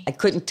 12. I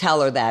couldn't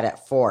tell her that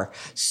at 4.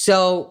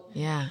 So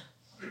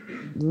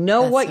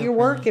know what you're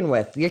working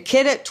with. Your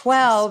kid at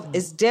 12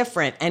 is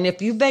different. And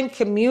if you've been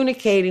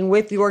communicating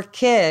with your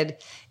kid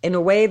in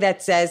a way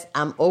that says,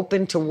 I'm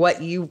open to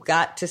what you've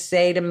got to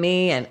say to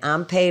me, and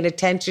I'm paying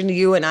attention to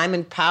you, and I'm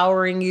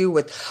empowering you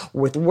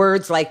with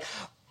words like,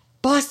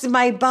 boss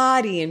my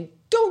body, and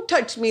don't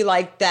touch me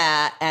like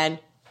that, and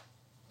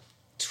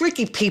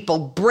tricky people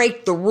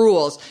break the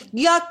rules.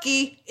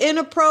 Yucky,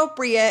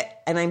 inappropriate.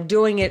 And I'm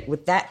doing it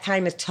with that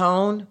kind of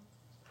tone.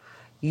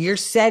 You're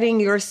setting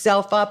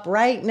yourself up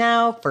right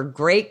now for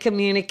great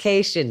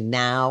communication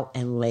now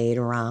and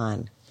later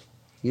on.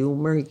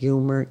 Humor,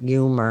 humor,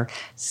 humor.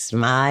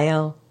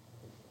 Smile.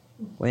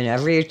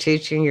 Whenever you're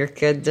teaching your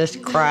kid this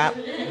crap.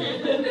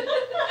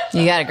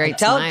 You got a great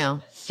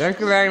smile. Thank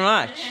you very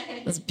much.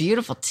 Those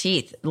beautiful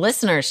teeth.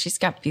 Listeners, she's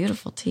got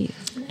beautiful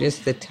teeth.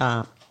 Just the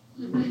top.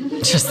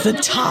 Just the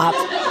top.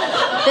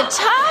 The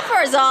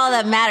top is all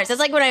that matters. It's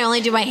like when I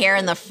only do my hair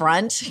in the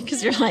front,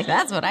 because you're like,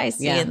 that's what I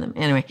see in them.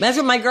 Anyway. That's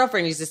what my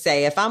girlfriend used to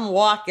say. If I'm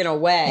walking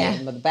away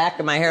and the back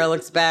of my hair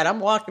looks bad, I'm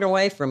walking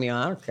away from you.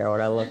 I don't care what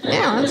I look like.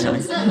 Yeah,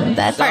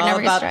 that part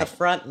never gets about right. the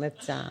front and the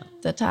top.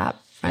 The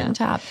top, front and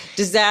top.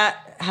 Does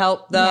that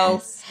help, though.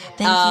 Yes.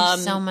 Thank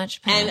you so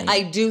much, Patty. And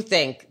I do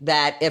think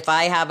that if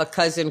I have a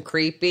cousin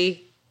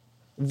creepy,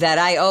 that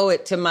I owe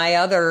it to my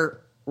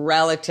other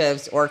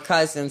relatives or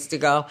cousins to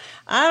go,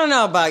 I don't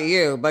know about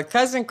you, but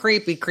cousin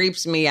creepy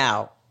creeps me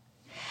out.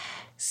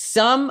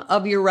 Some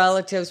of your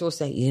relatives will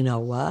say, you know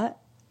what?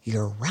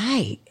 You're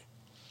right.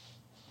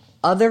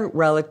 Other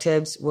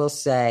relatives will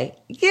say,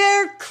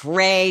 you're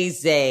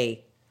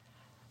crazy.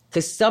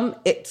 Because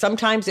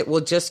sometimes it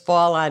will just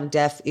fall on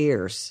deaf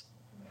ears.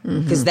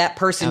 Because that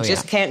person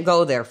just can't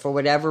go there for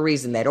whatever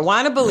reason. They don't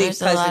want to believe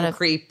cousin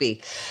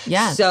creepy.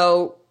 Yeah.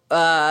 So,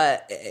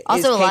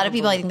 also, a lot of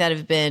people I think that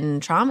have been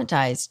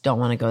traumatized don't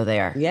want to go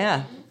there.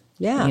 Yeah.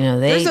 Yeah. You know,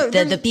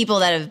 the people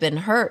that have been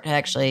hurt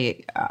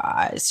actually,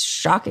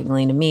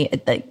 shockingly to me,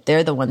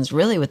 they're the ones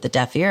really with the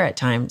deaf ear at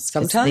times.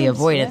 Sometimes the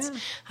avoidance. Yeah.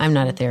 I'm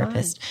not a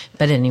therapist,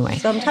 but anyway.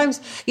 Sometimes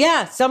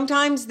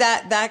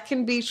that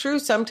can be true.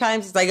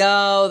 Sometimes it's like,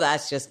 oh,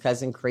 that's just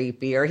cousin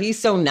creepy, or he's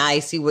so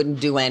nice he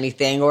wouldn't do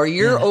anything, or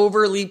you're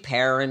overly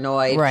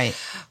paranoid. Right.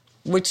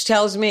 Which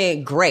tells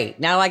me, great,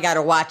 now I got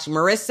to watch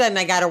Marissa and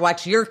I got to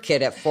watch your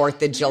kid at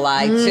 4th of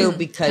July too,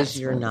 because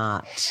you're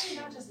not.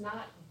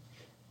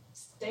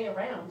 Stay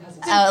around.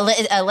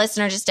 A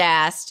listener just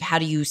asked, how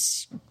do you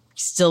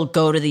still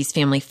go to these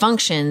family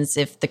functions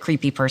if the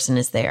creepy person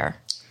is there?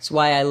 That's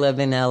why I live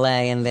in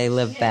L.A. and they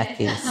live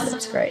Becky's.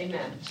 That's great.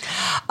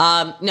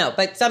 No,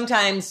 but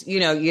sometimes,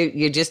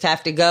 you just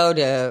have to go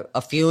to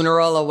a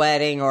funeral, a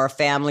wedding, or a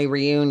family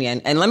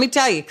reunion. And let me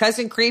tell you,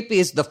 Cousin Creepy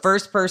is the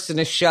first person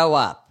to show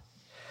up.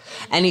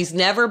 And he's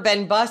never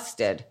been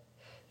busted.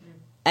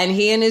 And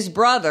he and his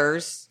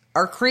brothers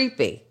are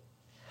creepy.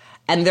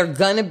 And they're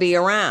going to be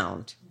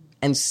around.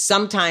 And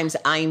sometimes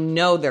I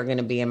know they're going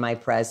to be in my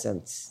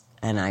presence.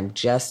 And I'm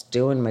just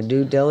doing my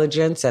due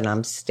diligence and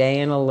I'm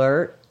staying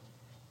alert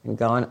and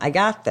going, I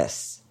got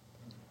this.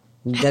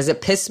 Does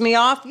it piss me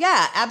off?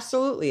 Yeah,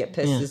 absolutely it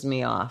pisses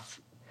me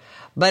off.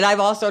 But I've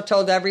also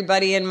told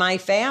everybody in my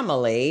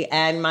family,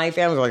 and my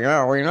family's like,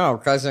 oh, we know,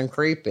 Cousin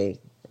Creepy.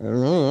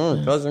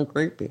 Cousin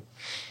Creepy.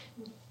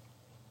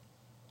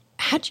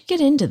 How'd you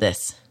get into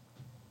this?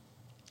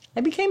 I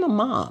became a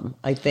mom,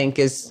 I think,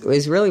 is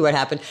really what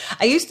happened.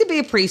 I used to be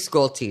a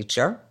preschool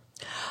teacher.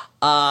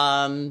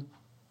 And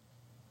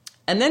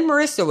then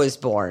Marissa was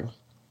born.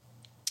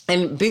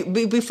 And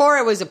before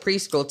I was a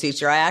preschool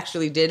teacher, I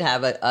actually did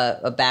have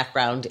a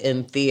background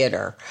in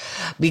theater.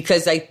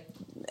 Because anyway,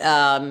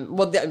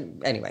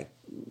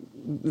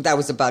 that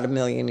was about 1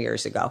 million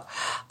years ago.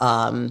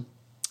 But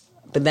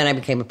then I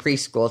became a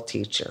preschool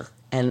teacher.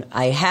 And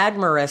I had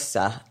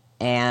Marissa.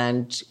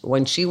 And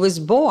when she was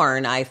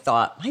born, I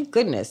thought, my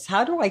goodness,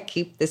 how do I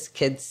keep this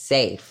kid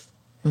safe?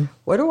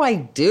 What do I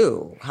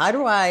do? How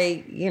do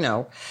I,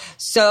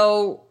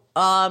 So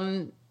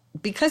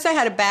because I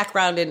had a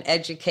background in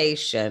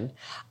education,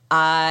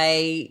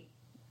 I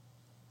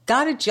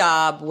got a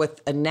job with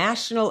a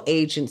national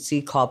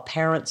agency called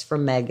Parents for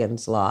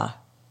Megan's Law.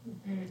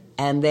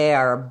 And they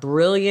are a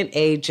brilliant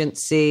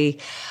agency.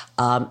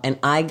 And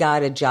I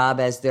got a job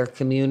as their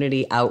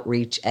community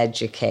outreach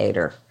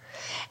educator.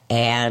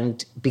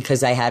 And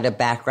because I had a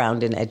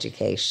background in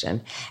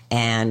education.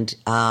 And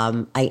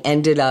I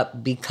ended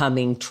up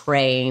becoming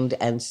trained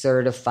and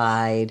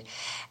certified.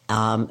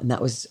 And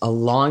that was a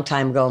long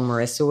time ago.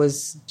 Marissa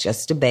was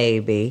just a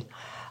baby.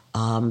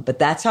 But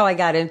that's how I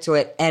got into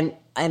it. And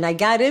I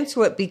got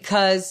into it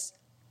because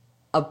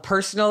of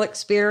personal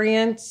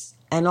experience.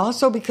 And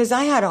also because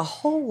I had a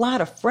whole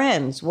lot of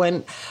friends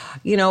when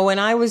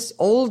I was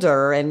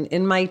older and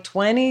in my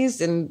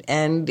 20s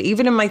and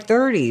even in my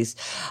 30s,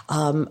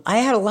 I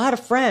had a lot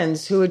of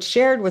friends who had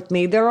shared with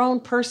me their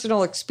own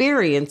personal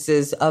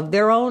experiences of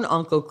their own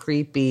Uncle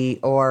Creepy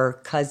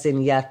or Cousin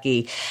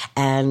Yucky.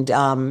 And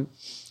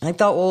I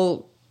thought,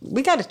 well,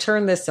 we got to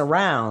turn this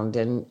around.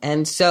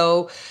 And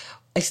so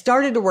I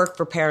started to work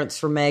for Parents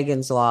for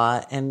Megan's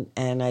Law, and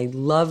I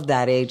loved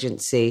that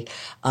agency.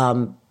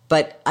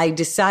 But I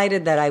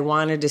decided that I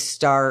wanted to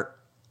start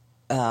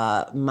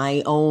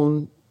my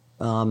own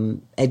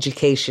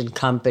education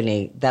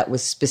company that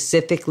was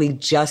specifically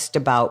just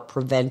about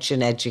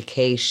prevention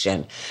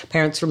education.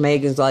 Parents for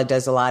Megan's Law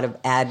does a lot of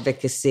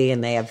advocacy,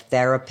 and they have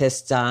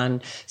therapists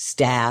on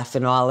staff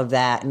and all of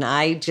that. And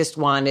I just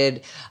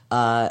wanted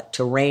to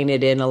rein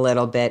it in a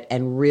little bit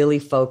and really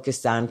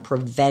focus on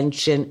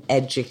prevention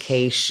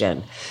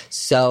education.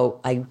 So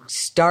I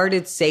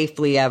started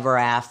Safely Ever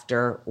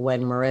After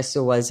when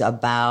Marissa was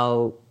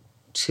about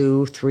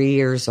 2-3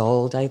 years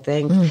old, I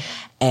think.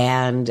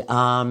 And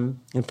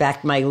in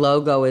fact, my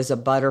logo is a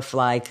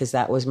butterfly because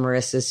that was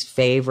Marissa's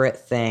favorite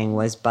thing,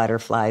 was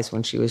butterflies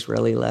when she was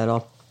really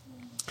little.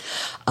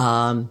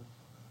 But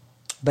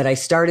I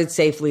started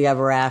Safely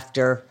Ever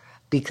After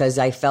because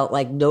I felt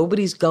like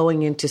nobody's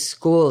going into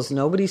schools,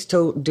 nobody's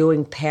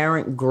doing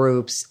parent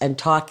groups and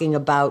talking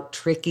about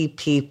tricky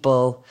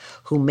people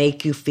who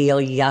make you feel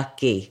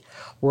yucky.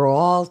 We're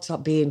all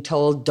being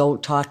told,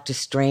 don't talk to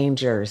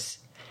strangers.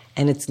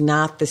 And it's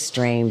not the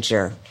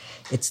stranger.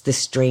 It's the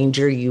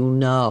stranger you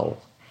know.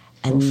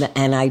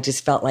 And I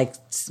just felt like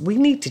we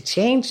need to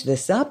change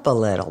this up a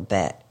little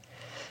bit.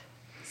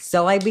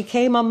 So I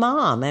became a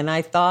mom, and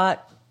I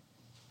thought,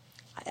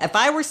 if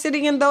I were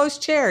sitting in those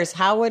chairs,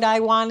 how would I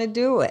want to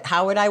do it?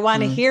 How would I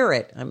want to hear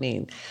it? I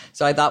mean,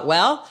 so I thought,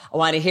 well, I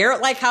want to hear it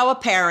like how a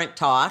parent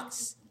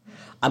talks.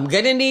 I'm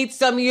going to need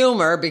some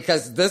humor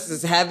because this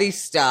is heavy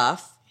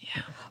stuff.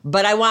 Yeah.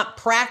 But I want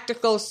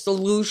practical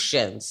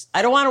solutions.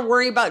 I don't want to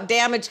worry about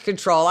damage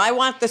control. I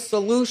want the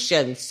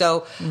solution.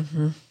 So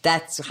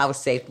that's how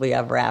Safely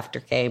Ever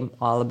After came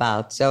all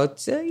about. So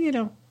it's,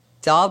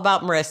 it's all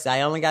about Marissa.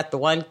 I only got the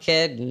one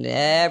kid, and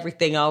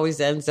everything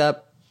always ends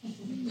up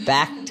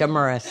back to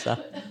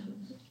Marissa.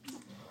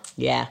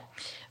 Yeah.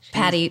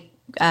 Patty,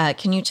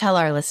 can you tell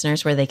our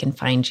listeners where they can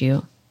find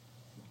you?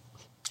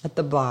 At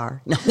the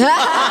bar. No.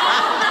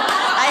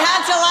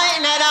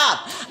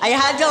 I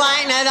had to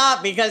lighten it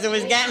up because it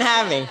was getting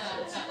heavy.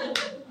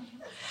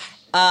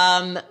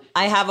 I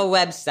have a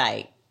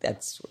website.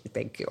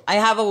 Thank you. I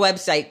have a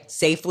website,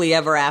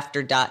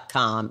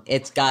 safelyEverAfter.com.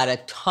 It's got a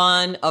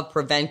ton of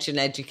prevention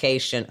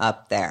education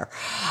up there.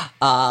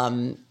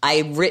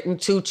 I've written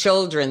 2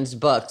 children's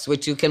books,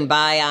 which you can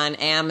buy on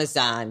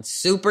Amazon.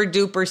 Super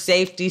Duper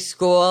Safety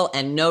School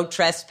and No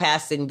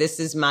Trespassing.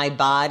 This Is My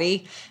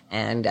Body.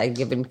 And I've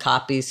given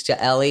copies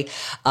to Ellie.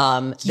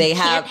 They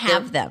can't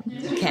have them.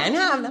 You can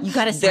have them. You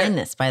got to sign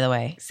this, by the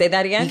way. Say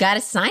that again? You got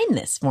to sign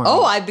this for me.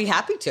 Oh, I'd be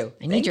happy to.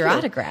 I need your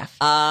autograph.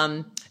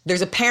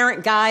 There's a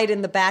parent guide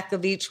in the back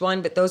of each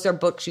one, but those are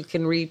books you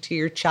can read to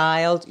your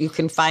child. You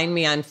can find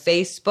me on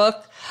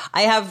Facebook.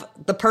 I have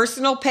the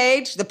personal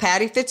page, the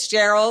Patty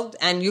Fitzgerald,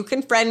 and you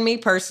can friend me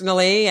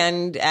personally,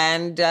 and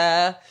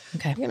okay.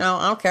 I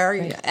don't care.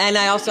 Right. And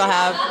I also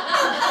have...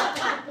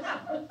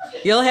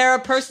 You'll hear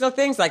personal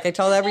things like I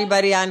told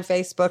everybody on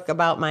Facebook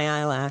about my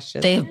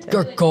eyelashes.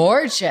 They're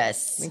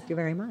gorgeous. Thank you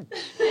very much.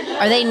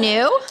 Are they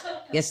new?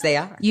 Yes, they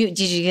are. Did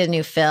you get a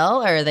new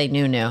fill, or are they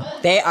new?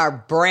 They are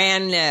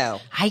brand new.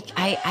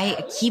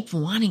 I keep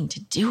wanting to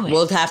do it.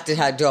 We'll have to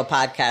do a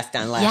podcast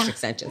on lash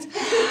extensions.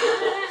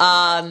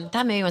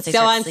 That maybe once I so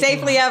start on sleeping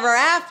Safely Ever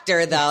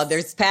After, though,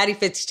 there's Patty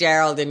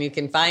Fitzgerald, and you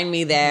can find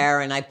me there,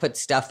 and I put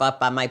stuff up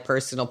on my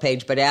personal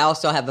page, but I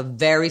also have a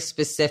very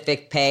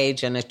specific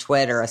page and a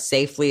Twitter, a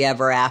Safely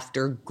Ever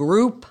After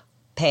group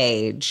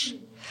page,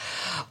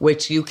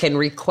 which you can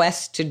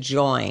request to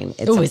join.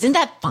 Oh, isn't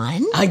that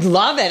fun? I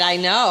love it. I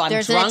know.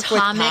 There's drunk an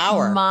Atomic with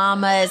power.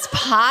 Mamas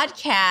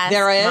podcast.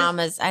 There is?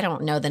 Mamas, I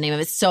don't know the name of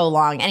it. It's so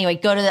long. Anyway,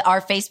 go to our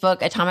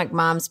Facebook, Atomic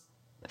Moms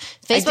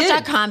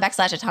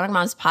Facebook.com/Atomic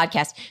Moms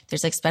Podcast.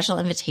 There's like special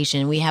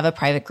invitation. We have a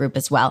private group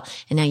as well.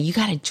 And now you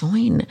got to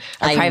join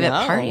our private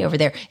party over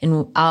there,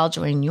 and I'll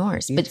join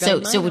yours. But so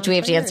do we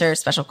have to answer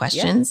special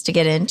questions to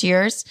get into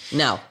yours?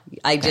 No,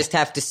 I just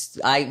have to,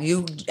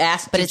 you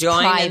ask to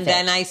join, private. And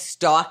then I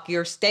stalk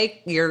your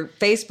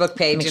Facebook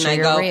page. Make and sure I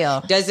you're go,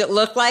 real. Does it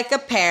look like a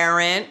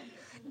parent?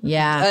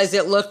 Yeah. Does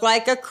it look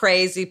like a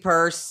crazy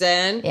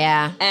person?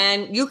 Yeah.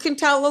 And you can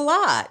tell a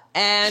lot.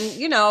 And,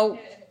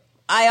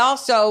 I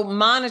also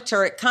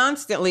monitor it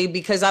constantly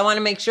because I want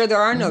to make sure there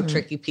are no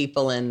tricky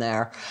people in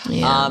there.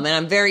 Yeah. And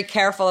I'm very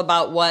careful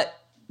about what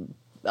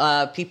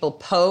people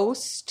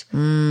post.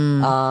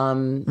 And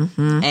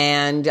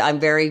I'm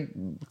very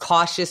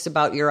cautious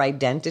about your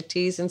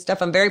identities and stuff.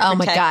 I'm very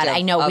protective. Oh my God,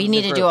 I know. We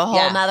need to do a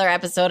whole nother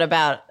episode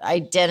about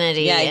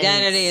identity. Yeah,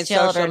 identity and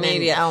social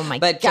media. Oh my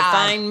God. But to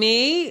find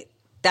me,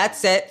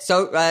 that's it.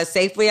 So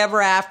Safely Ever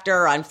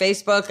After on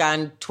Facebook,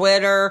 on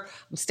Twitter.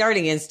 I'm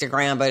starting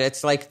Instagram, but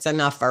it's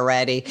enough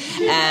already.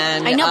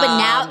 And I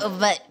know,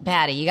 but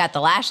Patty, you got the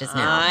lashes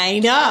now. I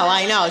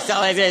know. So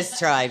I just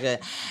tried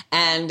it.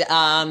 And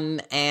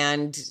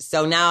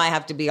so now I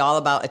have to be all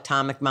about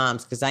Atomic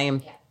Moms because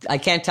I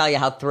can't tell you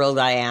how thrilled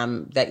I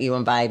am that you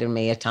invited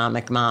me,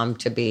 Atomic Mom,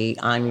 to be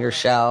on your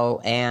show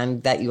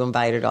and that you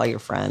invited all your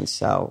friends.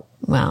 So,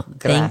 well,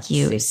 thank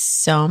you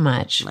so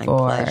much My for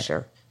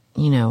pleasure.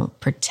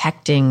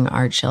 Protecting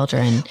our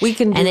children. We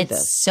can do and this.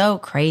 It's so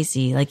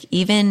crazy. Like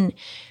even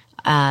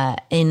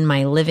in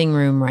my living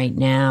room right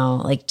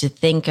now, like to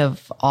think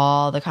of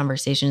all the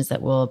conversations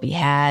that will be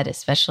had,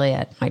 especially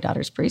at my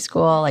daughter's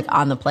preschool, like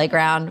on the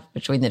playground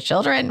between the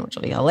children, which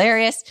will be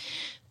hilarious.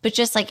 But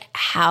just like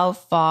how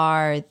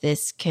far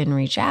this can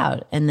reach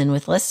out. And then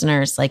with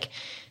listeners, like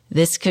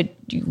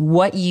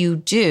what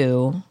you've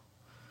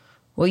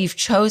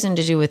chosen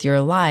to do with your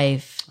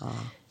life.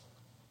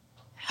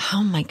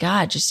 Oh my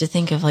God, just to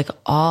think of like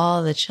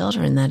all the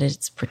children that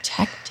it's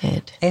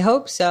protected. I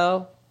hope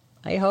so.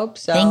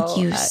 Thank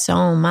you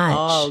so much.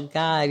 Oh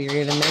God, you're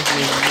going to make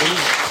me weep.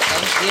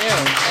 Thank you.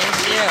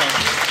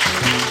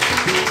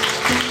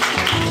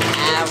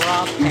 We're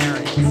all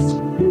parents.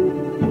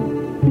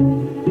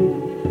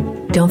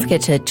 Don't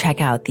forget to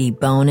check out the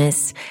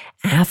bonus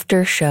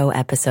after show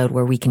episode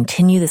where we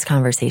continue this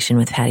conversation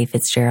with Patty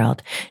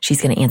Fitzgerald.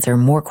 She's going to answer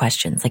more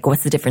questions, like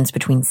what's the difference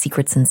between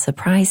secrets and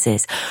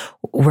surprises?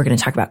 We're going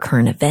to talk about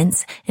current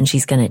events, and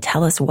she's going to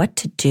tell us what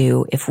to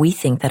do if we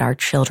think that our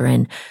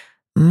children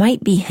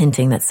might be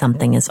hinting that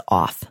something is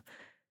off.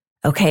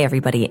 Okay,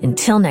 everybody,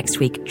 until next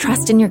week,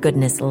 trust in your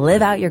goodness,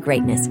 live out your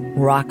greatness,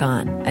 rock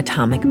on,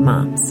 Atomic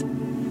Moms.